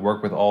time. We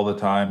work with all the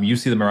time. You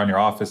see them around your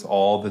office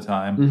all the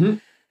time.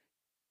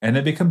 And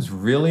it becomes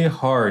really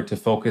hard to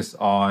focus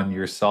on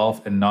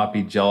yourself and not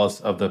be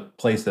jealous of the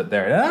place that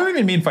they're in. And I don't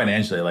even mean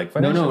financially. Like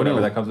financially, whatever,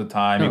 that comes with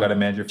time. You got to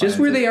manage your finances.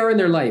 Just where they are in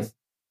their life.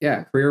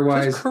 Yeah,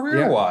 career-wise. Just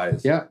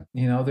career-wise. Yeah.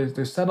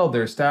 They're settled.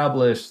 They're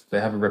established.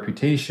 They have a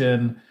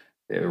reputation.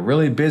 They're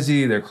really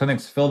busy. Their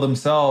clinics fill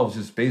themselves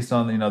just based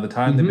on, the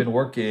time they've been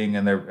working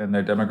and their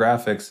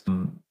demographics.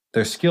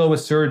 Their skill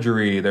with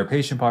surgery, their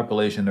patient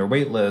population, their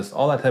wait list,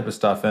 all that type of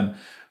stuff. And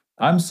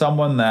I'm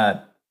someone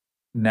that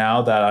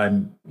now that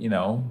I'm,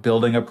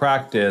 building a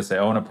practice, I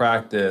own a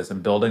practice,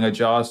 I'm building a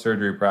jaw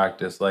surgery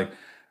practice. Like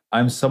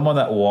I'm someone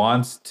that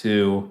wants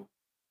to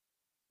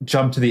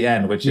jump to the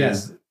end, which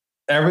is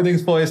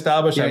everything's fully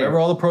established. I remember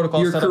all the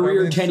protocols. Your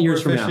career 10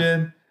 years from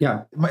now.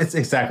 Yeah. It's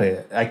exactly.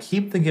 I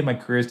keep thinking my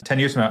career is 10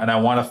 years from now and I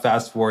want to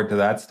fast forward to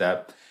that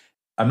step.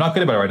 I'm not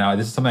good about it right now.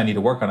 This is something I need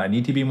to work on. I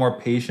need to be more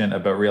patient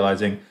about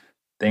realizing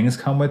things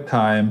come with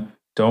time.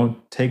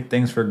 Don't take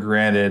things for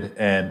granted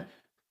and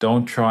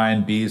don't try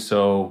and be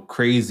so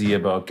crazy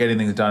about getting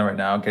things done right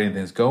now, getting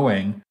things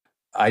going.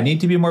 I need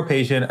to be more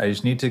patient. I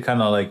just need to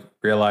kind of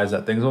realize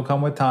that things will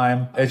come with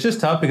time. It's just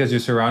tough because you're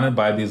surrounded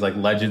by these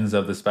legends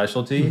of the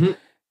specialty.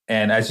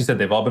 And as you said,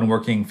 they've all been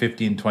working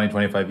 15, 20,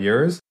 25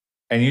 years.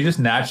 And you just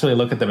naturally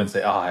look at them and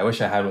say, oh, I wish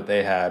I had what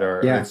they had.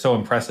 Or it's so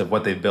impressive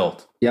what they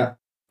built. Yeah.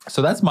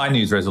 So that's my New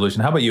Year's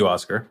resolution. How about you,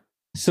 Oscar?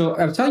 So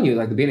I was telling you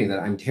at the beginning that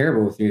I'm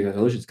terrible with New Year's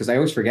resolutions because I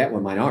always forget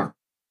what mine are.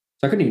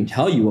 So I couldn't even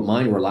tell you what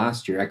mine were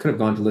last year. I could have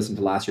gone to listen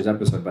to last year's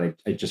episode, but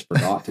I just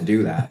forgot to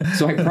do that.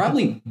 So I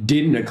probably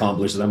didn't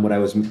accomplish them what I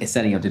was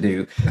setting out to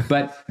do.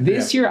 But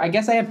this year, I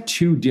guess I have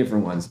two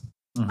different ones.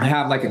 I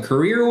have like a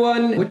career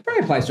one, which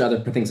probably applies to other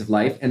things of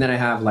life. And then I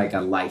have like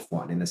a life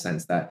one in the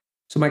sense that,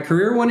 so my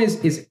career one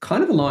is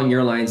kind of along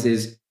your lines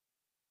is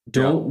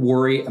don't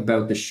worry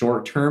about the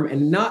short term,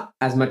 and not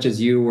as much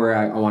as you where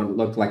I want to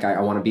look like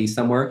I want to be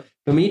somewhere.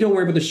 But when you don't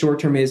worry about the short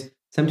term is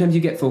sometimes you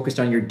get focused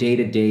on your day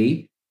to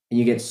day and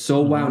you get so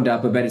wound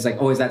up about it's like,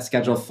 oh, is that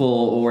schedule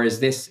full? Or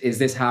is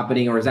this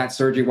happening? Or is that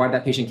surgery? Why did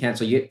that patient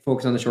cancel? You get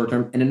focused on the short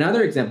term. And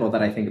another example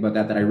that I think about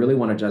that I really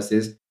want to adjust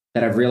is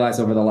that I've realized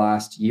over the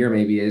last year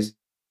maybe is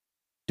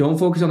don't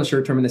focus on the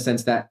short term in the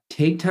sense that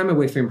take time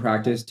away from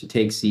practice to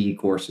take CE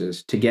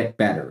courses to get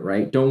better,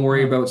 right? Don't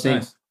worry about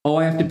saying, oh,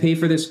 I have to pay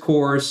for this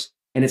course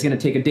and it's going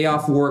to take a day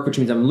off work, which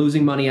means I'm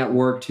losing money at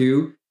work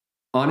too.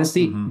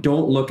 Honestly,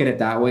 don't look at it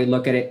that way.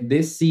 Look at it.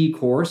 This CE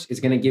course is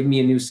going to give me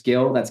a new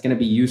skill that's going to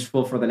be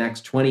useful for the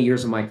next 20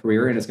 years of my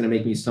career. And it's going to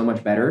make me so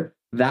much better.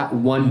 That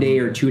 1 day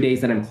or 2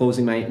 days that I'm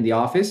closing the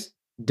office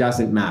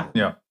doesn't matter.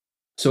 Yeah.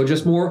 So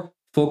just more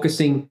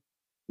focusing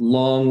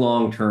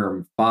long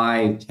term,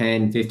 5,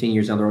 10, 15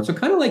 years down the road. So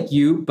kind of like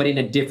you, but in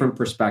a different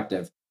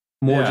perspective.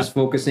 More just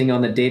focusing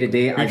on the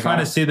day-to-day. You're trying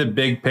to see the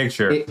big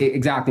picture.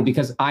 Exactly,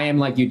 because I am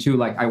like you too.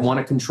 Like I want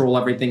to control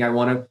everything. I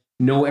want to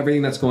know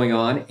everything that's going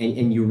on,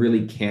 and you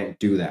really can't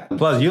do that.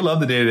 Plus, you love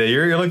the day-to-day.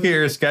 You're looking at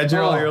your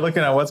schedule. You're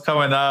looking at what's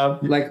coming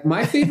up. Like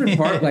my favorite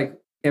part, like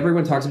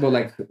everyone talks about,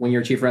 like when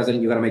you're a chief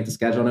resident, you got to make the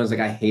schedule. And I was like,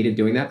 I hated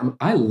doing that.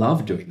 I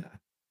love doing that.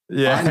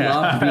 Yeah. I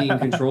love being in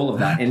control of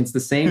that. And it's the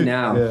same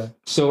now. Yeah.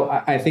 So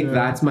I think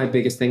that's my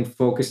biggest thing,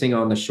 focusing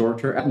on the short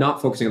term,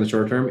 not focusing on the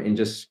short term and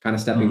just kind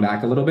of stepping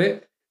back a little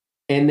bit.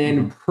 And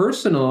then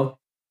personal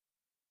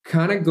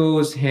kind of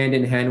goes hand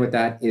in hand with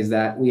that is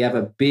that we have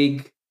a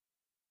big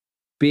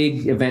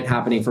event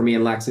happening for me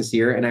and Lex this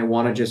year. And I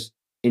want to just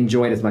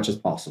enjoy it as much as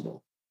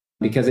possible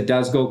because it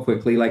does go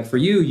quickly. Like for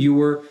you, you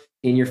were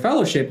in your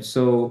fellowship.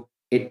 So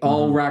it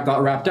all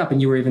got wrapped up.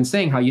 And you were even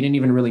saying how you didn't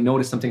even really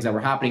notice some things that were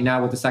happening.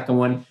 Now with the second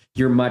one,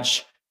 you're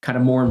much kind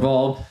of more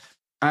involved.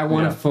 I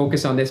want to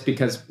focus on this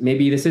because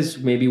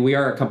maybe we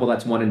are a couple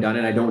that's one and done.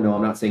 And I don't know,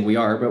 I'm not saying we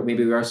are, but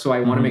maybe we are. So I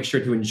want to make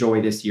sure to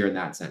enjoy this year in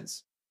that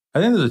sense.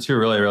 I think those are two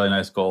really, really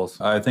nice goals.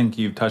 I think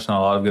you've touched on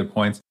a lot of good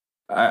points.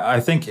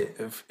 I think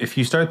if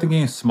you start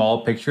thinking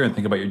small picture and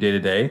think about your day to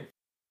day,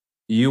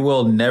 you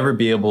will never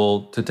be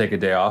able to take a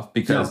day off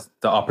because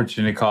the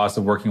opportunity cost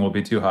of working will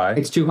be too high.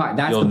 It's too high.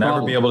 That's You'll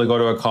never be able to go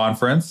to a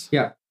conference.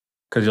 Yeah.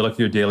 Because you look at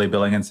your daily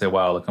billing and say,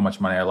 wow, look how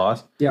much money I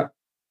lost. Yeah.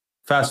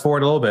 Fast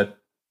forward a little bit.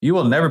 You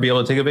will never be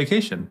able to take a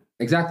vacation.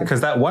 Exactly.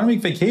 Because that 1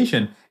 week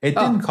vacation, it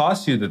didn't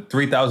cost you the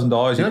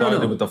 $3,000 you probably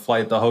did with the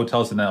flight, the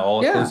hotels, and the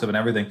all-inclusive and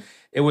everything.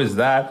 It was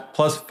that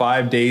plus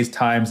 5 days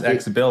times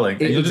X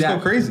billing. And you'll just go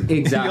crazy.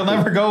 Exactly. You'll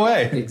never go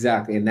away.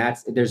 Exactly. And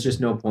there's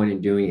just no point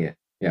in doing it.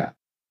 Yeah.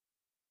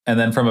 And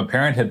then from a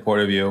parenthood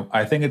point of view,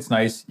 I think it's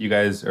nice. You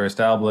guys are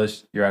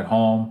established. You're at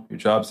home. Your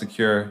job's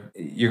secure.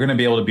 You're going to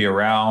be able to be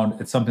around.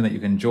 It's something that you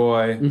can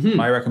enjoy.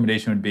 My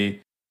recommendation would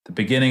be the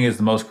beginning is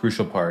the most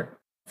crucial part.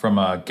 From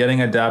a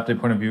getting adapted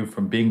point of view,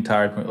 from being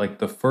tired, like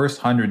the first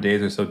 100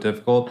 days are so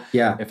difficult.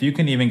 Yeah. If you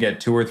can even get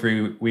 2 or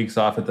 3 weeks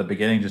off at the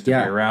beginning just to be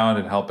around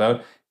and help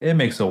out, it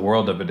makes a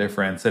world of a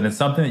difference. And it's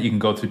something that you can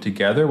go through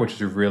together, which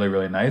is really,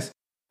 really nice.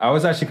 I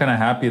was actually kind of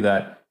happy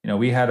that,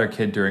 we had our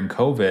kid during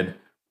COVID.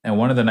 And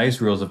one of the nice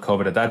rules of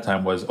COVID at that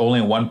time was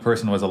only one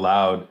person was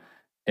allowed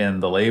in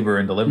the labor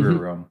and delivery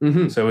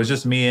room. So it was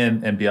just me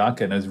and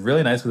Bianca. And it was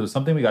really nice because it was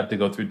something we got to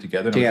go through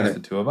together. And it was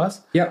just the two of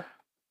us. Yep.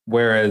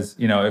 Whereas,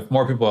 if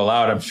more people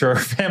allowed, I'm sure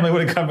family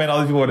would have come in, all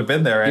these people would have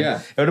been there. And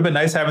it would have been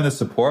nice having the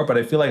support, but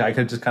I feel like I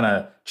could just kind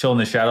of chill in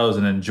the shadows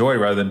and enjoy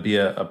rather than be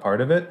a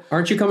part of it.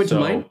 Aren't you coming to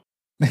mine?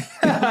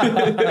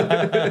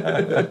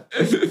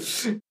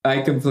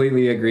 I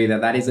completely agree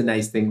that is a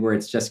nice thing where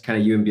it's just kind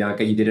of you and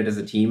Bianca. You did it as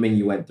a team and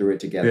you went through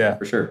it together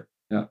for sure.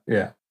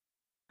 Yeah.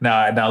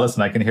 Now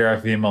listen, I can hear our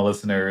female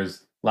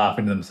listeners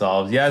laughing to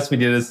themselves. Yes, we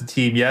did it as a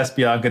team. Yes,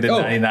 Bianca did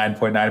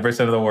 99.9%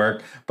 of the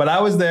work, but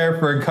I was there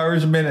for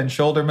encouragement and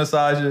shoulder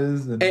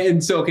massages.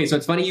 And so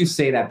it's funny you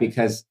say that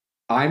because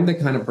I'm the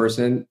kind of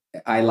person,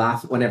 I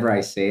laugh whenever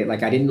I say it.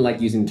 Like I didn't like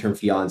using the term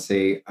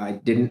fiance. I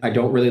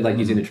don't really like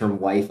using the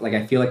term wife. Like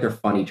I feel like they're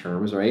funny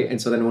terms, right?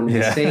 And so then when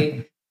we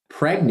say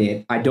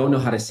pregnant, I don't know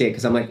how to say it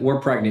because I'm like, we're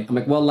pregnant. I'm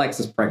like, well, Lex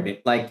is pregnant.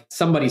 Like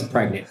somebody's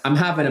pregnant. I'm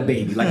having a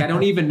baby. Like I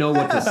don't even know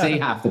what to say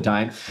half the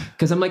time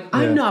because I'm like,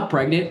 I'm not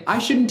pregnant. I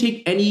shouldn't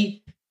take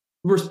any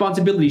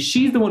responsibility.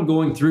 She's the one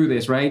going through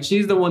this, right?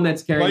 She's the one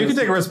that's carrying. Well, you can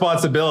take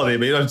responsibility,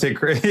 but you don't take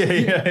credit.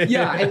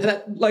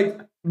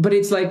 And but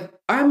it's like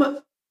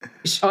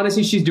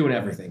honestly, she's doing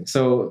everything.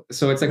 So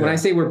it's like when I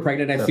say we're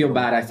pregnant, I feel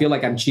bad. I feel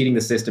like I'm cheating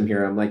the system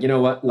here. I'm like, you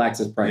know what? Lex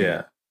is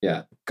pregnant.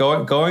 Yeah.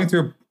 Going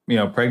through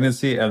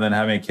pregnancy and then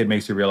having a kid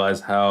makes you realize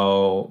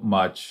how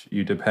much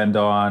you depend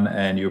on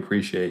and you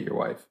appreciate your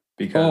wife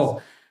because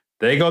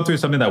they go through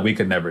something that we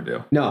could never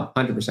do. No,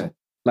 100%.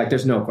 Like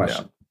there's no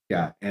question.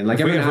 Yeah. And like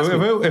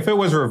if it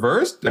was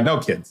reversed, no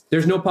kids.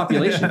 There's no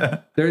population.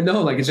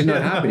 It's just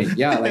not happening.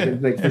 Yeah,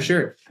 like for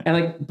sure.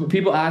 And like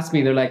people ask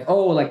me, they're like,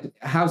 oh, like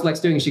how's Lex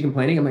doing? Is she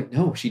complaining? I'm like,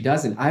 no, she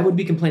doesn't. I would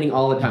be complaining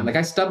all the time. Like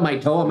I stubbed my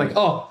toe. I'm like,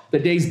 oh, the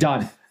day's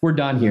done. we're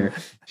done here.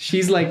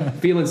 She's like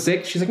feeling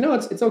sick. She's like, no,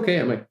 it's okay.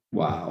 I'm like,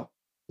 wow.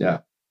 Yeah.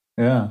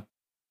 Yeah.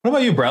 What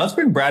about you, Brad? Let's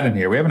bring Brad in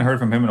here. We haven't heard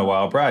from him in a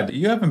while. Brad,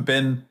 you haven't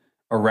been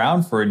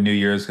around for New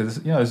Year's because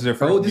this is your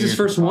first. Oh, this is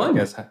first one.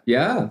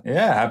 Yeah.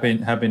 Yeah.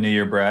 Happy New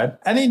Year, Brad.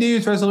 Any New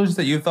Year's resolutions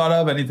that you've thought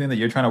of? Anything that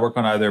you're trying to work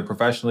on, either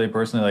professionally,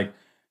 personally? Like,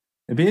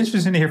 it'd be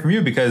interesting to hear from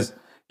you because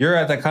you're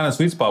at that kind of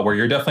sweet spot where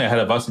you're definitely ahead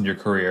of us in your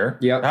career.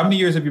 Yeah. How many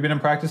years have you been in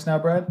practice now,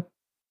 Brad?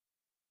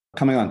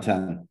 Coming on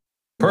 10.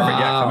 Perfect. Wow.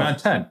 Yeah, coming on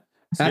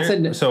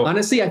 10. So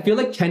honestly, I feel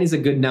like 10 is a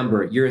good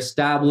number. You're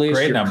established,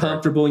 you're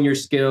comfortable in your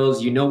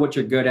skills, you know what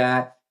you're good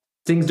at.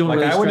 Things don't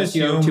really stress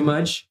you out too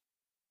much.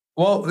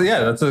 Well,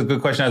 yeah, that's a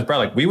good question to ask Brad.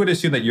 Like, we would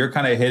assume that you're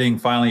kind of hitting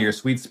finally your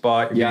sweet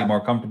spot, you're getting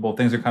more comfortable,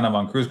 things are kind of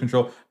on cruise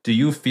control. Do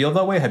you feel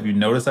that way? Have you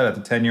noticed that at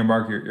the 10-year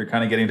mark, you're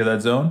kind of getting to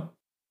that zone?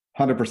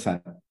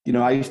 100%.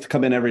 I used to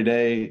come in every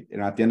day,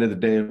 at the end of the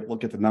day,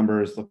 look at the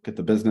numbers, look at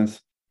the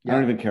business. I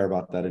don't even care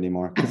about that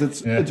anymore because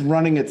it's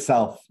running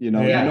itself.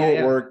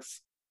 It works.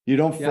 You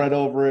don't fret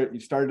over it. You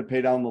started to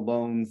pay down the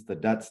loans. The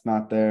debt's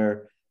not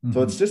there. Mm-hmm.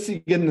 So it's just you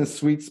get in the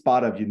sweet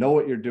spot of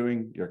what you're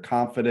doing. You're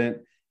confident.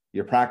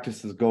 Your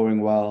practice is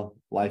going well.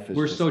 Life is.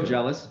 We're so good.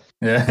 Jealous.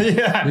 Yeah.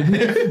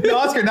 No,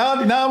 Oscar, now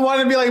I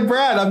want to be like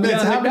Brad.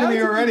 It's happening to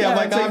me already. I'm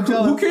like, I'm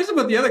jealous. Who cares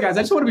about the other guys?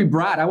 I just want to be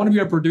Brad. I want to be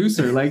a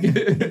producer. Like.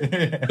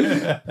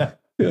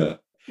 Yeah.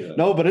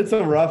 No, but it's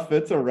a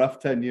rough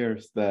 10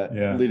 years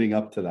leading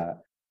up to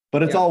that.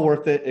 But it's all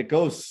worth it. It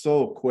goes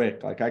so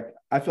quick. Like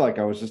I feel like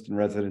I was just in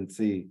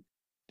residency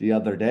the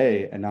other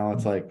day, and now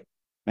it's like,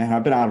 man,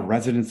 I've been out of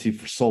residency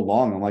for so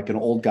long. I'm like an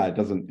old guy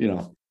doesn't,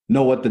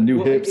 know what the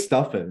new hip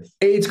stuff is.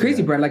 It's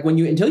crazy, Brad. Like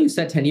until you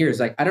said 10 years,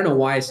 like I don't know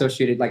why I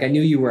associated. Like I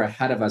knew you were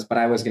ahead of us, but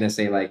I was gonna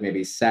say like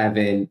maybe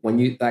 7. When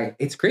you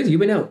it's crazy.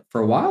 You've been out for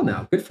a while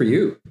now. Good for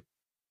you.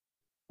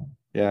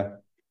 Yeah.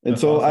 And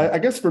that's so awesome. I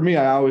guess for me,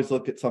 I always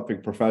look at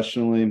something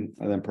professionally and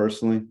then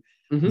personally.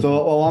 Mm-hmm. So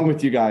along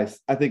with you guys,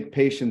 I think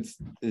patience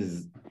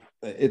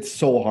it's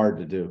so hard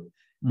to do,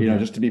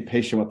 just to be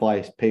patient with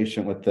life,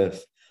 patient with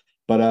this,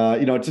 but,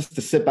 just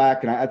to sit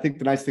back. And I think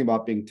the nice thing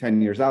about being 10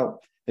 years out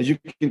is you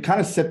can kind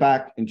of sit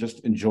back and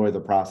just enjoy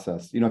the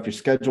process. If your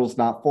schedule's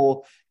not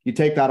full, you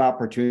take that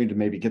opportunity to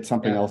maybe get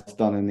something else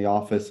done in the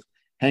office,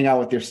 hang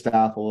out with your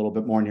staff a little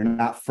bit more, and you're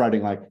not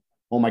fretting like,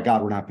 oh my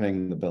God, we're not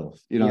paying the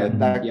bills.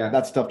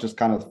 That stuff just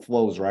kind of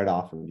flows right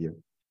off of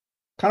you.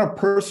 Kind of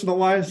personal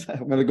wise,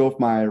 I'm going to go with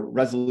my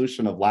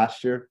resolution of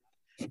last year,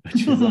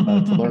 which is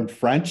to learn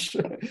French,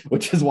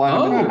 which is why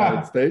I'm in the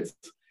United States.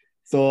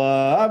 So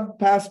I'm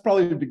past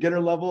probably the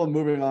beginner level and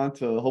moving on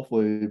to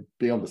hopefully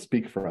being able to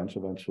speak French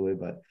eventually.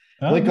 But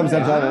it comes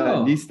down to I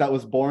have a niece that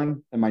was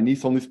born, and my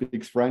niece only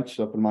speaks French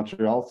up in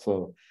Montreal.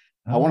 So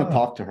I want to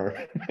talk to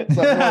her.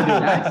 So I have no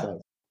idea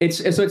what she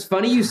says. It's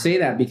funny you say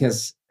that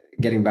because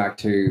getting back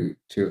to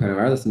kind of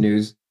our other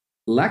news,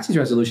 Lexi's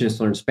resolution is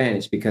to learn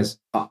Spanish because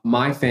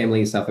my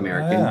family is South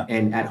American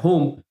and at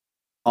home,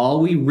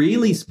 all we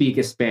really speak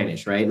is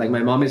Spanish, right? Like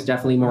my mom is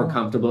definitely more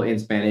comfortable in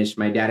Spanish.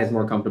 My dad is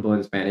more comfortable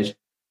in Spanish.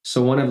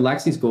 So one of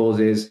Lexi's goals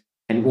is,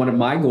 and one of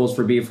my goals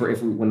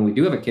when we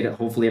do have a kid,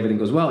 hopefully everything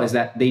goes well, is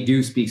that they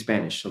do speak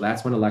Spanish. So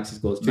that's one of Lexi's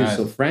goals too. Nice.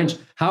 So French,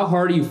 how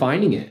hard are you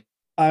finding it?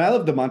 I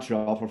lived in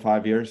Montreal for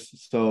 5 years.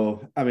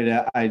 So, I mean,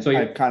 I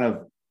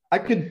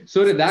could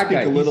so did that speak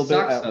guy. A little bit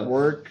at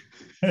work.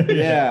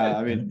 Yeah,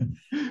 I mean,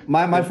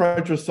 my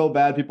French was so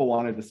bad, people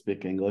wanted to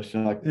speak English.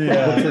 And like,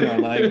 what's in our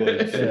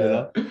language?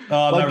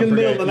 Like in the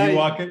middle of the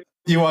night.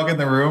 You walk in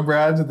the room,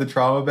 Brad, to the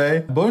trauma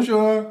bay.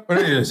 Bonjour.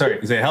 Sorry,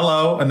 you say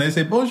hello, and they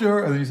say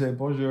bonjour, and then you say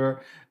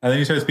bonjour, and then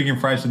you start speaking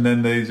French, and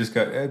then they just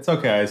go, it's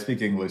okay, I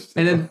speak English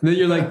too. And then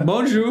you're like,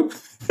 bonjour.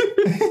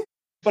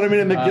 But I mean,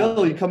 in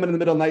McGill, you come in the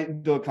middle of the night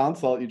and do a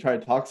consult, you try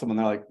to talk to someone,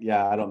 they're like,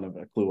 yeah, I don't have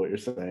a clue what you're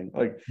saying.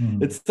 Like,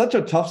 it's such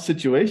a tough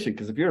situation,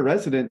 because if you're a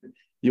resident,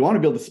 you want to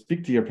be able to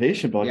speak to your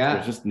patient, but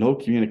there's just no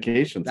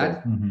communication.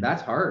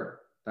 That's hard.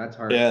 That's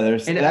hard. Yeah,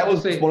 that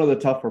was one of the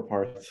tougher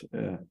parts.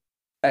 Yeah.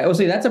 I would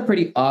say that's a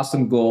pretty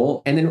awesome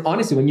goal. And then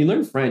honestly, when you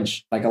learn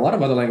French, like a lot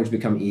of other languages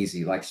become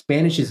easy. Like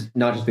Spanish is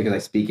not just because I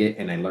speak it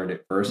and I learned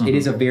it first. It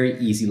is a very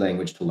easy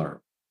language to learn.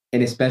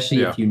 And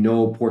especially if you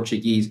know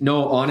Portuguese.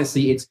 No,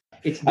 honestly, it's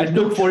I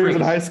took 4 years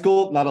in high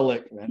school, not a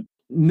lick, man.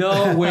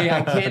 No way.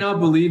 I cannot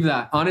believe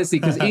that. Honestly,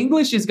 because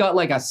English has got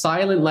like a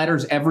silent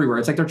letters everywhere.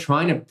 It's like they're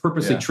trying to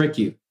purposely trick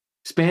you.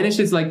 Spanish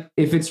is like,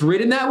 if it's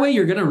written that way,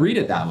 you're going to read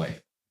it that way.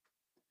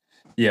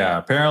 Yeah,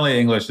 apparently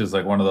English is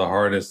like one of the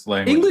hardest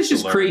languages. English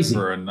is crazy.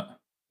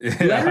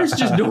 Letters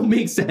just don't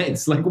make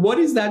sense. Like, what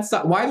is that?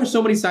 Why are there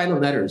so many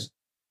silent letters?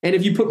 And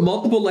if you put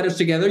multiple letters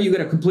together, you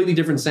get a completely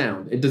different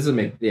sound. It doesn't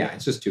make,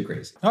 it's just too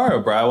crazy. All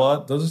right, Brad.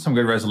 Well, those are some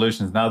good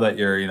resolutions. Now that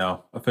you're,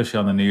 officially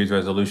on the New Year's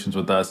resolutions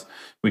with us,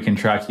 we can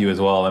track you as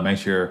well and make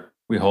sure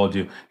we hold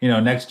you.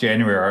 Next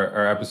January,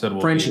 our episode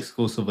will be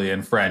exclusively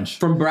in French.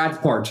 From Brad's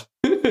part.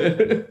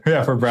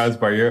 Yeah, for Brad's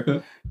part,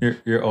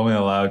 you're only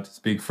allowed to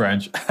speak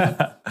French.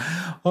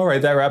 All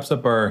right, that wraps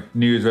up our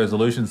New Year's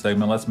resolution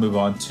segment. Let's move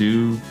on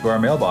to our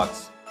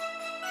mailbox.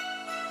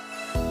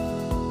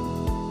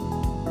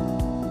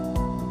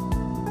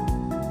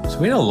 So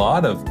we had a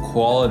lot of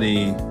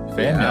quality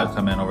fan mail Yeah.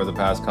 come in over the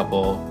past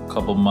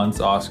couple months,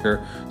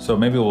 Oscar. So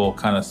maybe we'll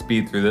kind of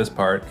speed through this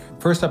part.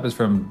 First up is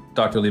from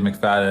Dr. Lee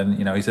McFadden.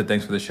 You know, he said,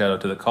 thanks for the shout out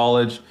to the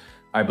college.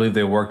 I believe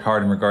they worked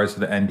hard in regards to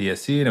the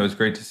NDSC, and it was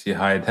great to see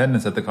high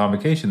attendance at the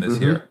convocation this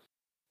year.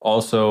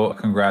 Also,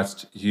 congrats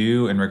to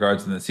you in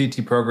regards to the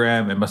CT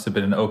program. It must have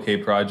been an okay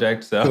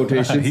project. So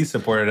he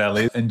supported at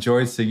least.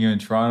 Enjoyed seeing you in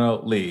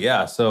Toronto, Lee.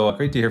 Yeah, so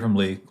great to hear from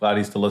Lee. Glad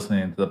he's still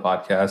listening to the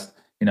podcast.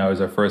 You know, he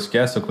was our first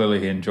guest, so clearly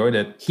he enjoyed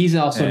it. He's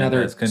also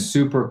another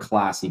super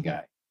classy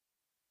guy.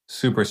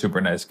 Super, super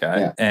nice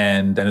guy.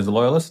 And is a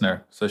loyal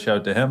listener. So shout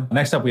out to him.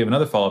 Next up, we have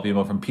another follow-up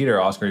email from Peter.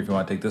 Oscar, if you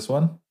want to take this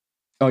one.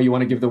 Oh, you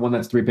want to give the one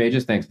that's 3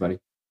 pages? Thanks, buddy.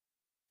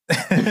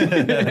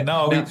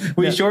 No,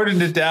 we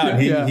shortened it down.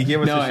 He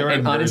gave us a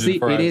shortened version. Honestly,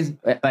 for it us. is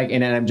like,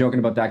 and I'm joking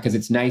about that because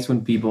it's nice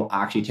when people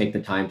actually take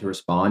the time to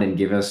respond and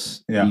give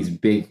us these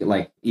big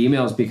like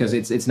emails because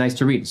it's nice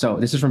to read. So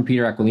this is from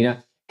Peter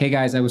Aquilina. Hey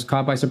guys, I was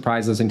caught by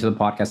surprise listening to the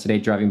podcast today,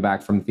 driving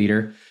back from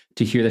theater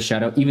to hear the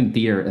shout out. Even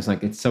theater, it's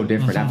like, it's so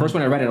different. At first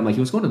when I read it, I'm like,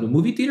 he was going to the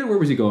movie theater? Where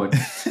was he going?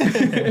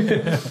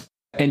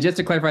 And just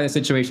to clarify the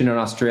situation in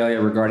Australia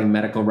regarding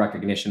medical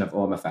recognition of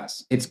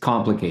OMFS, it's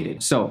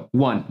complicated. So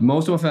one,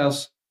 most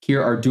OMFS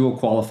here are dual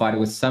qualified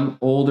with some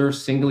older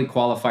singly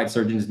qualified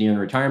surgeons nearing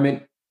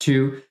retirement.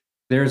 Two,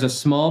 there's a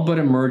small but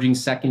emerging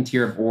second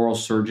tier of oral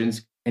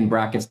surgeons, in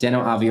brackets,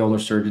 dento-alveolar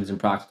surgeons in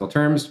practical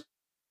terms.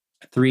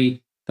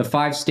 Three, the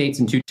 5 states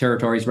and 2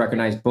 territories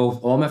recognize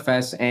both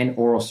OMFS and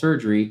oral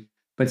surgery,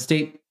 but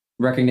state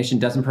recognition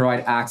doesn't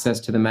provide access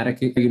to the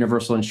Medicare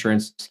Universal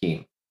Insurance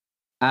Scheme.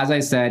 As I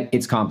said,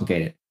 it's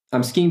complicated.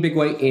 I'm skiing Big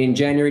White in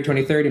January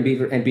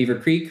 23rd in Beaver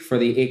Creek for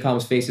the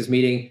ACOMS Faces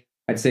meeting.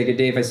 I'd say good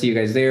day if I see you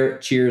guys there.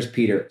 Cheers,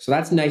 Peter. So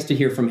that's nice to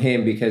hear from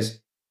him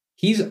because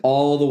he's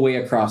all the way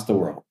across the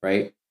world,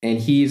 right? And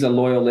he's a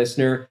loyal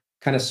listener,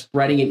 kind of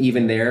spreading it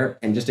even there.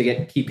 And just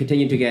to keep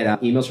continuing to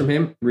get emails from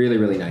him, really,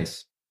 really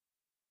nice.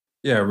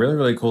 Yeah, really,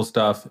 really cool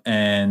stuff.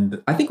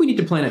 And I think we need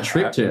to plan a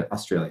trip to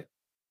Australia.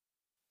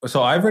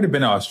 So I've already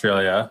been to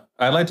Australia.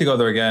 I'd like to go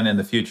there again in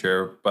the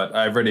future, but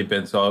I've already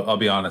been. So I'll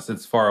be honest,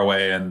 it's far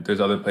away and there's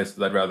other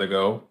places I'd rather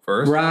go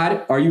first.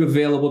 Brad, are you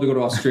available to go to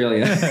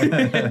Australia?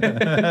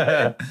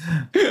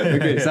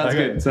 Okay,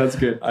 sounds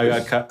good. I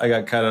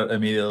got cut out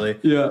immediately.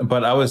 Yeah. But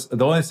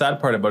the only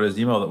sad part about his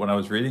email that when I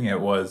was reading it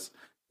was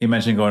he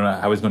mentioned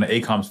I was going to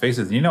ACOMS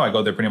Faces. And you know, I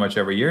go there pretty much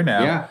every year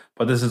now. Yeah.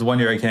 But this is 1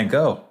 year I can't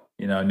go.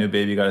 You know, new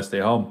baby, got to stay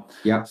home.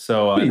 Yeah.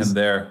 So I'm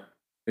there.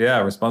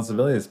 Yeah,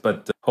 responsibilities.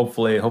 But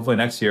hopefully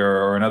next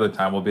year or another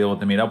time, we'll be able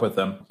to meet up with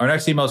them. Our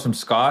next email is from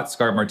Scott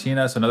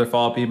Martinez. Another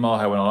follow-up email.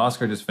 Hi, Wendell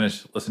Oscar. Just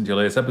finished listening to your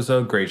latest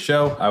episode. Great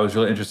show. I was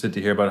really interested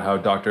to hear about how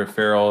Dr.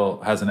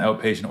 Farrell has an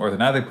outpatient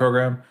orthodontic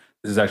program.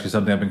 This is actually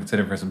something I've been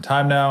considering for some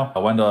time now.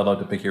 Wendell, I'd love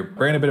to pick your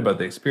brain a bit about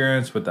the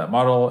experience with that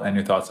model and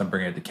your thoughts on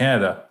bringing it to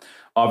Canada.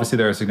 Obviously,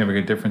 there are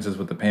significant differences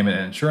with the payment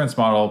and insurance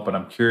model, but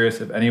I'm curious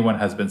if anyone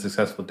has been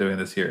successful doing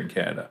this here in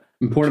Canada.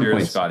 Important Cheers,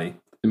 points. Scotty.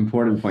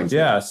 Important points.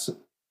 Yes.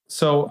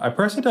 So I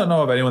personally don't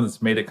know of anyone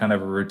that's made it kind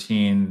of a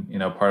routine,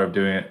 part of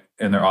doing it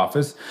in their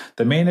office.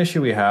 The main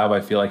issue we have, I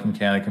feel like in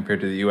Canada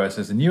compared to the US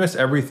is in the US,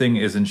 everything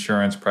is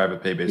insurance,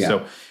 private pay based. Yeah.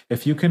 So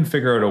if you can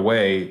figure out a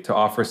way to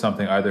offer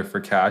something either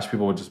for cash,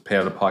 people will just pay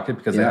out of pocket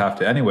because they have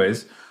to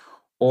anyways.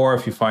 Or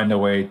if you find a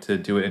way to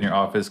do it in your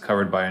office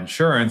covered by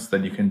insurance,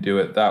 then you can do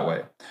it that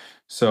way.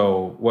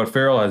 So what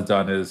Farrell has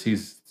done is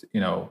he's,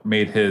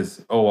 made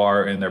his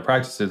OR in their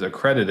practices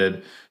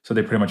accredited. So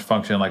they pretty much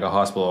function like a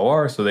hospital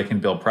OR. So they can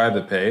bill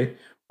private pay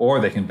or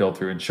they can bill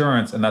through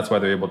insurance. And that's why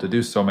they're able to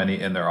do so many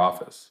in their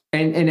office.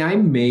 And I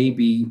may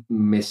be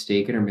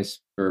mistaken or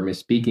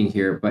misspeaking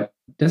here, but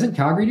doesn't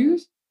Calgary do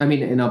this? I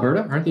mean, in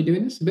Alberta, aren't they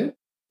doing this a bit?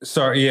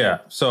 Sorry, yeah.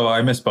 So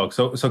I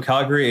misspoke. So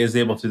Calgary is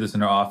able to do this in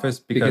their office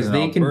because in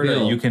they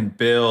Alberta, you can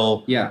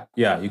bill. Yeah.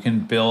 Yeah, you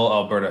can bill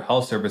Alberta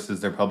Health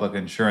Services, their public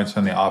insurance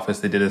from the office.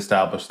 They did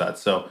establish that.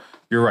 So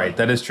you're right.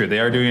 That is true. They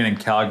are doing it in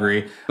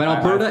Calgary. But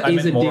Alberta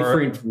is a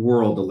different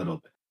world a little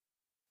bit.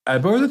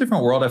 Alberta's a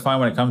different world, I find,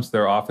 when it comes to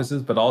their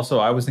offices. But also,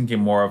 I was thinking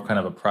more of kind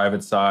of a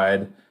private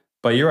side.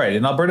 But you're right.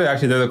 In Alberta,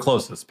 actually, they're the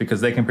closest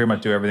because they can pretty much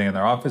do everything in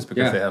their office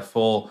because they have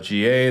full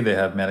GA, they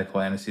have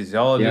medical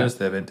anesthesiologists,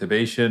 they have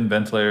intubation,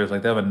 ventilators.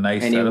 Like they have a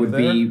nice setup there. And it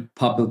would be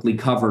publicly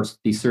covered,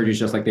 these surgeries,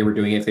 just like they were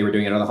doing if they were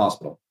doing it at a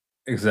hospital.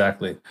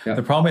 Exactly. Yeah.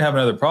 The problem we have in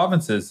other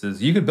provinces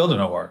is you could build an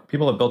OR.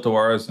 People have built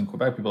ORs in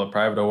Quebec. People have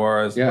private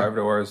ORs, private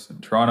ORs in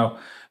Toronto.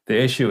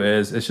 The issue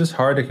is it's just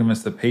hard to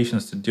convince the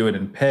patients to do it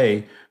and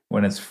pay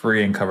when it's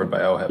free and covered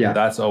by OHIP. Yeah.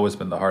 That's always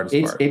been the hardest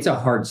part. It's a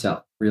hard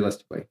sell,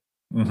 realistically.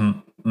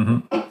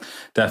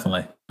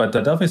 Definitely. But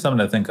definitely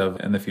something to think of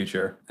in the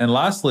future. And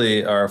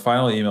lastly, our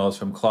final email is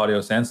from Claudio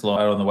Sansalo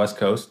out on the West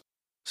Coast.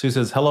 So he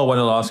says, hello,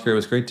 Wendell Oscar. It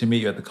was great to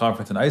meet you at the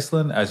conference in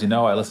Iceland. As you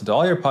know, I listen to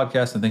all your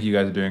podcasts and think you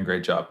guys are doing a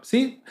great job.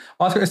 See,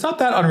 Oscar, it's not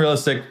that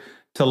unrealistic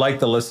to like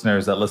the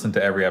listeners that listen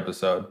to every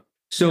episode.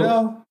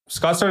 So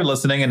Scott started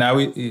listening and now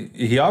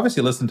he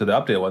obviously listened to the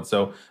update one.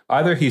 So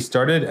either he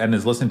started and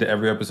is listening to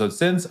every episode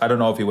since. I don't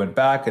know if he went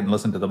back and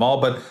listened to them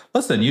all. But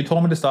listen, you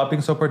told me to stop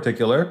being so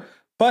particular.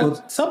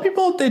 But some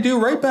people, they do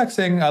write back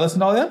saying, I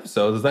listened to all the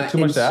episodes. Is that too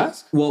much to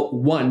ask? Well,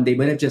 one, they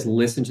might have just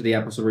listened to the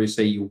episode where you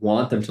say you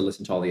want them to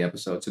listen to all the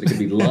episodes, so they could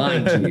be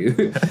lying to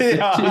you.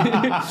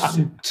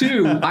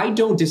 Two, I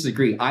don't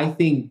disagree. I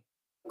think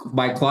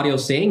by Claudio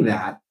saying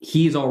that,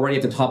 he's already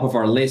at the top of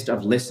our list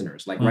of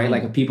listeners, like, right?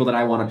 Like people that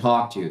I want to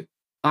talk to.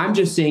 I'm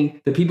just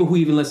saying the people who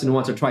even listen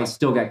once or twice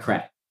still get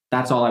credit.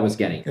 That's all I was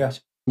getting. Yeah.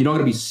 You don't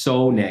want to be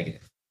so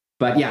negative.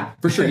 But yeah,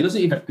 for sure. You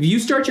listen, if you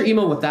start your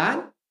email with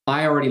that,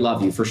 I already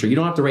love you for sure. You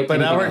don't have to write. But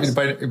now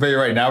but you're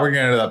right. Now we're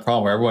getting into that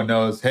problem where everyone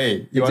knows,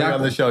 hey, you want to be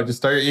on the show? Just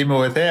start your email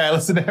with, hey, I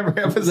listen to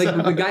every episode.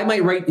 Like the guy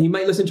might write. He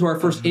might listen to our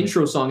first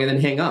intro song and then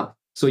hang up.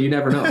 So you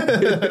never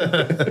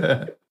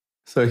know.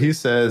 So he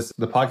says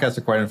the podcasts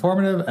are quite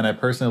informative, and I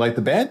personally like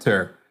the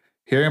banter.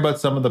 Hearing about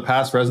some of the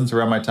past residents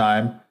around my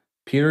time,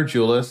 Peter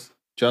Julis,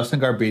 Justin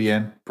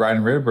Garbedian,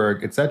 Brian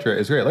Rydberg, etc.,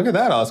 is great. Look at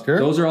that, Oscar.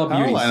 Those are all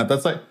beauties. Lineup.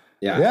 That's like,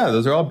 yeah,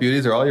 those are all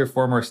beauties. They're all your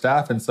former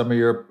staff and some of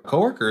your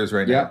coworkers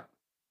right now.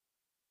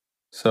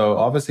 So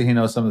obviously he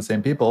knows some of the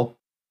same people.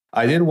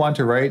 I did want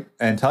to write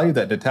and tell you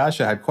that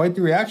Natasha had quite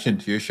the reaction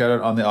to your shout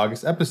out on the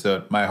August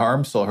episode. My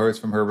arm still hurts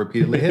from her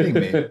repeatedly hitting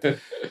me.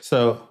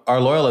 So our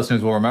loyal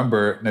listeners will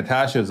remember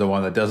Natasha is the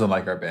one that doesn't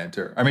like our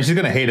banter. I mean, she's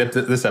going to hate it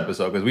this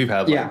episode because we've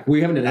had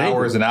we haven't done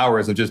hours and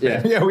hours of just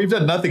banter. Yeah, we've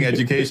done nothing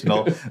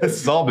educational. This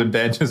has all been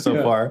banter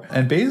so far.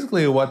 And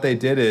basically what they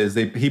did is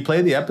he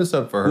played the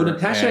episode for her. Well,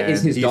 Natasha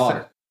is his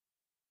daughter.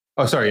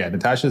 Oh, sorry. Yeah.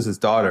 Natasha's his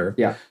daughter.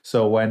 Yeah.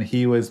 So when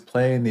he was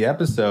playing the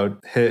episode,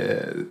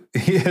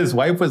 his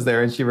wife was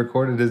there and she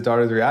recorded his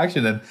daughter's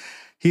reaction. And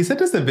he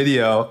sent us a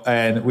video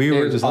and we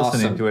were just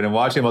listening to it and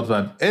watching it multiple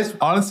times. It's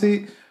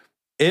honestly,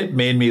 it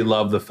made me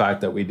love the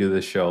fact that we do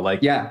this show.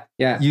 Like,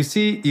 you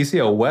see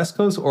a West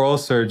Coast oral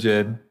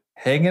surgeon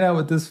hanging out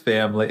with this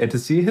family, and to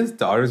see his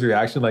daughter's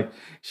reaction, like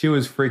she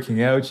was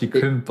freaking out. She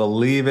couldn't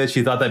believe it.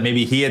 She thought that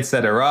maybe he had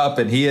set her up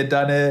and he had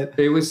done it.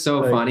 It was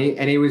so funny.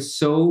 And it was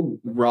so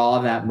raw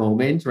that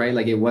moment, right?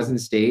 Like it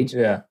wasn't staged.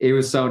 Yeah. It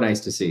was so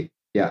nice to see.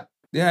 Yeah.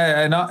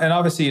 Yeah. And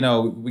obviously,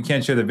 we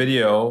can't share the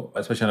video,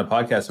 especially on a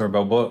podcast,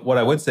 but what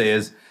I would say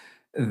is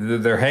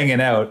they're hanging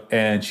out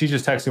and she's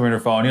just texting on her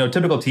phone,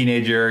 typical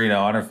teenager,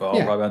 on her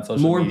phone, probably on social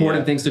media. More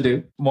important things to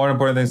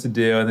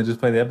do. And then just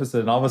play the episode.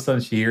 And all of a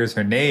sudden she hears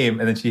her name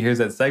and then she hears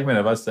that segment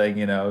of us saying,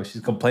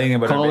 she's complaining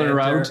about calling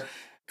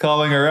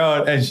her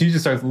out. And she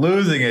just starts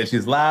losing it.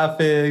 She's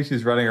laughing.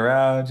 She's running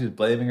around. She's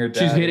blaming her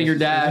dad. She's hitting her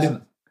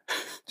dad.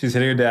 She's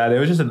hitting her dad. It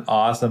was just an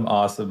awesome,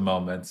 awesome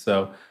moment.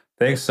 So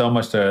thanks so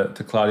much to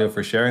Claudio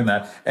for sharing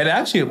that. And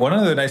actually, one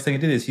other nice thing he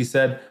did is he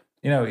said,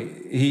 he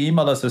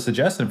emailed us a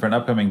suggestion for an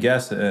upcoming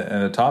guest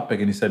and a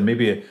topic, and he said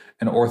maybe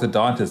an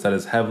orthodontist that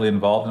is heavily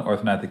involved in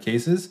orthodontic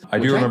cases. I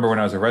do remember when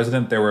I was a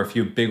resident, there were a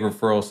few big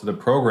referrals to the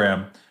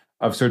program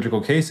of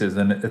surgical cases,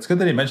 and it's good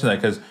that he mentioned that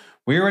because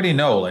we already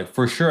know, like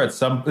for sure,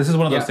 this is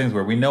one of those things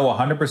where we know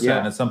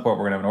 100% at some point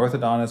we're going to have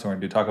an orthodontist, we're going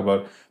to talk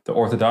about the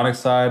orthodontic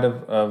side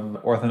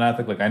of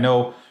orthodontic. Like I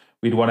know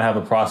we'd want to have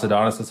a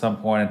prosthodontist at some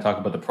point and talk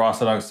about the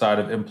prosthodontic side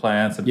of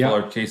implants and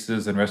filler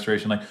cases and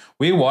restoration. Like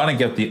we want to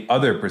get the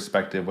other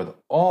perspective with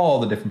all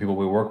the different people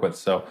we work with.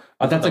 So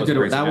that's a good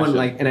one. That one,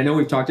 and I know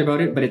we've talked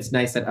about it, but it's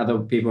nice that other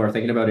people are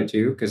thinking about it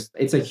too, because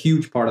it's a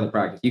huge part of the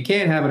practice. You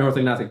can't have an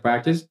orthodontic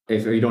practice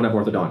if you don't have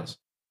orthodontists.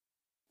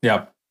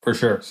 Yeah, for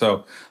sure.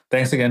 So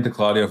thanks again to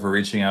Claudio for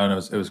reaching out.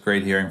 It was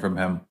great hearing from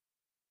him.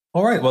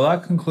 All right. Well,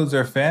 that concludes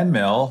our fan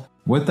mail.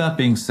 With that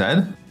being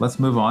said, let's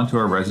move on to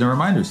our resident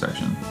reminder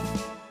section.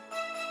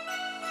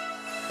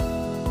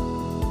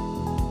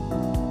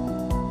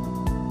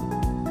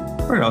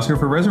 All right, Oscar,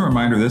 for resident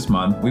reminder this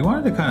month, we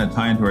wanted to kind of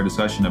tie into our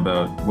discussion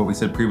about what we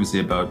said previously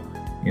about,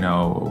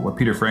 what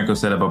Peter Franco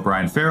said about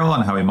Brian Farrell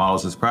and how he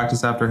models his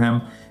practice after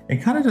him,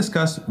 and kind of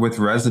discuss with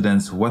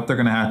residents what they're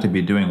going to have to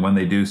be doing when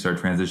they do start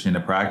transitioning to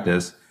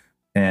practice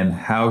and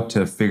how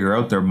to figure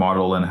out their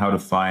model and how to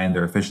find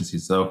their efficiency.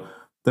 So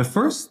the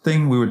first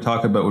thing we would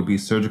talk about would be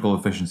surgical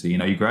efficiency.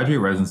 You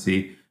graduate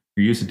residency,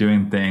 you're used to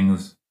doing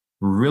things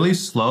really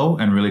slow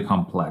and really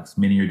complex,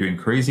 meaning you're doing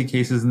crazy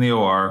cases in the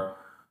OR,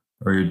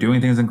 or you're doing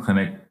things in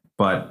clinic,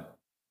 but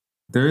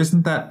there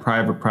isn't that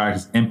private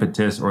practice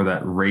impetus or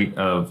that rate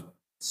of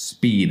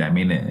speed. I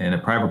mean, in a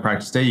private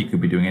practice day, you could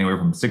be doing anywhere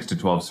from 6 to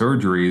 12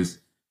 surgeries.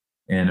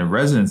 In a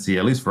residency,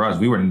 at least for us,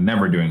 we were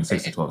never doing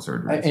 6 to 12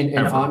 surgeries.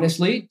 And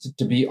honestly,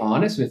 to be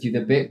honest with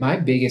you, my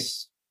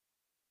biggest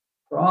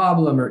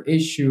problem or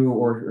issue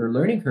or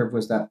learning curve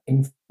was that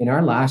in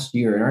our last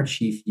year, in our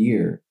chief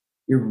year,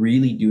 you're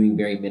really doing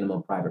very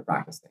minimal private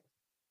practice things.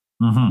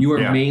 Mm-hmm. You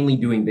are mainly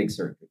doing big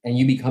surgery and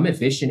you become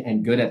efficient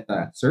and good at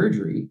that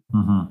surgery,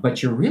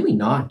 but you're really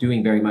not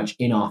doing very much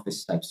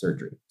in-office type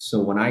surgery.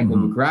 So when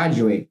you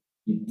graduate,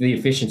 the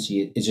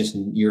efficiency is just,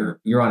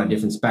 you're on a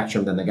different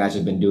spectrum than the guys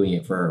who've been doing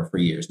it for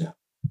years now.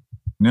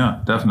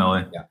 Yeah,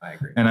 definitely. Yeah, I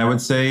agree. And I would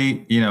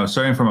say,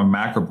 starting from a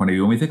macro point of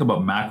view, when we think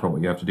about macro,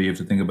 what you have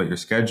to think about your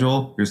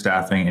schedule, your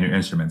staffing, and your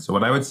instruments. So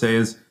what I would say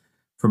is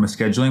from a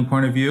scheduling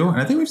point of view,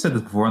 and I think we've said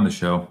this before on the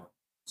show,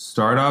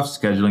 start off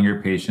scheduling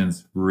your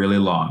patients really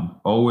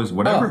long. Always,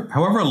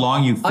 however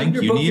long you think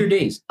you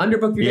need.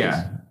 Underbook your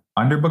days.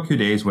 underbook your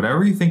days,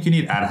 whatever you think you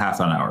need, add half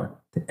an hour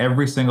to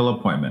every single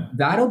appointment.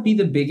 That'll be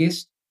the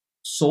biggest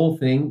sole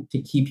thing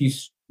to keep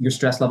your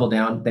stress level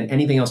down than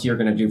anything else you're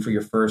going to do for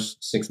your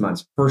first 6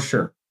 months, for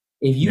sure.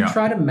 If you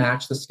try to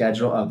match the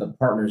schedule of the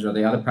partners or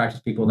the other practice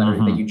people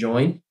that you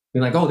join,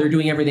 being like, oh, they're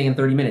doing everything in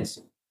 30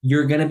 minutes.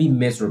 You're going to be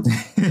miserable.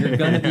 You're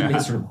going to be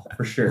miserable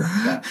for sure.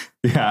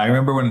 Yeah. I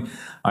remember when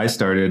I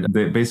started,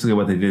 basically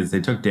what they did is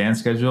they took Dan's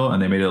schedule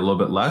and they made it a little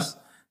bit less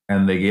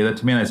and they gave it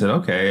to me. And I said,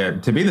 okay,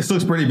 to me, this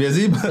looks pretty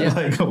busy, but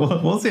like,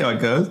 we'll see how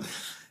it goes.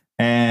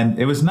 And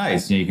it was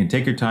nice. You can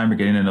take your time. You're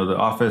getting to know the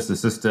office, the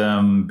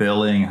system,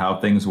 billing, how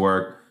things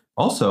work.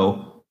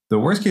 Also, the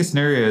worst case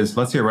scenario is,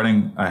 let's say you're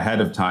running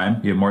ahead of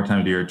time. You have more time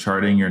to do your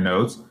charting, your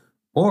notes,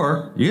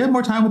 or you have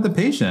more time with the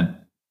patient.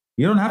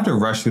 You don't have to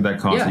rush through that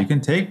consult. You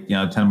can take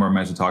 10 more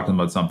minutes to talk to them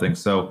about something.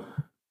 So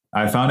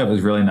I found it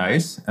was really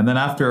nice. And then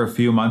after a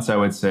few months, I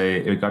would say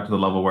it got to the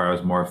level where I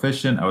was more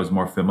efficient. I was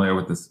more familiar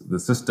with the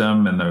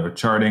system and the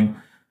charting.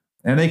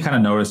 And they kind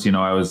of noticed,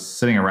 I was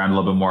sitting around a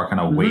little bit more, kind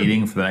of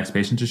waiting for the next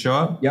patient to show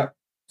up. Yep.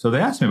 So they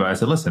asked me about it. I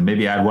said, listen,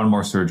 maybe add one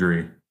more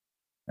surgery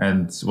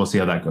and we'll see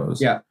how that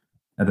goes. Yeah.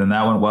 And then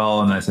that went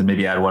well. And I said,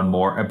 maybe add one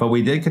more. But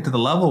we did get to the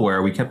level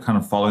where we kept kind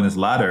of following this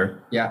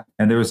ladder. Yeah.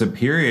 And there was a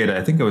period,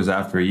 I think it was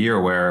after a year,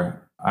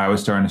 where I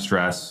was starting to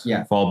stress,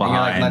 fall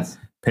behind.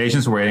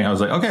 Patients were waiting. I was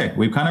like, okay,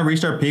 we've kind of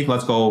reached our peak.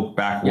 Let's go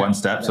back one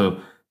step.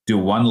 So do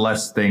one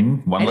less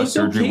thing, one less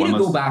surgery. It's okay to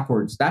go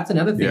backwards. That's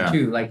another thing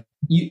too. Like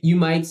you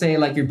might say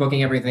like you're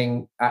booking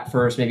everything at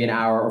first, maybe an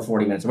hour or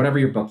 40 minutes, whatever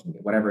you're booking,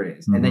 whatever it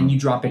is. And then you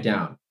drop it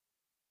down.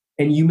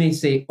 And you may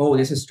say, oh,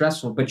 this is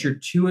stressful, but you're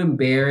too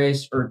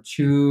embarrassed or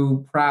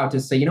too proud to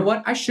say, you know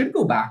what, I should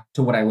go back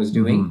to what I was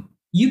doing.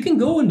 You can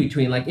go in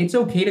between. Like, it's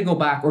okay to go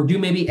back or do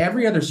maybe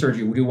every other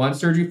surgery. We do one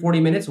surgery,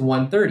 40 minutes,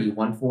 130,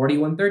 140,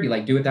 130.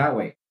 Like, do it that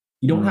way.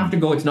 You don't have to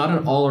go. It's not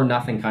an all or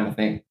nothing kind of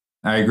thing.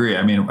 I agree.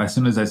 I mean, as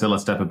soon as I said,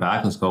 let's step it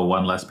back, let's go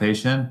one less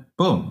patient,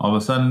 boom, all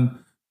of a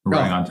sudden we're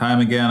running on time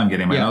again. I'm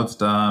getting my notes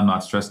done. I'm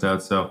not stressed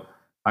out. So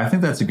I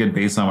think that's a good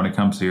baseline when it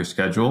comes to your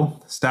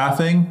schedule.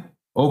 Staffing,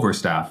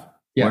 overstaff.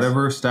 Yes.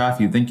 Whatever staff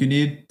you think you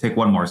need, take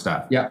one more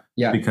staff. Yeah.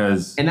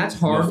 Because and that's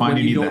hard when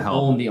you don't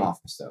own the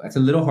office, though. That's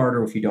a little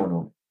harder if you don't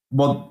own it.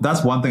 Well,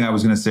 that's one thing I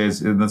was going to say is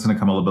that's going to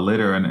come a little bit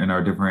later in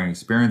our differing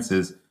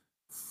experiences.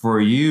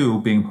 For you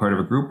being part of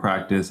a group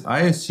practice, I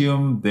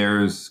assume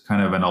there's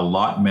kind of an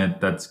allotment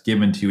that's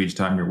given to you each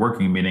time you're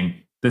working, meaning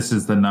this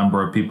is the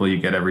number of people you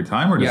get every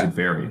time, or does it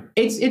vary?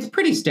 It's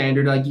pretty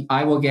standard. Like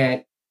I will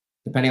get,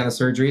 depending on the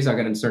surgeries, I'll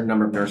get a certain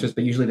number of nurses,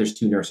 but usually there's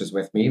 2 nurses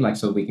with me, like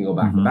so we can go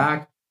back to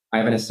back. I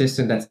have an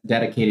assistant that's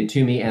dedicated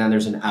to me, and then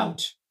there's an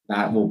out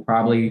that will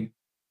probably,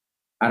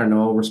 I don't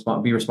know,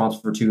 be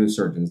responsible for 2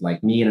 surgeons,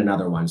 like me and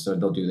another one. So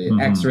they'll do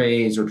the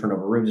x-rays or turn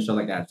over rooms and stuff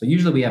like that. So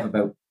usually we have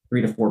about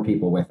 3 to 4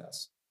 people with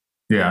us.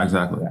 Yeah,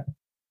 exactly. Yeah.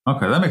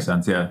 Okay, that makes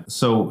sense. Yeah.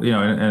 So, in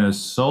a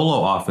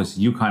solo office,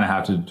 you kind of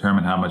have to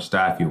determine how much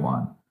staff you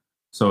want.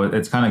 So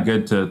it's kind of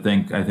good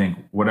to I think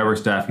whatever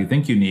staff you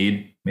think you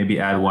need, maybe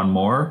add one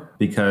more,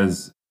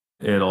 because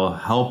it'll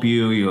help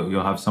you.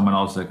 You'll have someone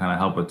else that kind of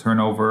help with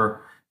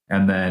turnover.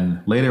 And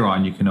then later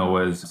on, you can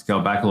always scale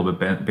back a little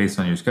bit based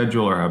on your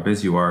schedule or how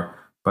busy you are.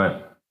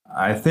 But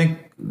I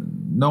think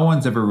no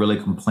one's ever really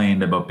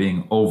complained about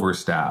being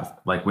overstaffed.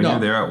 Like when you're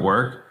there at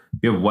work, if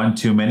you have one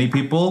too many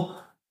people,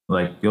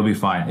 like you'll be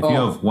fine. If you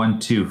have one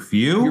too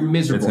few, you're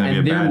miserable. It's going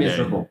to be a bad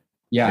miserable. day.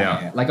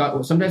 Yeah. Like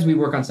sometimes we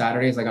work on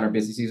Saturdays, like on our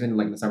busy season,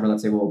 like in the summer,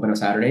 let's say we'll open on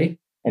Saturday.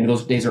 And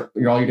those days all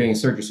you're doing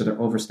is surgery. So they're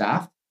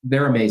overstaffed.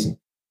 They're amazing.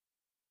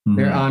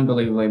 They're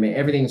unbelievably amazing.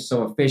 Everything is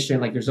so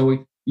efficient. Like there's always,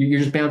 you're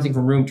just bouncing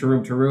from room to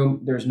room to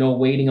room. There's no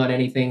waiting on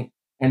anything.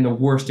 And the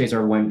worst days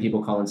are when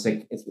people call in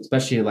sick,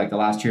 especially like the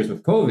last years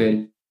with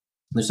COVID.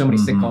 There's so many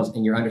sick calls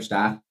and you're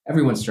understaffed.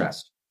 Everyone's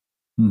stressed.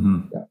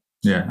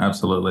 Yeah,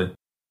 absolutely.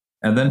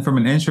 And then from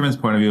an instruments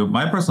point of view,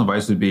 my personal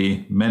advice would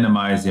be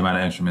minimize the amount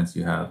of instruments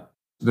you have.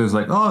 There's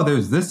like,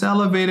 there's this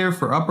elevator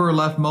for upper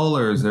left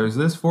molars. There's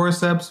this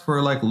forceps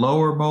for like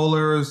lower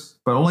molars,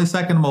 but only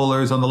second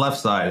molars on the left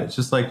side. It's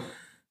just like,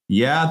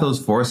 yeah,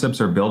 those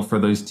forceps are built for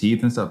those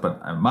teeth and stuff.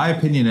 But my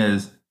opinion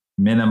is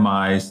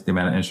minimize the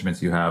amount of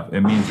instruments you have.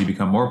 It means you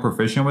become more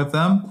proficient with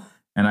them.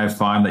 And I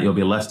find that you'll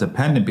be less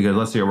dependent because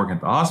let's say you're working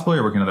at the hospital,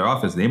 you're working in their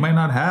office. They might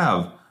not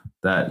have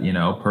that,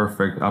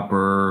 perfect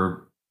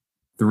upper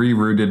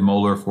 3-rooted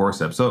molar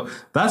forceps. So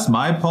that's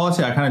my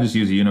policy. I kind of just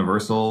use a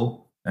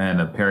universal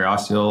and a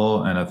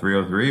periosteal and a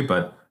 303.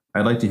 But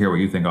I'd like to hear what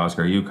you think,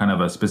 Oscar. Are you kind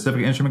of a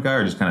specific instrument guy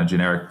or just kind of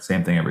generic,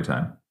 same thing every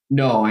time?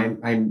 No,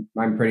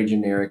 I'm pretty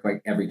generic,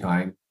 like every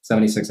time.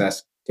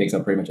 76S takes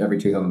out pretty much every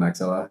tooth on the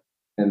maxilla,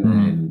 and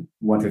then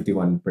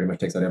 151 pretty much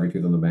takes out every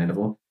tooth on the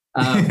mandible.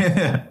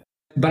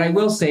 But I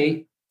will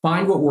say,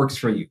 find what works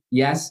for you.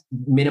 Yes,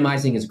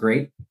 minimizing is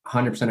great.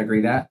 100%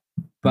 agree that.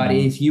 But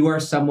if you are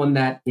someone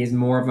that is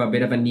more of a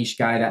bit of a niche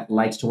guy that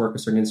likes to work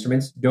with certain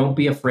instruments, don't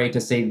be afraid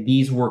to say,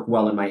 these work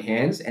well in my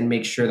hands, and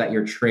make sure that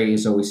your tray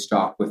is always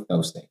stocked with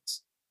those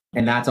things.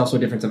 And that's also a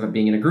difference of it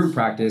being in a group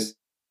practice.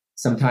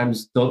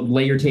 Sometimes they'll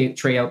lay your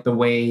tray out the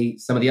way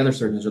some of the other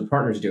surgeons or the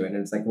partners do it. And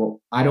it's like,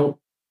 well, I don't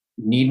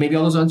need maybe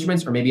all those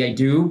instruments, or maybe I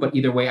do, but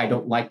either way, I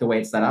don't like the way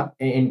it's set up,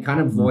 and kind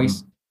of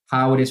voice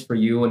how it is for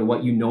you and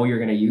what you know you're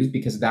going to use,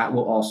 because that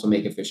will also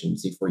make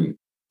efficiency for you.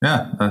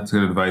 Yeah, that's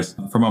good advice.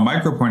 From a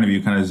micro point of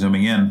view, kind of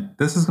zooming in,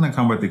 this is going to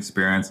come with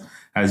experience.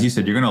 As you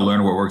said, you're going to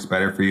learn what works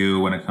better for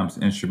you when it comes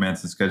to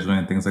instruments and scheduling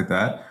and things like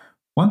that.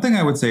 One thing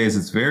I would say is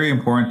it's very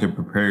important to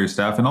prepare your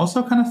staff and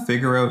also kind of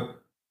figure out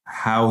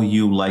how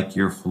you like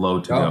your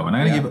flow to go. And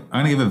I'm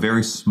going to give a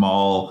very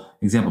small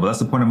example, but that's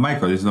the point of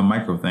micro. These are the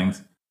micro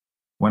things.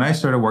 When I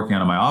started working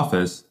out of my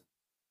office,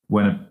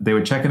 when they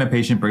would check in a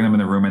patient, bring them in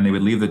the room, and they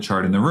would leave the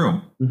chart in the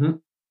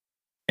room.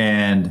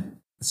 And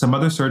some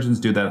other surgeons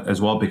do that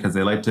as well, because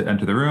they like to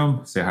enter the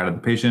room, say hi to the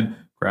patient,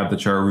 grab the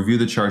chart, review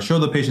the chart, show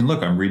the patient,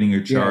 look, I'm reading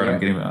your chart.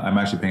 I'm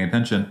actually paying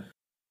attention.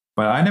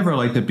 But I never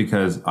liked it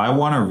because I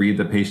want to read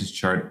the patient's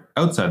chart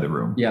outside the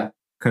room.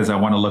 Because I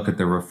want to look at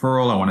the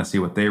referral. I want to see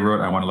what they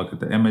wrote. I want to look at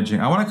the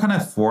imaging. I want to kind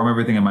of form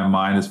everything in my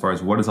mind as far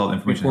as what is all the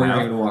information before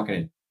you're walk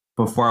in.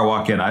 Before I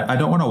walk in. I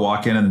don't want to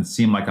walk in and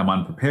seem like I'm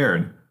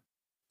unprepared.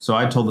 So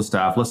I told the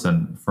staff,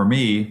 listen, for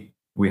me,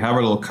 we have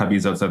our little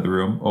cubbies outside the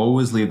room.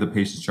 Always leave the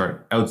patient's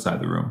chart outside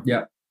the room.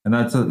 And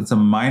it's a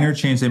minor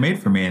change they made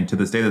for me. And to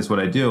this day, that's what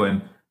I do.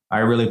 And I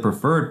really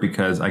prefer it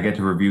because I get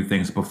to review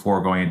things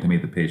before going in to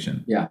meet the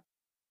patient.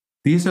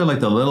 These are like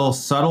the little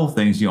subtle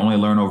things you only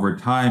learn over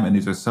time. And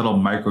these are subtle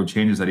micro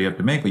changes that you have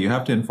to make. But you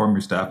have to inform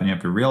your staff and you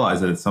have to realize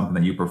that it's something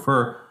that you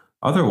prefer.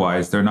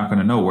 Otherwise, they're not going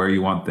to know where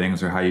you want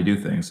things or how you do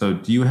things. So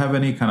do you have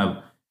any kind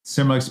of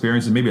similar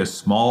experiences, maybe a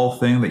small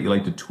thing that you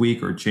like to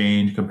tweak or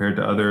change compared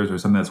to others, or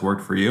something that's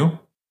worked for you?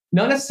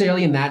 Not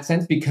necessarily in that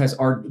sense, because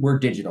we're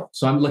digital.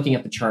 So I'm looking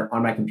at the chart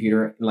on my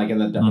computer, like in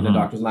the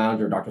doctor's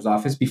lounge or doctor's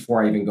office,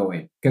 before I even go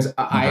in. Because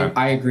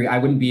I agree, I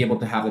wouldn't be able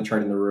to have the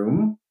chart in the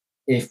room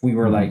if we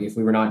were if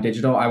we were not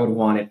digital. I would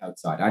want it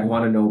outside. I'd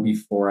want to know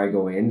before I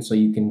go in, so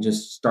you can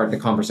just start the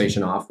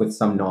conversation off with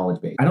some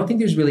knowledge base. I don't think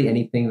there's really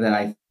anything that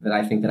I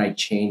think that I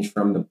changed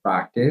from the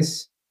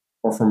practice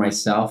or for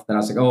myself that I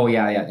was like, oh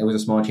yeah, it was a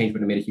small change,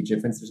 but it made a huge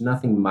difference. There's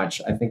nothing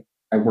much. I think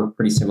I work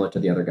pretty similar to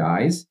the other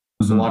guys.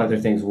 So a lot of their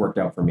things worked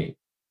out for me.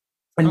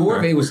 And more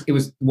of it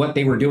was what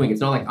they were doing.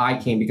 It's not like I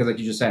came, because like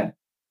you just said,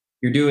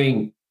 you're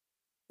doing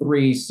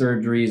 3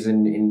 surgeries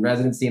in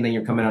residency, and then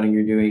you're coming out and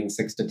you're doing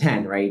 6 to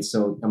 10, right?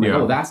 So I'm like,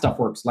 oh, that stuff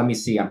works. Let me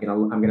see. I'm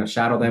gonna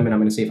shadow them, and I'm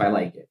gonna see if I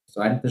like it.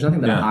 So there's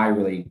nothing that I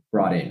really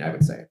brought in, I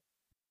would say.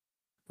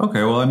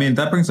 Okay, well, I mean,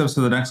 that brings us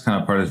to the next kind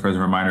of part as a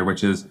reminder,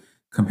 which is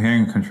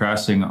comparing and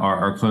contrasting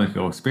our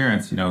clinical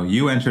experience.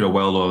 You entered a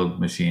well-oiled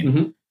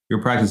machine.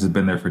 Your practice has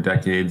been there for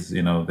decades.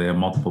 They have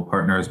multiple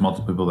partners,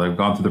 multiple people that have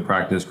gone through the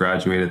practice,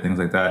 graduated, things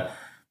like that.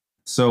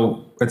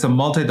 So it's a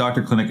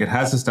multi-doctor clinic. It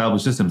has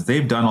established systems.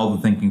 They've done all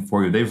the thinking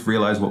for you. They've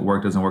realized what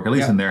work doesn't work, at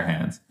least in their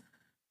hands.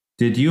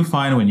 Did you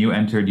find when you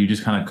entered, you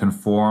just kind of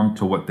conformed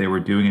to what they were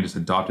doing and just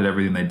adopted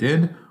everything they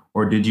did?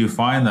 Or did you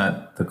find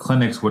that the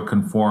clinics would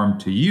conform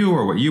to you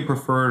or what you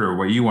preferred or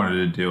what you wanted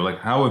to do? Like,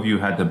 how have you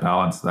had to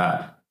balance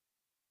that?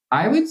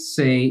 I would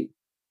say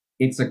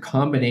it's a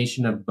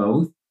combination of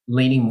both,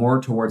 leaning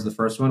more towards the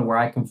first one, where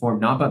I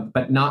conformed,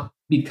 but not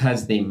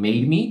because they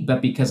made me,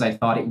 but because I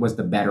thought it was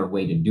the better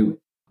way to do it.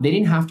 They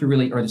didn't have to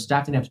really, or the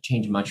staff didn't have to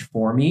change much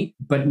for me,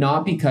 but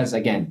not because,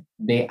 again,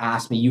 they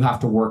asked me, you have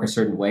to work a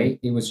certain way.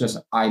 It was just,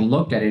 I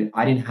looked at it.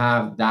 I didn't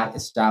have that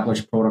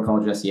established protocol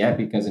just yet,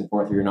 because in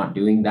fourth year, you're not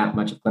doing that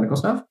much of clinical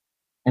stuff.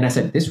 And I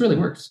said, this really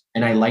works.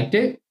 And I liked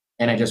it,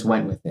 and I just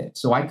went with it.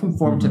 So I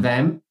conformed to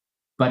them,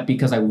 but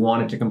because I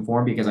wanted to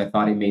conform, because I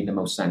thought it made the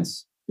most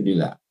sense to do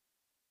that.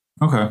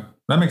 Okay,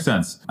 that makes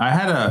sense. I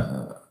had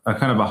a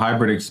kind of a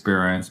hybrid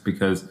experience,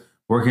 because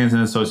working as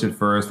an associate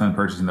first, then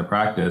purchasing the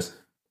practice,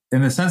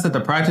 in the sense that the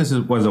practice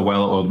was a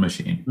well-oiled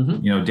machine.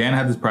 Dan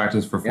had this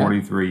practice for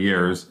 43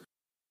 years.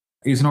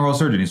 He's an oral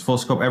surgeon. He's full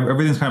scope.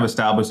 Everything's kind of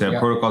established. They have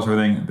protocols for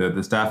everything.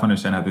 The staff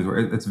understand how things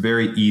work. It's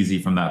very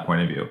easy from that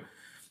point of view.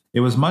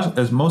 It was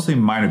mostly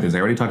minor things. I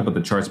already talked about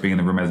the charts being in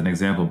the room as an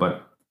example,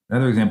 but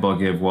another example I'll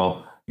give,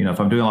 if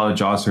I'm doing a lot of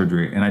jaw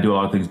surgery and I do a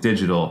lot of things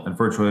digital and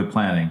virtually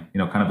planning,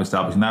 kind of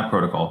establishing that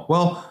protocol.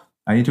 Well,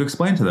 I need to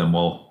explain to them,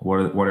 what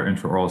are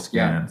intraoral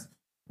scans?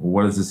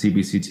 What is the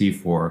CBCT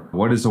for?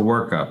 What is a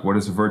workup? What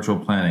is a virtual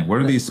planning? What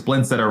are these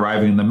splints that are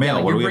arriving in the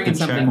mail? What do we have to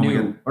check? Something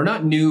new, or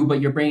not new,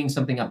 but you're bringing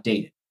something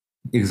updated.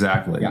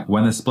 Exactly.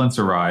 When the splints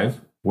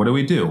arrive, what do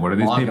we do? What are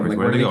these papers?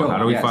 Where do they go? How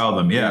do we file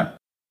them?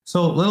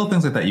 So little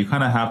things like that, you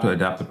kind of have to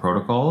adapt the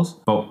protocols.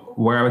 But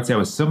where I would say I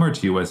was similar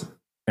to you was,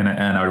 and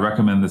I would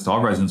recommend this to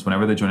all residents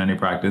whenever they join any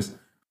practice,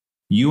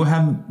 you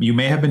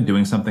may have been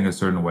doing something a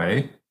certain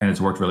way and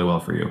it's worked really well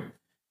for you.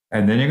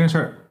 And then you're going to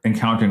start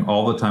encountering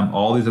all the time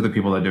all these other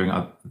people that are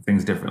doing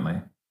things differently.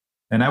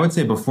 And I would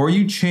say before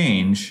you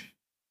change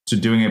to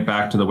doing it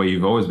back to the way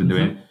you've always been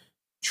doing it,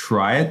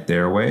 try it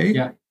their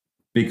way.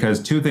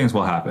 Because 2 things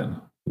will happen.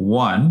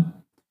 1,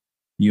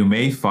 you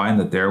may find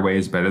that their way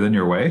is better than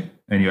your way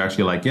and you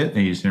actually like it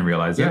and you just didn't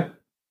realize it.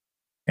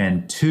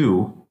 And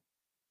 2,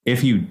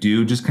 if you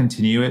do just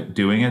continue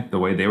doing it the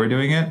way they were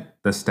doing it,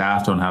 the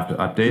staff don't have to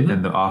update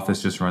and the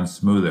office just runs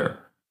smoother.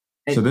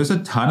 So there's a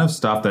ton of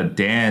stuff that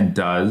Dan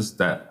does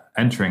that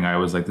entering, I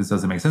was like, this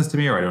doesn't make sense to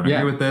me, or I don't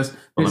agree with this,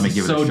 but let me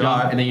give it a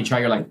shot. And then you try,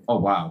 you're like, oh,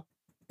 wow.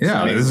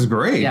 Yeah, this is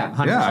great. Yeah,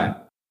 100%.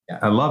 Yeah,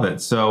 I love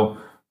it. So,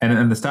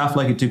 and the staff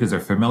like it too, because they're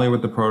familiar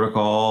with the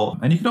protocol,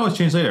 and you can always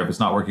change later if it's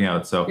not working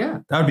out. So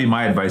that would be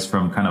my advice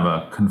from kind of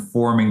a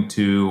conforming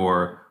to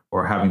or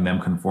having them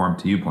conform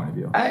to you point of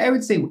view. I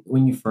would say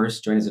when you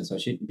first join as an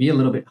associate, be a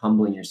little bit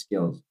humble in your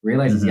skills.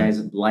 Realize these guys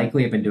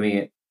likely have been doing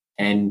it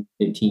 10,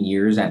 15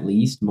 years at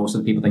least. Most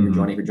of the people that you're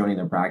joining, if you're joining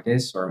their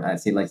practice, or I'd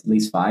say like at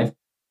least 5,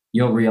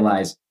 you'll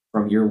realize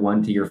from year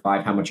 1 to year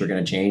 5 how much you're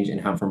going to change, and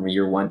how from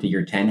year 1 to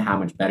year 10 how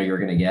much better you're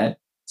going to get.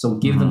 So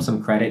give them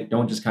some credit.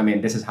 Don't just come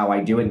in, this is how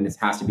I do it and this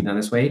has to be done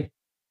this way.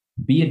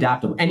 Be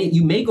adaptable. And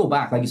you may go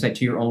back, like you said,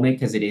 to your own way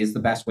because it is the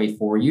best way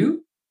for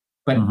you.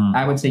 But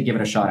I would say give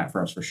it a shot at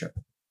first for sure.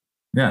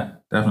 Yeah,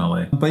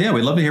 definitely. But yeah,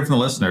 we'd love to hear from the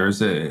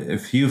listeners.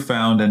 If you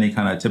found any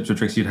kind of tips or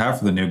tricks you'd have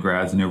for the new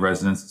grads and new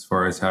residents as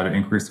far as how to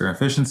increase their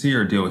efficiency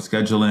or deal with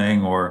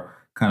scheduling or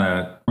kind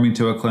of coming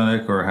to a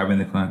clinic or having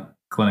the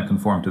clinic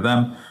conform to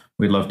them,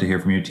 we'd love to hear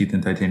from you. Teeth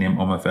and Titanium,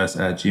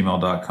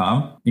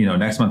 omfs@gmail.com.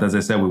 Next month, as I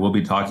said, we will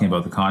be talking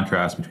about the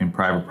contrast between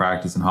private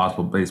practice and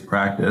hospital-based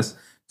practice.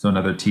 So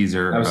another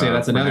teaser. I would say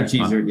that's another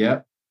teaser.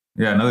 Yeah.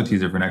 Yeah, another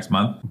teaser for next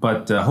month.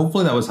 But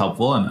hopefully that was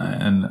helpful.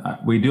 And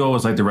we do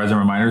always like the resident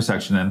reminder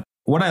section. And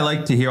what I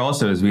like to hear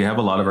also is we have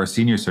a lot of our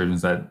senior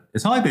surgeons that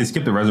it's not like they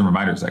skip the resident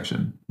reminder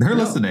section. They're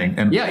listening.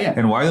 And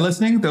and why are they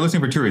listening? They're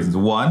listening for 2 reasons.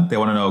 1, they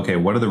want to know, okay,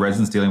 what are the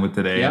residents dealing with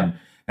today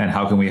and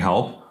how can we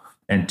help?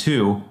 And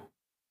 2,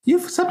 you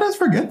sometimes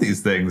forget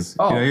these things.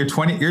 You're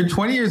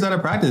 20 years out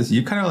of practice.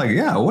 You kind of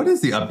like, what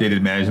is the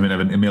updated management of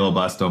an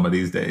ameloblastoma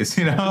these days?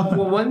 Well,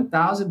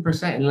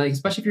 1,000%. And like,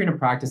 especially if you're in a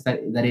practice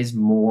that is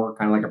more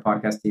kind of like a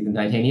podcast, Teeth and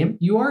Titanium,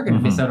 you are going to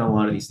miss out on a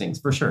lot of these things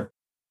for sure.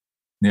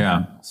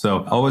 Yeah.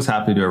 So always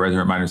happy to do our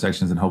resident reminder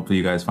sections, and hopefully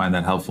you guys find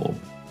that helpful.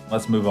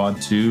 Let's move on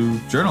to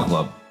Journal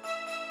Club.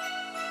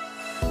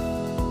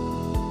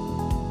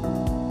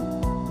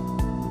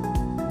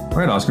 All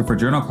right, Oscar, for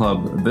Journal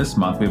Club this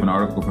month, we have an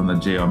article from the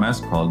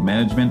JOMS called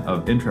Management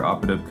of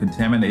Intraoperative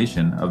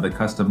Contamination of the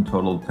Custom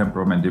Total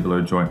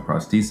Temporomandibular Joint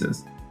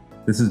Prosthesis.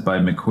 This is by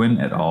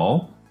McQuinn et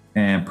al.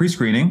 And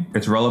pre-screening,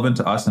 it's relevant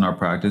to us in our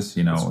practice,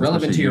 It's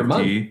relevant to your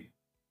month.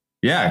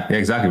 Yeah,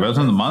 exactly.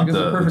 Relevant to the month. It's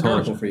a perfect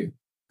article for you.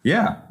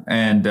 Yeah.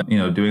 And,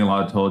 doing a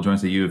lot of total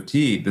joints at U of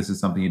T, this is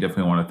something you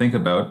definitely want to think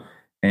about.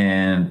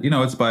 And,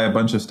 it's by a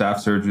bunch of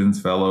staff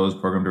surgeons, fellows,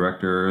 program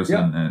directors,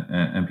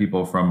 and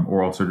people from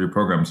oral surgery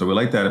programs. So we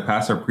like that. It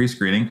passed our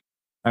pre-screening.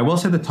 I will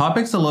say the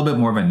topic's a little bit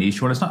more of a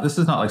niche one. This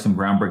is not like some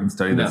groundbreaking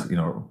study that's,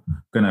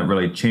 going to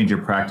really change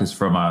your practice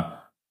from a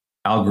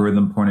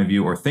algorithm point of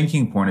view or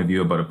thinking point of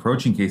view about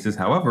approaching cases.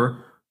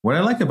 However, what I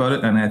like about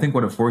it, and I think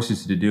what it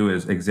forces you to do,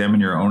 is examine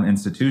your own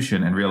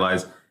institution and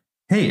realize,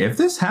 hey, if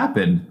this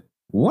happened,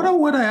 what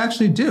would I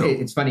actually do?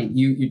 It's funny.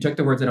 You took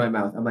the words out of my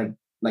mouth. I'm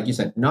like you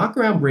said, not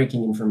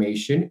groundbreaking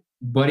information,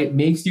 but it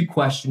makes you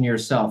question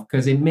yourself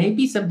because it may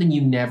be something you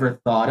never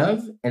thought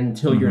of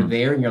until you're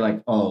there and you're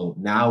like, oh,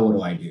 now what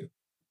do I do?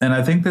 And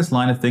I think this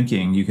line of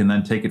thinking, you can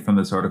then take it from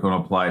this article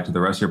and apply it to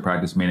the rest of your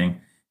practice, meaning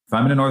if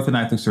I'm an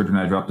orthodontic surgeon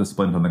and I dropped a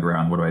splint on the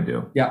ground, what do I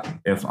do? Yeah.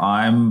 If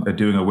I'm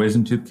doing a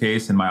wisdom tooth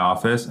case in my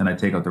office and I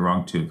take out the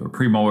wrong tooth, or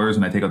premolars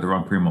and I take out the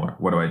wrong premolar,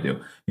 what do I do?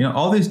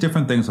 All these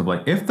different things of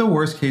like, if the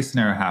worst case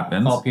scenario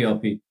happens, all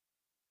PLP.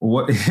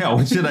 What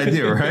should I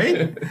do,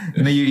 right?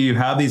 You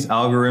have these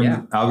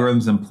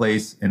algorithms in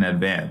place in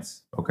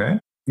advance, okay?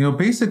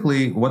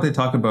 Basically what they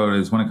talk about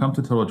is when it comes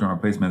to total joint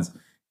replacements,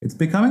 it's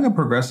becoming a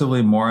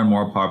progressively more and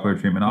more popular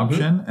treatment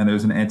option, and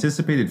there's an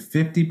anticipated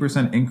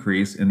 50%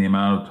 increase in the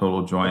amount of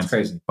total joints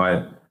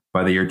by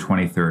the year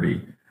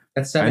 2030.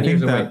 That's 7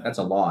 years away. That's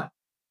a lot.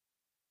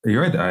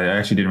 You're right. I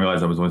actually didn't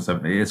realize that was only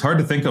 7. It's hard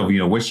to think of,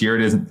 which year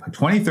it is.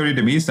 2030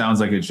 to me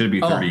sounds like it should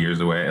be 30 years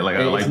away, like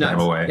a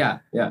lifetime away. Yeah,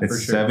 it's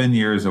for sure. 7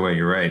 years away.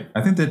 You're right.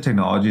 I think the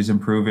technology is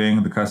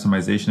improving, the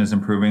customization is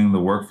improving, the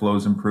workflow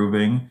is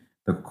improving,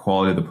 the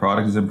quality of the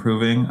product is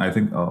improving. I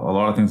think a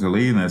lot of things are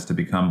leading this to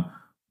become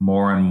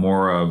more and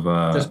more of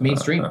just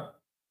mainstream,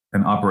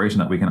 an operation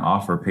that we can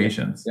offer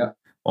patients. Yeah.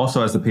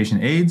 Also, as the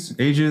patient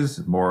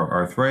ages, more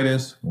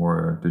arthritis,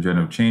 more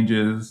degenerative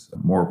changes,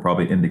 more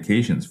probably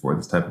indications for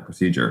this type of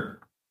procedure.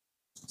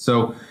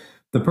 So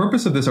the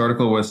purpose of this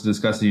article was to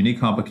discuss the unique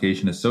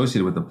complication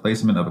associated with the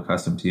placement of a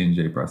custom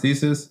TNJ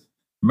prosthesis,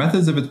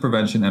 methods of its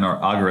prevention, and our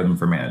algorithm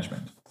for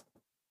management.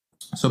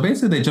 So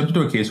basically, they jumped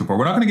into a case report.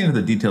 We're not going to get into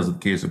the details of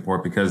the case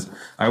report because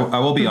I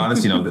will be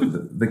honest.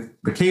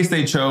 The case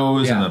they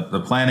chose and the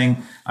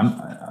planning.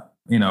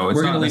 We're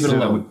going to leave it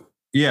alone.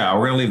 Yeah,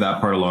 we're going to leave that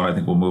part alone. I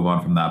think we'll move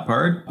on from that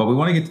part. But we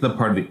want to get to the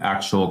part of the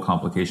actual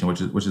complication, which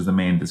is the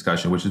main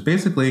discussion, which is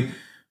basically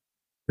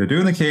they're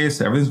doing the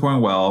case, everything's going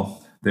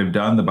well. They've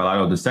done the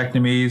bilateral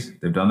disectomies,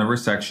 they've done the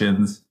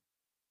resections.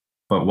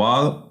 But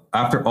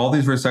after all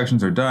these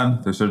resections are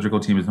done, their surgical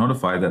team is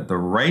notified that the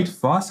right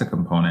fossa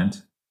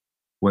component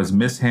was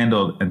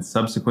mishandled and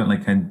subsequently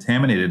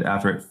contaminated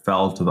after it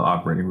fell to the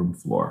operating room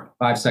floor.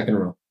 5-second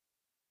rule.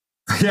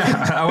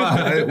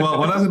 Yeah. Well,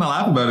 what I was going to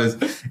laugh about is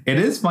it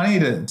is funny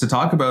to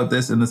talk about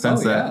this in the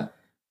sense that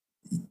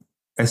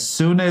as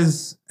soon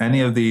as any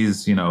of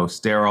these,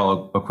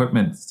 sterile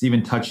equipment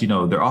even touch,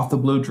 they're off the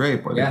blue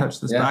drape or they touch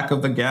the back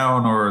of the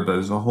gown or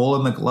there's a hole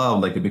in the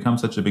glove, like it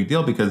becomes such a big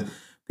deal because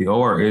the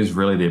OR is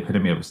really the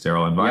epitome of a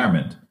sterile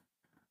environment.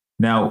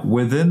 Now,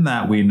 within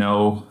that, we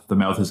know the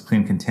mouth is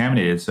clean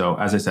contaminated. So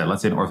as I said,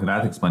 let's say an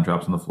orthodontic splint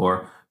drops on the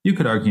floor. You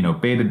could argue,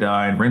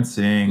 betadine,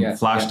 rinsing,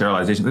 flash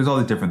sterilization. There's all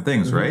these different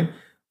things, right?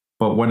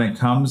 But when it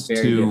comes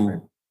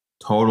to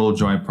total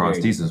joint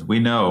prosthesis, we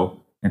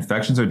know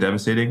infections are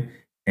devastating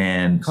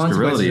and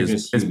sterility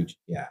is huge.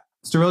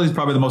 Sterility is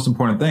probably the most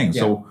important thing.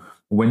 So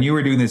when you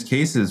were doing these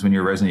cases, when you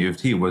were resident U of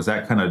T, was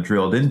that kind of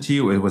drilled into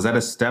you? Was that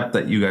a step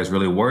that you guys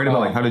really worried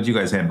about? Like, how did you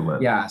guys handle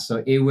it? Yeah.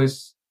 So it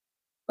was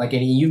like,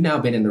 and you've now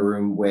been in the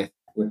room with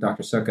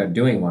Dr. Suka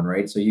doing one,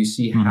 right? So you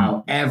see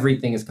how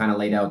everything is kind of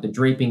laid out. The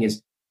draping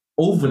is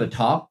over the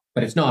top,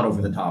 but it's not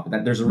over the top.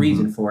 That there's a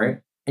reason for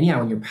it. And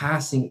when you're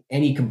passing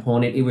any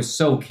component, it was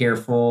so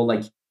careful.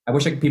 Like, I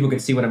wish people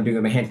could see what I'm doing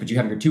with my hands, but you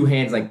have your two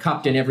hands like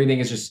cupped and everything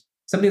is just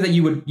something that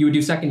you would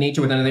do second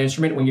nature with another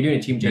instrument. When you're doing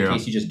a TMJ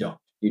case, you just don't.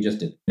 You just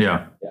didn't.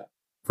 Yeah,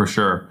 for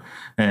sure.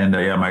 And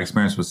my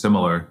experience was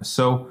similar.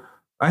 So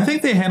I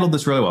think they handled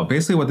this really well.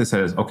 Basically what they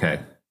said is,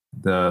 okay,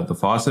 the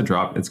faucet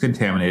dropped, it's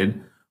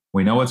contaminated.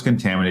 We know it's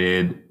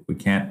contaminated. We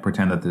can't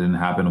pretend that didn't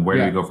happen. Where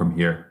do we go from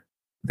here?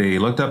 They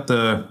looked up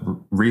the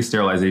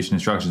re-sterilization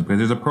instructions because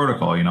there's a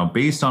protocol,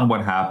 based on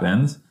what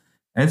happens.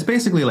 And it's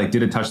basically like,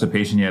 did it touch the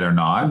patient yet or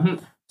not?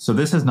 So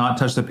this has not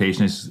touched the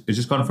patient. It's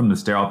just gone from the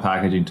sterile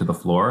packaging to the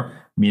floor,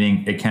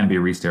 meaning it can be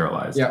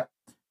re-sterilized.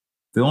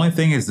 The only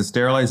thing is the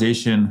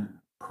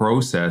sterilization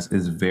process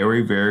is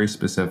very, very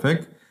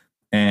specific.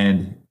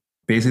 And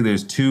basically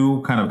there's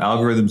two kind of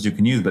algorithms you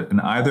can use, but in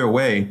either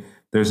way,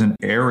 there's an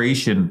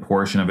aeration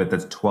portion of it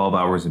that's 12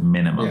 hours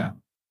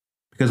minimum.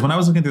 Because when I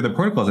was looking through the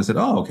protocols, I said,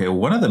 okay,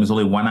 one of them is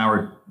only 1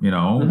 hour,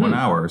 1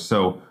 hour.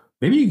 So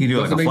maybe you can do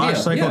like a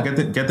flash cycle,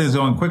 get this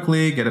going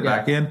quickly, get it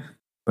back in.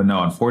 But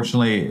no,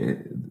 unfortunately,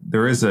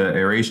 there is an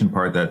aeration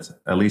part that's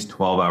at least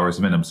 12 hours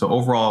minimum. So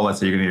overall, let's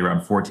say you're going to need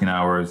around 14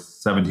 hours,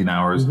 17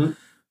 hours.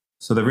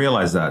 So they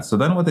realized that. So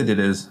then what they did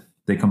is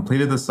they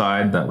completed the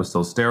side that was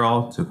still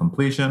sterile to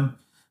completion.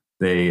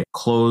 They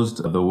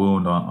closed the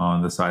wound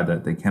on the side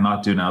that they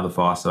cannot do now, the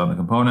fossa on the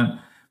component.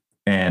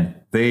 And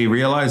they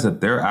realized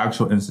that their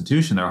actual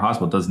institution, their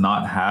hospital, does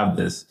not have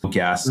this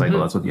gas cycle.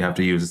 That's what you have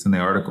to use. It's in the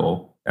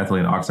article,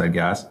 ethylene oxide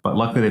gas. But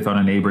luckily, they found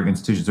a neighboring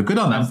institution. So good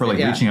on them for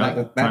reaching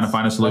out, trying to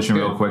find a solution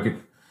real quick,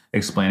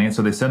 explaining it.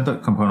 So they sent the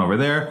component over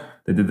there.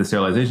 They did the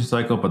sterilization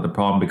cycle. But the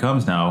problem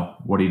becomes now,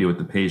 what do you do with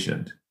the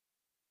patient?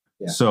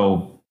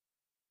 So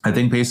I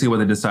think basically what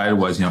they decided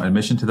was,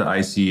 admission to the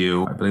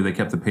ICU. I believe they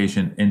kept the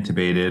patient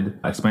intubated,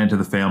 explained to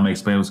the family,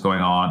 explained what's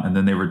going on. And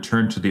then they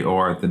returned to the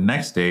OR the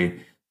next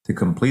day to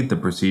complete the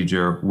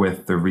procedure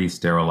with the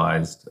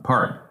re-sterilized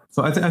part.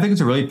 So I think it's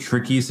a really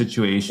tricky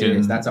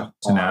situation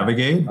to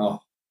navigate.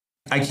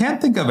 I can't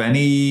think of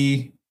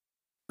any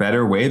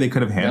better way they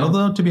could have handled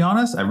it, to be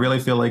honest. I really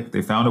feel like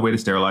they found a way to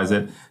sterilize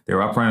it. They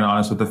were upfront and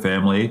honest with the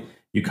family.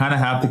 You kind of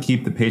have to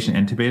keep the patient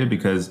intubated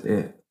because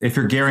if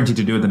you're guaranteed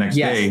to do it the next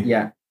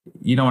day,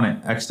 you don't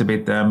want to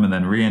extubate them and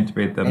then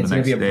re-intubate them the next day.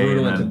 It's going to be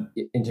a brutal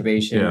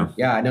intubation.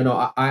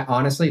 I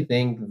honestly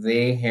think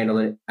they handle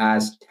it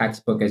as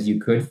textbook as you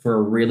could for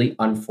a really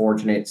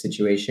unfortunate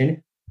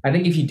situation. I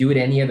think if you do it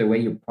any other way,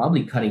 you're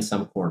probably cutting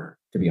some corner,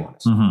 to be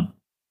honest,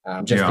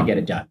 just to get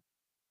it done.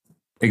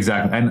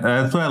 Exactly. And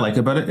that's what I like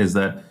about it is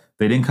that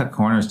they didn't cut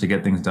corners to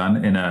get things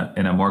done in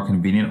a more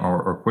convenient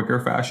or quicker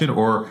fashion.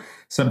 Or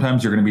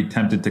sometimes you're going to be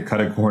tempted to cut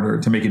a corner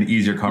to make an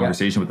easier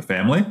conversation with the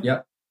family.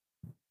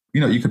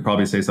 You could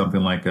probably say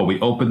something like, we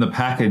opened the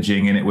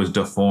packaging and it was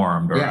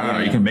deformed, or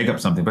you can make up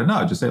something. But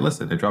no, just say,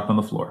 listen, it dropped on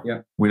the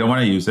floor. We don't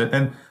want to use it.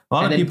 And a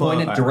lot of people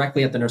point it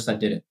directly at the nurse that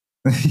did it.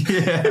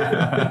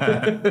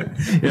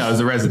 It was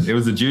a resident. It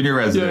was a junior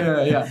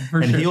resident.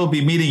 And he will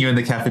be meeting you in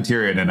the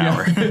cafeteria in an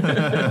hour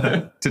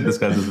to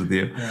discuss this with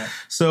you.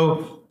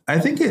 So I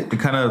think it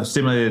kind of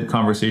stimulated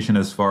conversation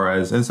as far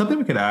as, and something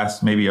we could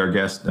ask maybe our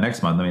guest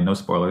next month. I mean, no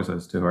spoilers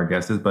as to who our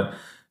guest is, but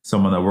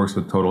someone that works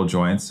with total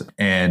joints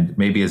and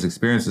maybe has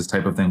experienced this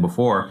type of thing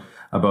before,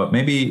 about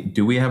maybe,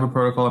 do we have a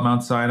protocol at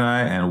Mount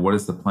Sinai and what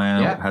is the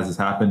plan? Has this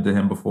happened to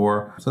him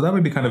before? So that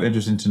would be kind of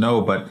interesting to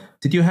know. But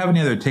did you have any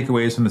other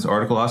takeaways from this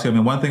article, Oscar? I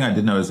mean, one thing I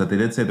did know is that they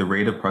did say the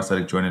rate of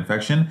prosthetic joint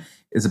infection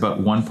is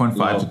about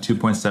 1.5 to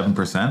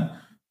 2.7%.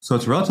 So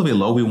it's relatively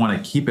low. We want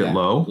to keep it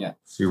low.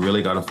 So you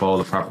really got to follow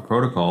the proper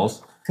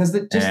protocols. Because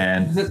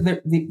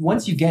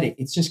once you get it,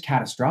 it's just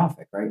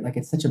catastrophic, right? Like,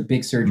 it's such a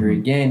big surgery.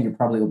 Again, you're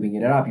probably opening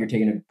it up. You're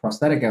taking a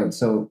prosthetic out.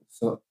 So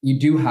you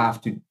do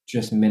have to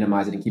just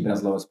minimize it and keep it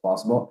as low as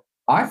possible.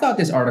 I thought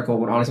this article,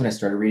 when I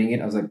started reading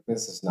it, I was like,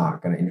 this is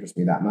not going to interest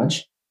me that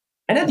much.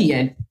 And at the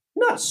end,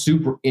 not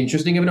super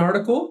interesting of an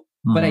article,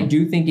 but I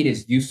do think it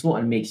is useful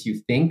and makes you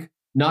think.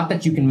 Not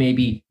that you can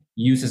maybe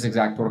use this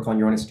exact protocol in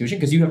your own institution,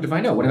 because you have to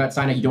find out, what if at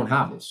Sinai you don't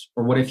have this?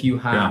 Or what if you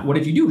have, what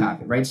if you do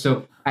have it, right?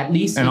 So at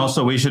least... And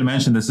also we should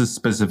mention this is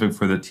specific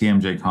for the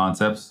TMJ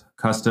Concepts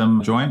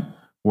custom joint,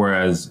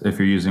 Whereas if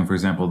you're using, for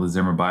example, the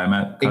Zimmer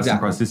Biomet custom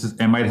prosthesis,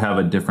 it might have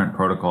a different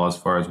protocol as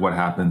far as what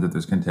happens if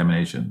there's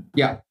contamination.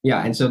 Yeah.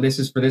 And so this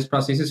is for this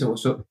prosthesis.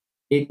 So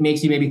it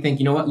makes you maybe think,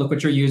 you know what, look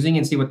what you're using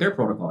and see what their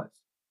protocol is.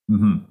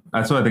 Mm-hmm.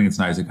 That's why I think it's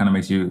nice. It kind of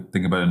makes you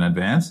think about it in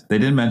advance. They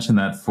did mention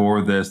that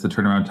for this, the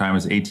turnaround time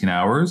is 18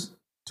 hours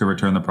to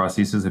return the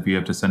prosthesis if you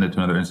have to send it to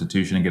another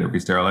institution and get it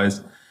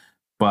re-sterilized.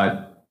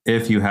 But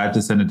if you had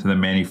to send it to the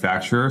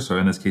manufacturer, so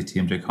in this case,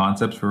 TMJ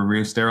Concepts for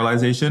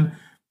re-sterilization,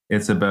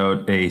 it's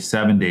about a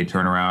 7-day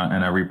turnaround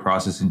and a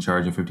reprocessing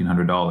charge of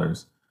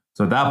 $1,500.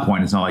 So at that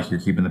point, it's not like you're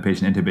keeping the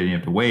patient intubated and you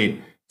have to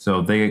wait.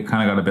 So they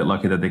kind of got a bit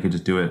lucky that they could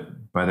just do it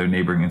by their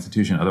neighboring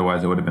institution.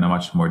 Otherwise, it would have been a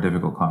much more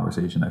difficult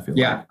conversation, I feel.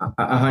 Yeah,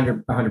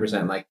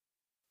 100%. Like,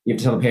 you have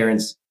to tell the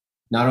parents,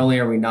 not only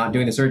are we not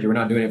doing the surgery, we're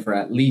not doing it for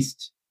at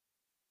least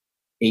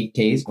 8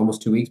 days,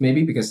 almost 2 weeks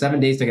maybe, because 7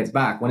 days to get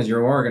back. When is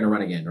your OR going to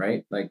run again,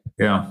 right? Like,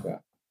 yeah.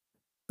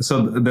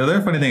 So the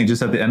other funny thing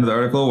just at the end of the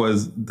article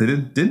was they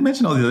did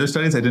mention all these other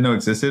studies I didn't know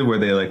existed where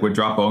they like would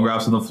drop bone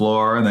grafts on the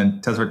floor and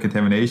then test for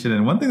contamination.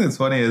 And one thing that's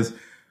funny is,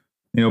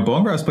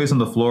 bone grafts placed on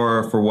the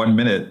floor for 1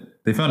 minute,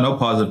 they found no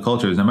positive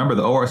cultures. And remember,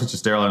 the OR is such a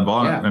sterile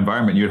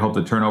environment. You'd hope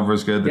the turnover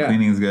is good, the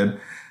cleaning is good.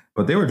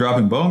 But they were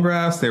dropping bone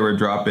grafts, they were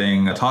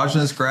dropping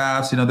autogenous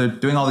grafts. They're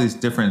doing all these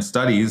different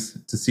studies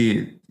to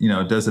see,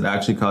 does it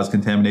actually cause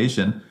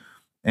contamination?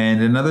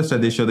 And in another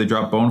study, they showed they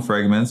dropped bone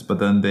fragments, but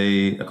then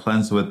they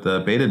cleansed with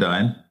the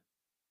betadine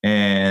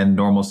and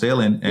normal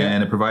saline,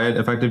 and it provided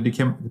effective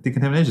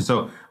decontamination.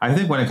 So I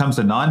think when it comes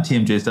to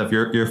non-TMJ stuff,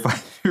 your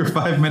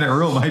 5-minute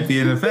rule might be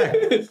in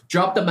effect.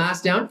 Drop the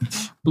mask down,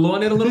 blow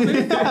on it a little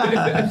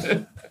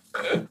bit.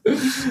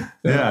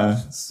 Yeah.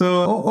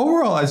 So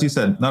overall, as you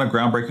said, not a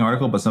groundbreaking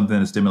article, but something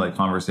to stimulate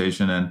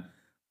conversation. And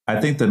I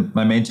think that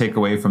my main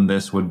takeaway from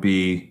this would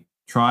be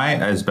try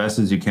as best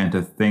as you can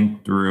to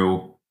think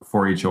through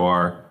for each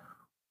OR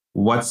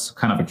what's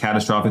kind of a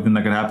catastrophic thing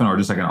that can happen or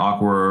just like an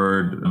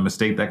awkward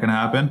mistake that can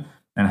happen,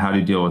 and how do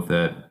you deal with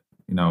it?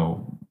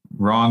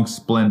 Wrong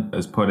splint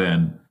is put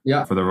in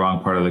for the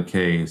wrong part of the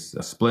case.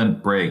 A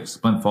splint breaks,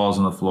 splint falls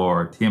on the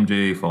floor,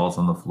 TMJ falls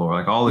on the floor,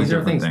 like all these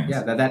different things.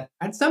 Yeah, that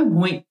at some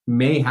point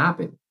may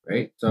happen,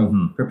 right?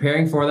 So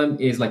preparing for them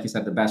is, like you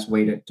said, the best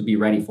way to be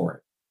ready for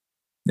it.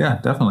 Yeah,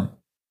 definitely.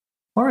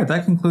 All right,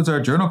 that concludes our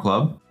journal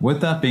club.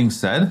 With that being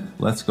said,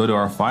 let's go to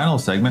our final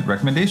segment,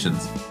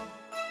 recommendations.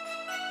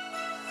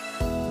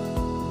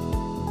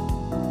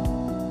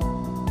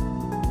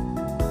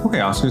 Okay,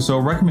 Oscar. So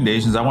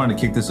recommendations, I wanted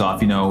to kick this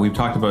off. We've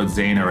talked about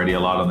Zane already a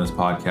lot on this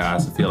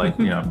podcast. I feel like,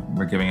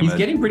 we're giving him He's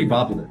getting pretty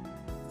popular.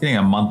 Getting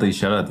a monthly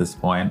shout out at this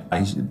point.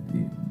 He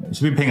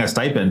should be paying a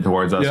stipend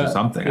towards us or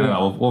something. I don't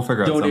know. We'll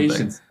figure out something.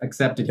 Donations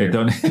accepted here.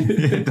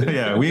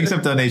 Yeah, we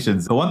accept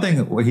donations. The one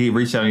thing he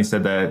reached out and he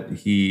said that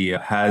he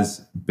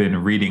has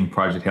been reading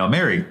Project Hail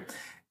Mary.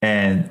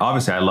 And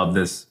obviously I love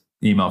this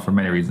email for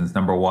many reasons.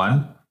 Number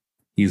one,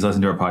 he's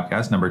listened to our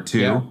podcast. Number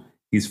two,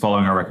 he's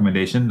following our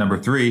recommendation. Number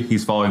three,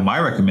 he's following my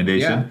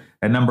recommendation. Yeah.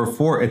 And number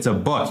four, it's a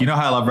book. You know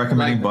how I love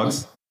recommending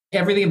books?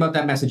 Everything about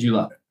that message you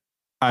love.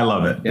 I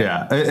love it.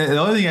 Yeah. The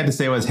only thing you had to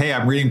say was, hey,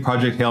 I'm reading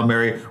Project Hail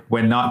Mary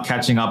when not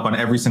catching up on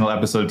every single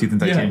episode of Teeth and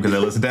Titanium because I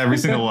listened to every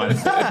single one.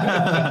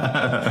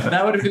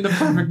 That would have been the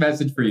perfect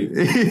message for you.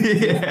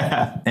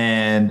 Yeah.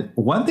 And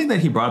one thing that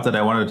he brought up that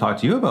I wanted to talk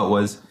to you about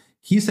was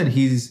he said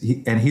he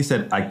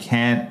said, I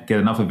can't get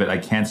enough of it. I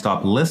can't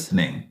stop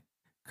listening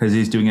because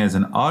he's doing it as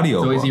an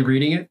audio book. Is he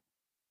reading it?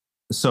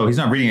 So he's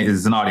not reading it.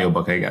 It's an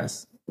audiobook, I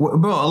guess.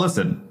 Well,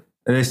 listen,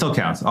 it still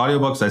counts.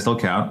 Audiobooks, I still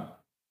count.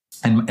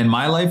 And in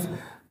my life,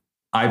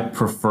 I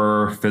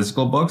prefer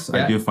physical books.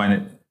 Yeah. I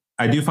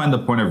do find the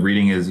point of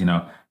reading is,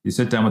 you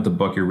sit down with the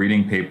book, you're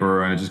reading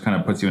paper, and it just kind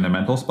of puts you in a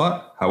mental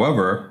spot.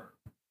 However,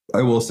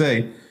 I will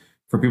say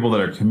for people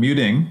that are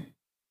commuting,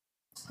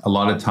 a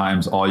lot of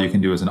times all you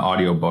can do is an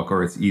audiobook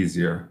or it's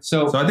easier.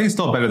 So I think it's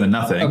still better than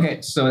nothing.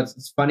 Okay. So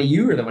it's funny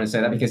you were the one to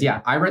say that because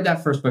I read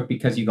that first book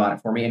because you got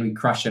it for me and we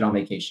crushed it on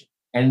vacation.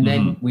 And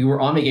then we were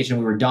on vacation,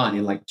 we were done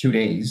in like 2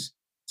 days.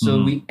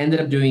 So we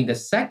ended up doing the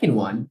second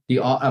one,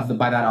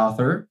 by that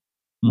author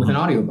with an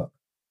audiobook.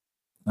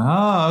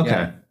 Oh, okay.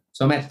 Yeah.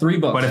 So I'm at 3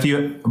 books.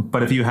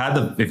 But if you had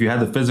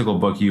the physical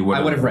book, you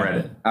would have read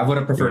it. I would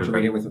have preferred to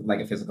read it with like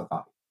a physical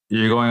copy.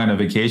 You're going on a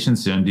vacation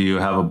soon. Do you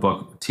have a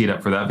book teed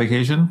up for that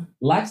vacation?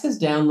 Lex has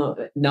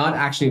downloaded, not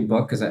actually a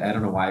book, because I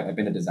don't know why. I've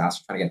been a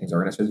disaster trying to get things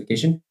organized for the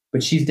vacation.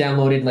 But she's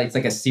downloaded, it's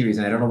like a series,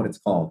 and I don't know what it's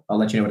called. I'll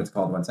let you know what it's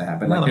called once I have.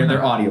 But they're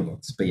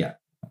audiobooks, but yeah.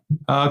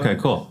 Okay,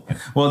 cool.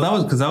 Well, that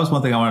was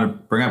one thing I wanted to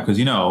bring up, because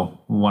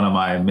one of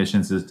my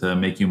missions is to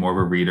make you more of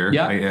a reader.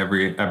 Yeah.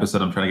 Every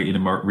episode, I'm trying to get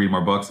you to read more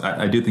books.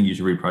 I do think you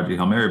should read Project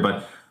Hail Mary,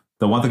 but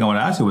the one thing I want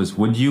to ask you was,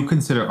 would you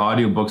consider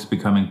audiobooks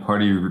becoming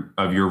part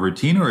of your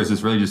routine, or is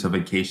this really just a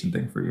vacation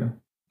thing for you?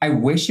 I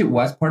wish it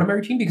was part of my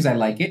routine because I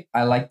like it.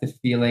 I like the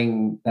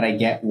feeling that I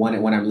get when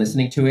I'm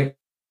listening to it.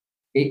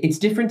 It's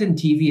different than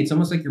TV. It's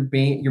almost like your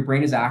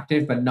brain is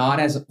active, but not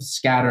as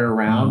scattered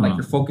around. Like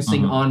you're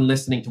focusing on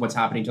listening to what's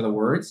happening to the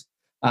words.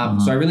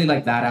 So I really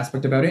like that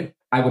aspect about it.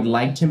 I would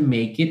like to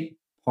make it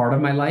part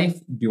of my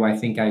life. Do I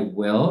think I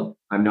will?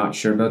 I'm not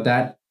sure about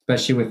that,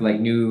 especially with like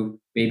new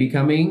baby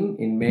coming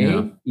in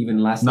May, even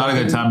less. Not a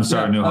good time to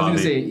start a new hobby. I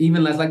was going to say,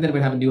 even less likely that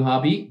we'd have a new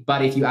hobby.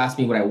 But if you ask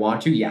me would I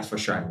want to, yes, for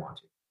sure I want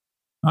to.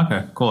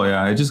 Okay, cool.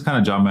 Yeah, it just kind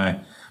of jumped my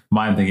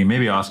mind thinking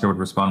maybe Oscar would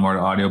respond more to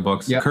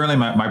audiobooks. Yep. Currently,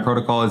 my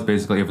protocol is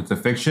basically if it's a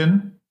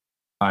fiction,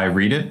 I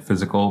read it,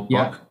 physical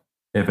book.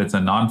 If it's a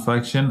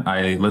nonfiction,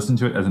 I listen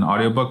to it as an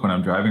audiobook when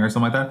I'm driving or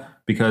something like that.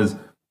 Because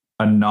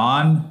a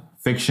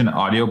non-fiction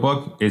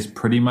audiobook is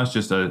pretty much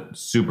just a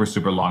super,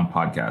 super long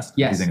podcast. Yes,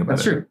 if you think about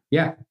that's true.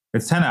 Yeah.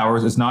 It's 10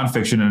 hours, it's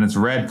nonfiction, and it's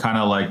read kind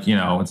of like,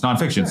 it's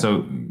nonfiction.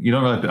 So you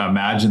don't really have to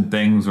imagine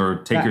things or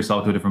take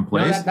yourself to a different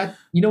place. No,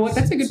 you know what?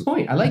 That's a good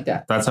point. I like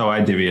that. That's how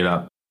I divvy it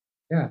up.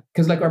 Yeah.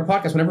 Because like our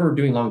podcast, whenever we're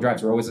doing long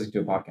drives, we're always listening to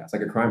a podcast,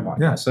 like a crime podcast.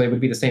 Yeah. So it would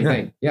be the same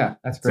thing. Yeah,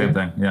 that's great. Same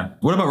thing, yeah.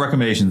 What about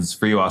recommendations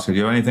for you, Oscar? Do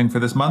you have anything for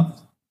this month?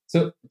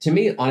 So to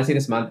me, honestly,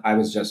 this month, I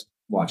was just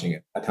watching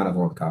a ton of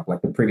World Cup,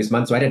 like the previous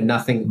month. So I did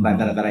nothing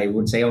that I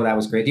would say, oh, that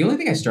was great. The only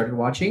thing I started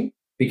watching,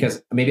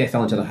 because maybe I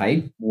fell into the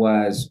hype,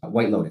 was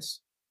White Lotus.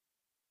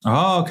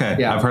 Oh, okay.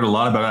 Yeah. I've heard a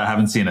lot about it. I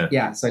haven't seen it.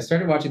 Yeah. So I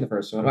started watching the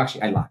first one. Well,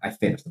 actually, I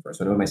finished the first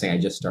one. What am I saying? I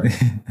just started.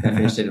 I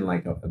finished it in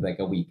like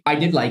a week. I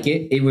did like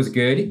it. It was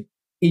good.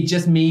 It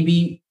just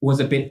maybe was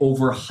a bit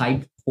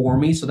overhyped for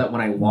me, so that when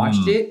I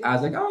watched it, I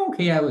was like, oh,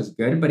 okay, that was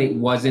good, but it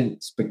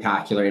wasn't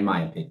spectacular in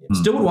my opinion.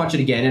 Still would watch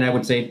it again, and I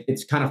would say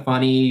it's kind of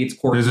funny, it's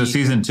quirky. There's a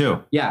season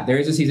 2. Yeah, there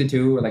is a season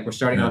 2. Like we're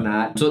starting on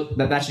that. So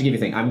that should give you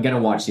a thing. I'm going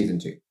to watch season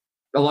 2.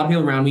 A lot of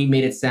people around me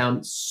made it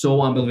sound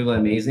so unbelievably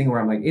amazing,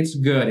 where I'm like, it's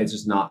good, it's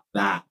just not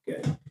that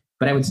good.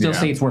 But I would still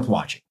say it's worth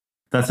watching.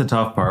 That's the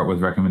tough part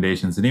with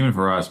recommendations. And even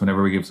for us,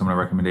 whenever we give someone a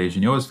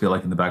recommendation, you always feel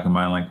like in the back of your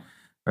mind, like,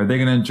 are they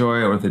going to enjoy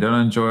it? Or if they don't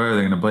enjoy it, are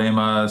they going to blame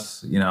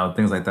us?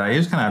 Things like that. You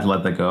just kind of have to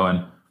let that go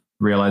and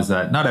realize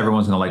that not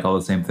everyone's going to like all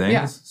the same things.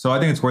 Yeah. So I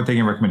think it's worth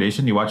taking a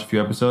recommendation. You watch a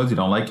few episodes, you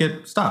don't like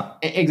it, stop.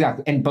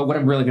 Exactly. But what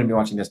I'm really going to be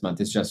watching this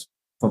month is just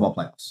football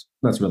playoffs.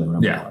 That's really what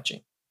I'm going to be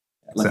watching.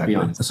 Let's be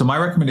honest. So my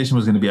recommendation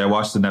was going to be, I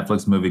watched the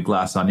Netflix movie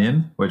Glass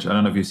Onion, which I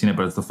don't know if you've seen it,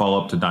 but it's the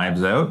follow-up to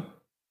Knives Out.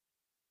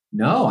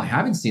 No, I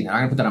haven't seen that.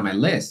 I'm going to put that on my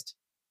list.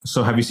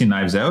 So have you seen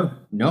Knives Out?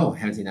 No, I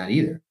haven't seen that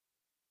either.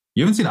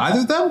 You haven't seen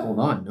either of them? Hold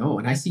on, no.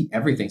 And I see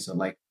everything. So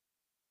like,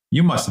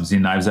 you must have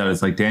seen Knives Out.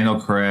 It's like Daniel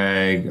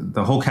Craig.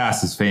 The whole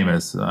cast is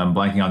famous. I'm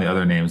blanking on the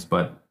other names,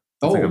 but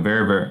it's like a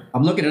very, very...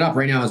 I'm looking it up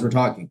right now as we're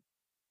talking.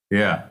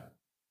 Yeah.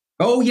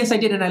 Oh, yes, I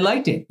did. And I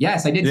liked it.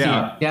 Yes, I did see it.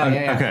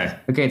 Yeah.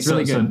 Okay, it's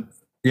really good.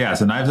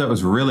 So Knives Out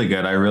was really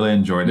good. I really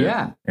enjoyed it.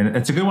 Yeah. And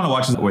it's a good one to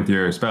watch with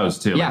your spouse,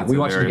 too. Yeah, we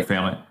watched it.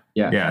 Family.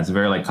 Yeah, it's a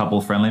very like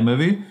couple-friendly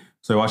movie.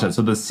 So I watched that.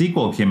 So the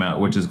sequel came out,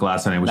 which is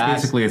Glass Onion, which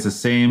basically it's the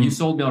same... You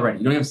sold me already.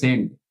 You don't even say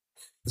anything.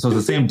 So it's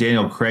the same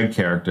Daniel Craig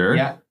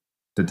character,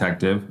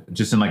 detective,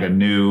 just in like a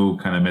new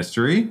kind of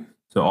mystery.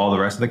 So all the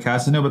rest of the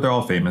cast is new, but they're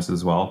all famous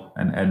as well.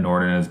 And Ed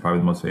Norton is probably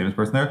the most famous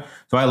person there.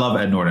 So I love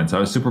Ed Norton. So I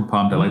was super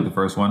pumped. I liked the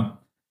first one.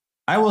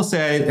 I will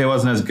say it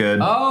wasn't as good.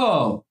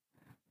 Oh.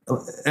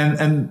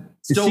 And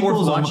still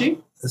worth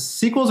watching?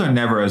 Sequels are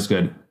never as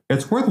good.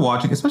 It's worth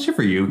watching, especially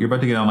for you. You're about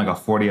to get on like a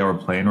 40-hour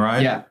plane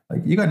ride. Yeah.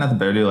 Like you got nothing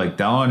better to do. Like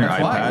download on your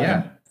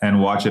iPad and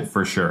watch it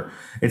for sure.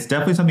 It's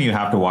definitely something you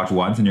have to watch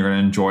once and you're going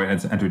to enjoy it and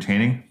it's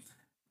entertaining.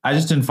 I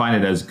just didn't find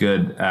it as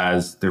good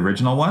as the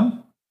original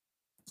one.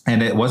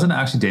 And it wasn't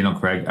actually Daniel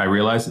Craig. I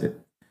realized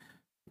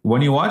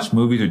when you watch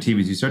movies or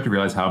TVs, you start to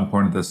realize how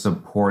important the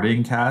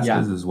supporting cast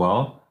is as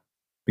well.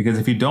 Because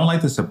if you don't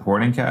like the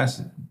supporting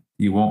cast,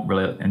 you won't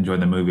really enjoy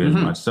the movie as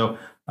much. So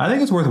I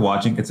think it's worth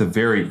watching. It's a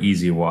very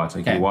easy watch.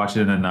 Like you watch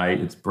it in a night.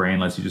 It's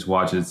brainless. You just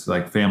watch it. It's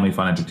like family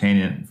fun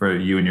entertainment for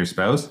you and your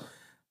spouse.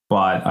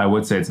 But I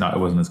would say it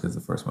wasn't as good as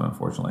the first one,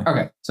 unfortunately.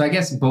 Okay. So I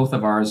guess both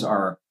of ours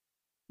are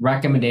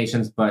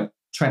recommendations, but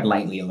tread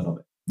lightly a little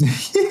bit.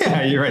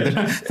 Yeah, you're right.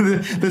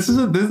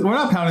 We're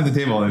not pounding the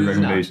table on these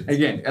recommendations.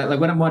 Again, like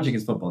what I'm watching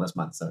is football this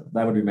month, so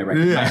that would be my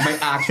recommendation. My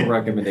actual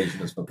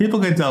recommendation is football. People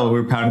can tell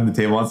we're pounding the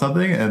table on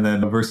something, and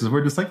then versus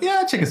we're just like,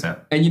 yeah, check us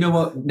out. And you know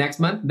what? Next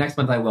month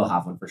I will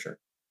have one for sure.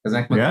 Because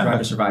next month Drive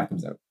to Survive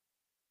comes out.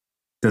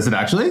 Does it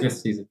actually?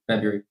 This season,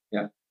 February.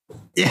 Yeah.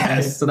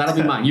 Yes. So that'll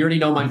be mine. You already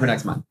know mine for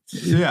next month.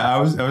 Yeah, I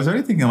was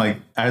already thinking like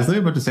I was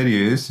literally about to say to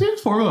you,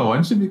 Formula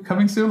One should be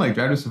coming soon, like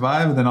Drive to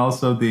Survive, and then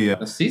also the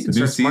season,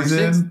 new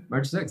season,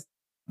 March 6th.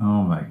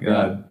 Oh my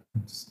God,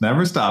 it just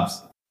never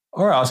stops.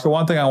 All right, Oscar.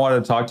 One thing I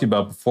wanted to talk to you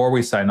about before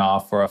we sign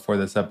off for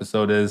this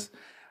episode is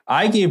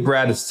I gave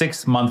Brad a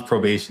 6-month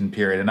probation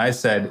period, and I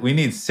said we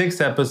need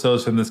 6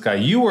 episodes from this guy.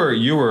 You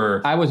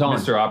were. I was on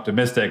Mr.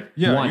 Optimistic.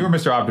 Yeah, you were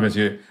Mr.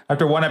 Optimistic.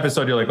 After one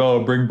episode, you're like,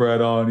 "Oh, bring Brad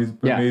on. He's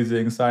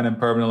amazing. Sign him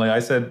permanently." I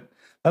said,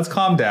 "Let's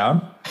calm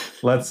down.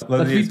 Let's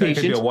be patient.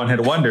 Could be a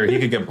one-hit wonder. He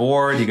could get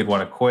bored. He could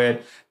want to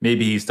quit.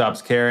 Maybe he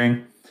stops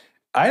caring."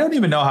 I don't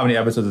even know how many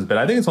episodes it's been.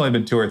 I think it's only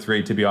been 2 or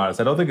 3, to be honest.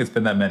 I don't think it's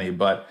been that many.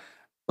 But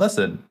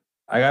listen,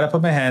 I got to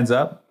put my hands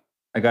up.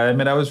 I got to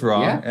admit I was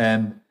wrong.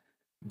 And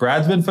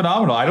Brad's been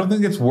phenomenal. I don't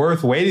think it's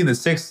worth waiting the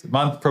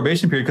 6-month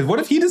probation period, because what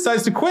if he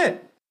decides to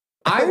quit?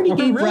 I already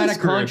gave Brad a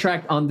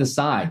contract on the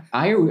side.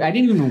 I didn't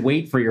even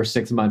wait for your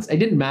 6 months. It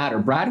didn't matter.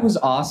 Brad was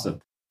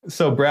awesome.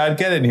 So Brad,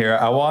 get in here.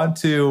 I want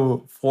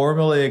to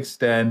formally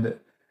extend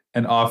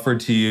an offer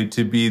to you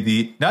to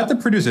be not the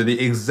producer, the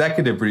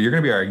executive producer. You're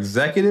going to be our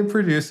executive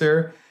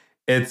producer.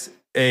 It's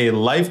a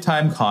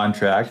lifetime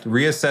contract,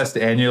 reassessed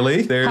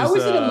annually. How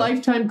is it a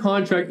lifetime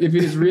contract if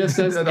it is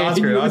reassessed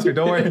annually? Oscar,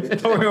 don't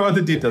worry about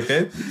the details,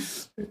 okay?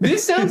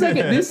 This sounds like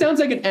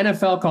an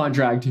NFL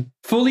contract,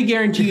 fully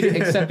guaranteed,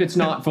 except it's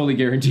not fully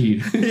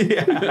guaranteed.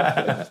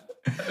 Yeah.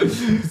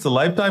 It's a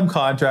lifetime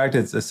contract.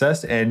 It's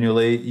assessed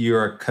annually.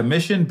 You're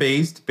commission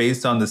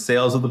based on the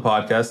sales of the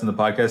podcast, and the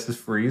podcast is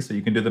free, so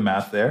you can do the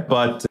math there.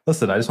 But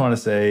listen, I just want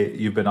to say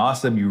you've been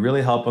awesome. You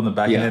really help on the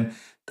back end.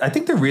 I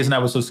think the reason I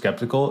was so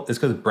skeptical is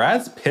because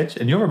Brad's pitch,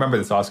 and you'll remember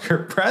this, Oscar,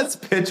 Brad's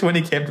pitch when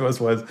he came to us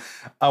was,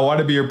 I want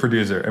to be your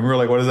producer. And we were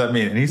like, what does that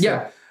mean? And he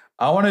said,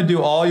 I want to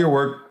do all your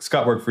work,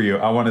 Scott work for you.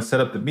 I want to set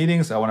up the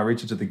meetings. I want to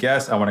reach out to the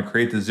guests. I want to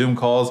create the Zoom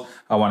calls.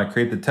 I want to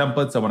create the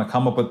templates. I want to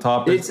come up with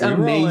topics. It's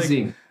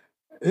amazing.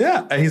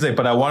 Yeah. And he's like,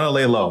 but I want to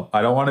lay low.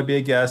 I don't want to be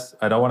a guest.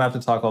 I don't want to have to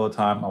talk all the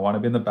time. I want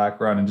to be in the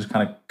background and just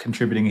kind of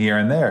contributing here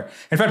and there.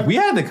 In fact, we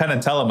had to kind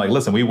of tell him, like,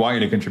 listen, we want you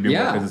to contribute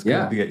more because it's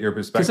good to get your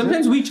perspective. Because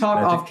sometimes we talk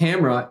off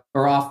camera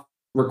or off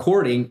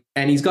recording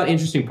and he's got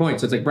interesting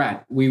points. So it's like,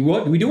 Brad, we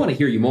do want to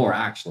hear you more,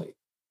 actually.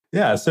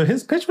 Yeah. So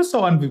his pitch was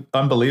so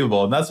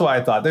unbelievable. And that's why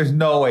I thought there's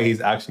no way he's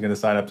actually going to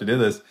sign up to do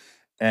this.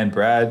 And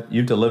Brad,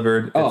 you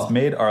delivered. It's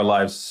made our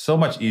lives so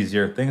much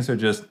easier. Things are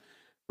just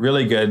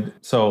really good.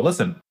 So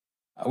listen,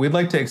 we'd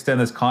like to extend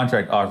this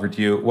contract offer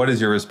to you. What is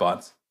your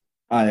response?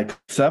 I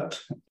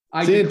accept.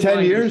 See, in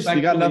 10 years,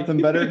 you got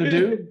nothing better to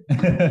do.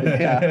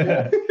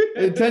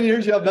 In 10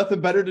 years, you have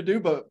nothing better to do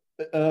but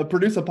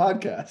produce a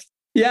podcast.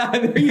 Yeah,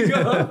 there you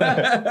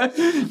go.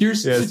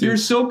 You're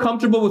so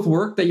comfortable with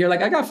work that you're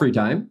like, I got free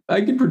time.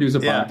 I can produce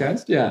a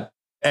podcast. Yeah.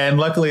 And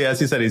luckily,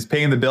 as you said, he's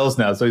paying the bills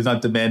now, so he's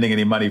not demanding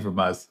any money from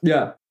us.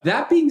 Yeah.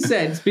 That being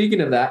said,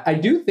 speaking of that, I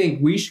do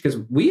think we should, because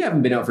we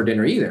haven't been out for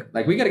dinner either.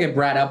 Like, we got to get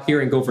Brad up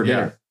here and go for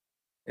dinner.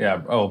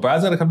 Yeah. Oh,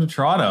 Brad's got to come to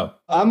Toronto.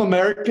 I'm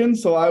American,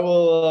 so I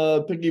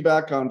will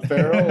piggyback on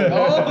Farrell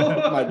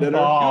and my dinner.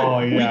 Oh,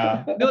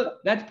 yeah. No,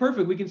 that's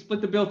perfect. We can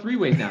split the bill 3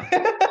 ways now.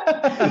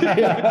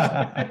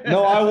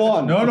 No, I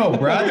won. No,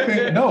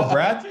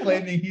 Brad's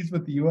claiming he's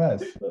with the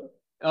U.S.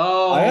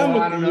 Oh, I am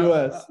with the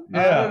U.S.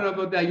 I don't know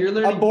about that. You're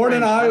learning. I'm born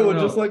in Iowa,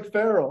 just like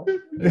Farrell.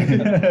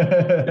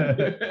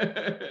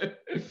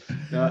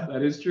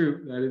 That is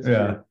true. That is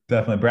true.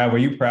 Definitely. Brad, were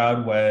you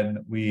proud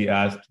when we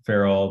asked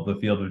Farrell the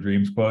Field of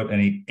Dreams quote and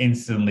he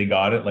instantly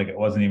got it? Like it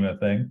wasn't even a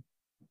thing?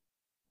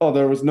 Oh,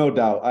 there was no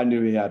doubt. I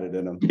knew he had it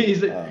in him.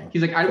 He's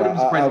like, I wouldn't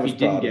be surprised if he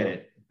didn't get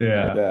it.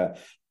 Yeah.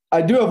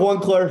 I do have one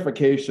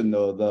clarification,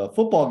 though. The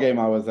football game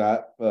I was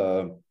at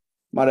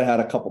might have had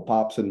a couple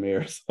pops in me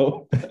or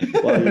so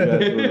while you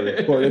guys were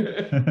recording.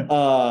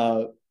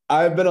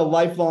 I've been a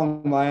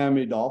lifelong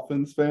Miami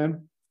Dolphins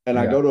fan, and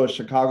I go to a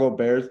Chicago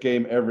Bears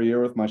game every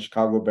year with my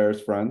Chicago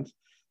Bears friends.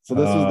 So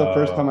this was the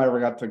first time I ever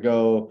got to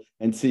go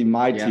and see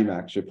my team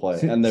actually play,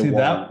 and they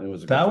won.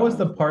 That was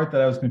the part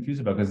that I was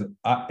confused about, because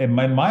in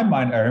my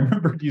mind, I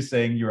remembered you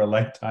saying you're a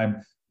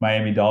lifetime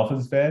Miami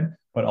Dolphins fan,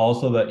 but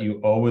also that you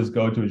always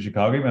go to a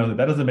Chicago game. And I was like,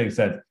 that doesn't make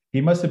sense.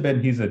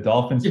 He's a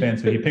Dolphins fan,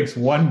 so he picks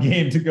one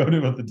game to go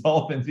to with the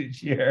Dolphins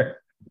each year.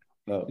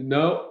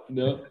 No.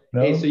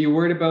 Hey, so you're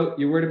worried about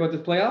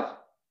this playoff?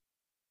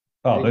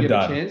 Oh, they're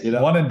done.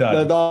 One and done.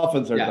 The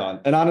Dolphins are done.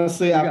 And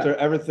honestly, after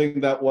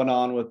everything that went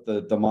on with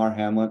the Damar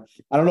Hamlin,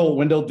 I don't know,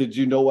 Wendell, did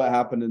you know what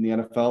happened in the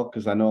NFL?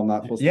 Because I know I'm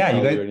not supposed to tell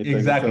you anything.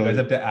 Exactly. You guys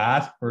have to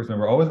ask first.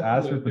 We're always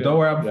asked first, but don't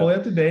worry, I'm fully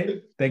up to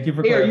date. Thank you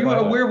for clarifying. Are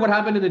you aware of what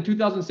happened in the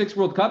 2006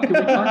 World Cup? Can we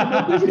talk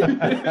about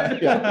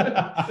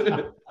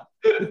this?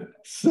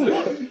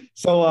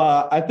 So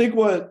I think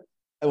what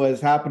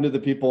has happened to the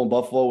people in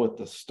Buffalo with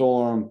the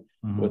storm,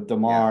 with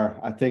Damar,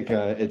 I think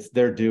it's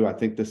their due. I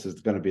think this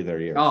is going to be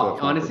their year. Oh,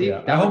 so honestly,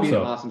 that would be an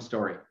awesome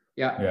story.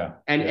 Yeah.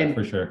 And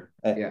for sure.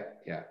 Yeah.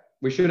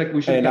 We should have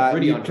got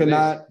Brittany on for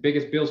this.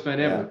 Biggest Bills fan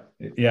ever.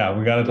 Yeah,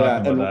 we got to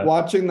talk about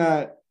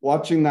that.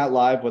 Watching that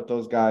live, what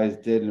those guys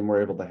did and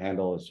were able to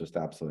handle is just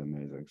absolutely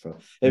amazing. So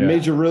it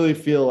made you really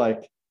feel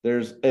like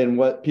and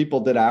what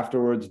people did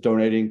afterwards,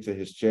 donating to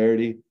his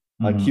charity,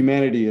 like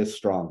humanity is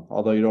strong.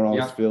 Although you don't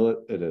always feel it,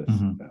 it is.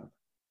 Yeah.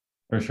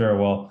 For sure.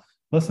 Well,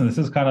 listen, this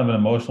is kind of an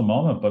emotional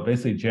moment, but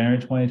basically January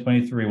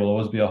 2023 will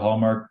always be a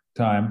hallmark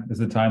time. Is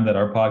the time that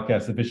our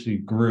podcast officially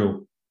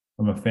grew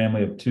from a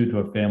family of 2 to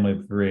a family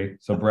of 3.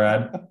 So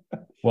Brad,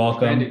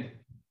 welcome.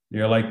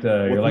 You're like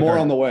more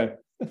on the way.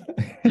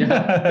 But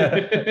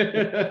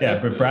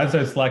Brad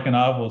starts slacking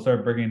off. We'll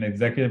start bringing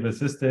executive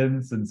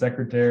assistants and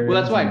secretaries.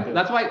 Well,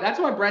 that's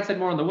why Brad said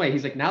more on the way.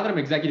 He's like, now that I'm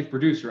executive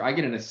producer, I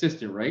get an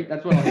assistant, right?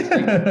 That's what I was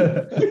thinking.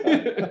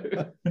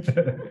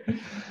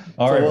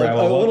 All right, Brad,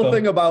 a little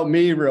thing about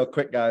me real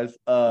quick, guys.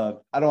 I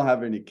don't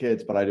have any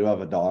kids, but I do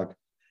have a dog.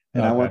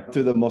 And I went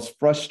through the most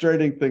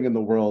frustrating thing in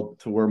the world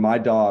to where my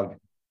dog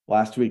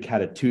last week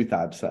had a tooth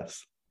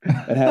abscess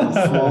and had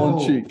a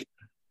swollen cheek.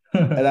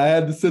 And I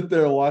had to sit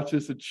there and watch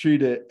this and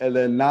treat it and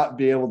then not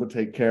be able to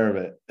take care of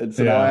it. And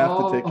so now I have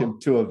to take him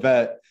to a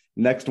vet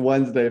next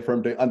Wednesday for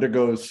him to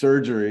undergo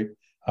surgery.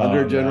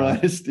 under general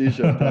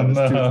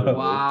anesthesia.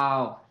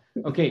 Wow.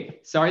 Okay,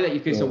 sorry that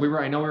you could. So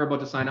I know we were about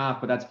to sign off,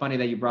 but that's funny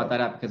that you brought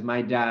that up because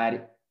my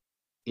dad's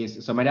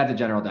a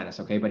general dentist,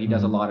 okay, but he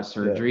does a lot of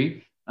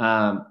surgery.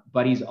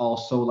 But he's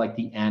also like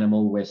the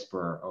animal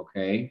whisperer,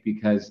 okay,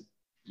 because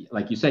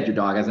like you said, your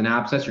dog has an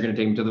abscess, you're going to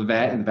take him to the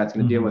vet, and the vet's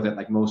going to deal with it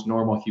like most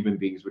normal human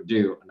beings would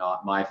do.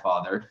 Not my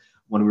father.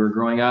 When we were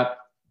growing up,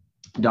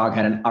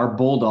 our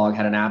bulldog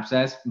had an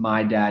abscess.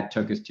 My dad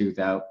took his tooth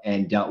out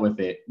and dealt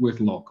with it with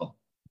local.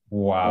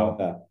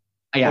 Wow.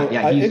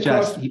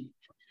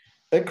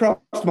 It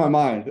crossed my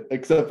mind,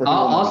 except for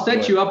I'll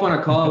set you up on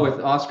a call with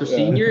Oscar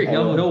Senior.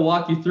 He'll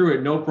walk you through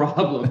it, no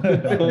problem.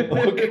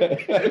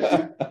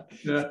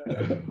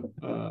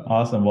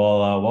 Awesome.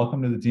 Well,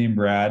 welcome to the team,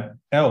 Brad.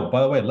 Oh,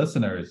 by the way,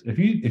 listeners, if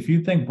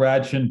you think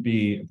Brad shouldn't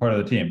be part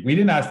of the team, we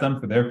didn't ask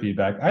them for their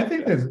feedback. I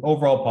think it's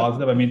overall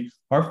positive. I mean,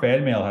 our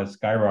fan mail has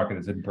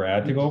skyrocketed. Said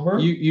Brad to go over.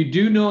 You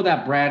do know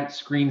that Brad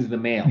screens the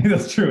mail.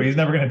 That's true. He's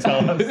never going to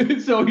tell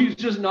us. So he's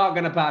just not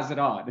going to pass it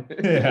on.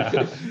 Yeah.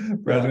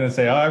 Brad's going to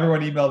say,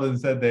 everyone emailed and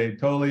said they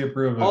totally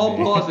approve of all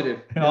me.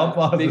 Positive. All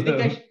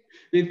positive.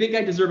 They think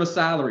I deserve a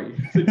salary.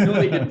 No,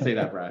 they didn't say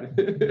that,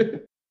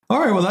 Brad. All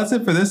right, well, that's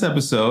it for this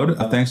episode.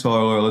 Thanks to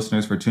all our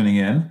listeners for tuning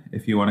in.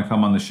 If you want to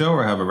come on the show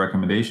or have a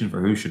recommendation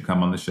for who should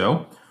come on the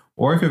show,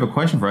 or if you have a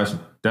question for us,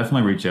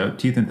 definitely reach out,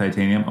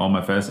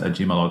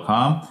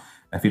 teethandtitaniumomfs@gmail.com.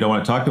 If you don't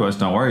want to talk to us,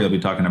 don't worry. You'll be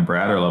talking to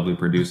Brad, our lovely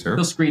producer.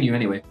 He'll screen you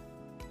anyway.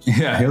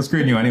 Yeah, he'll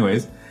screen you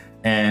anyways.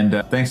 And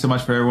thanks so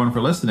much for everyone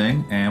for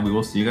listening, and we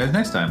will see you guys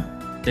next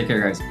time. Take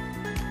care, guys.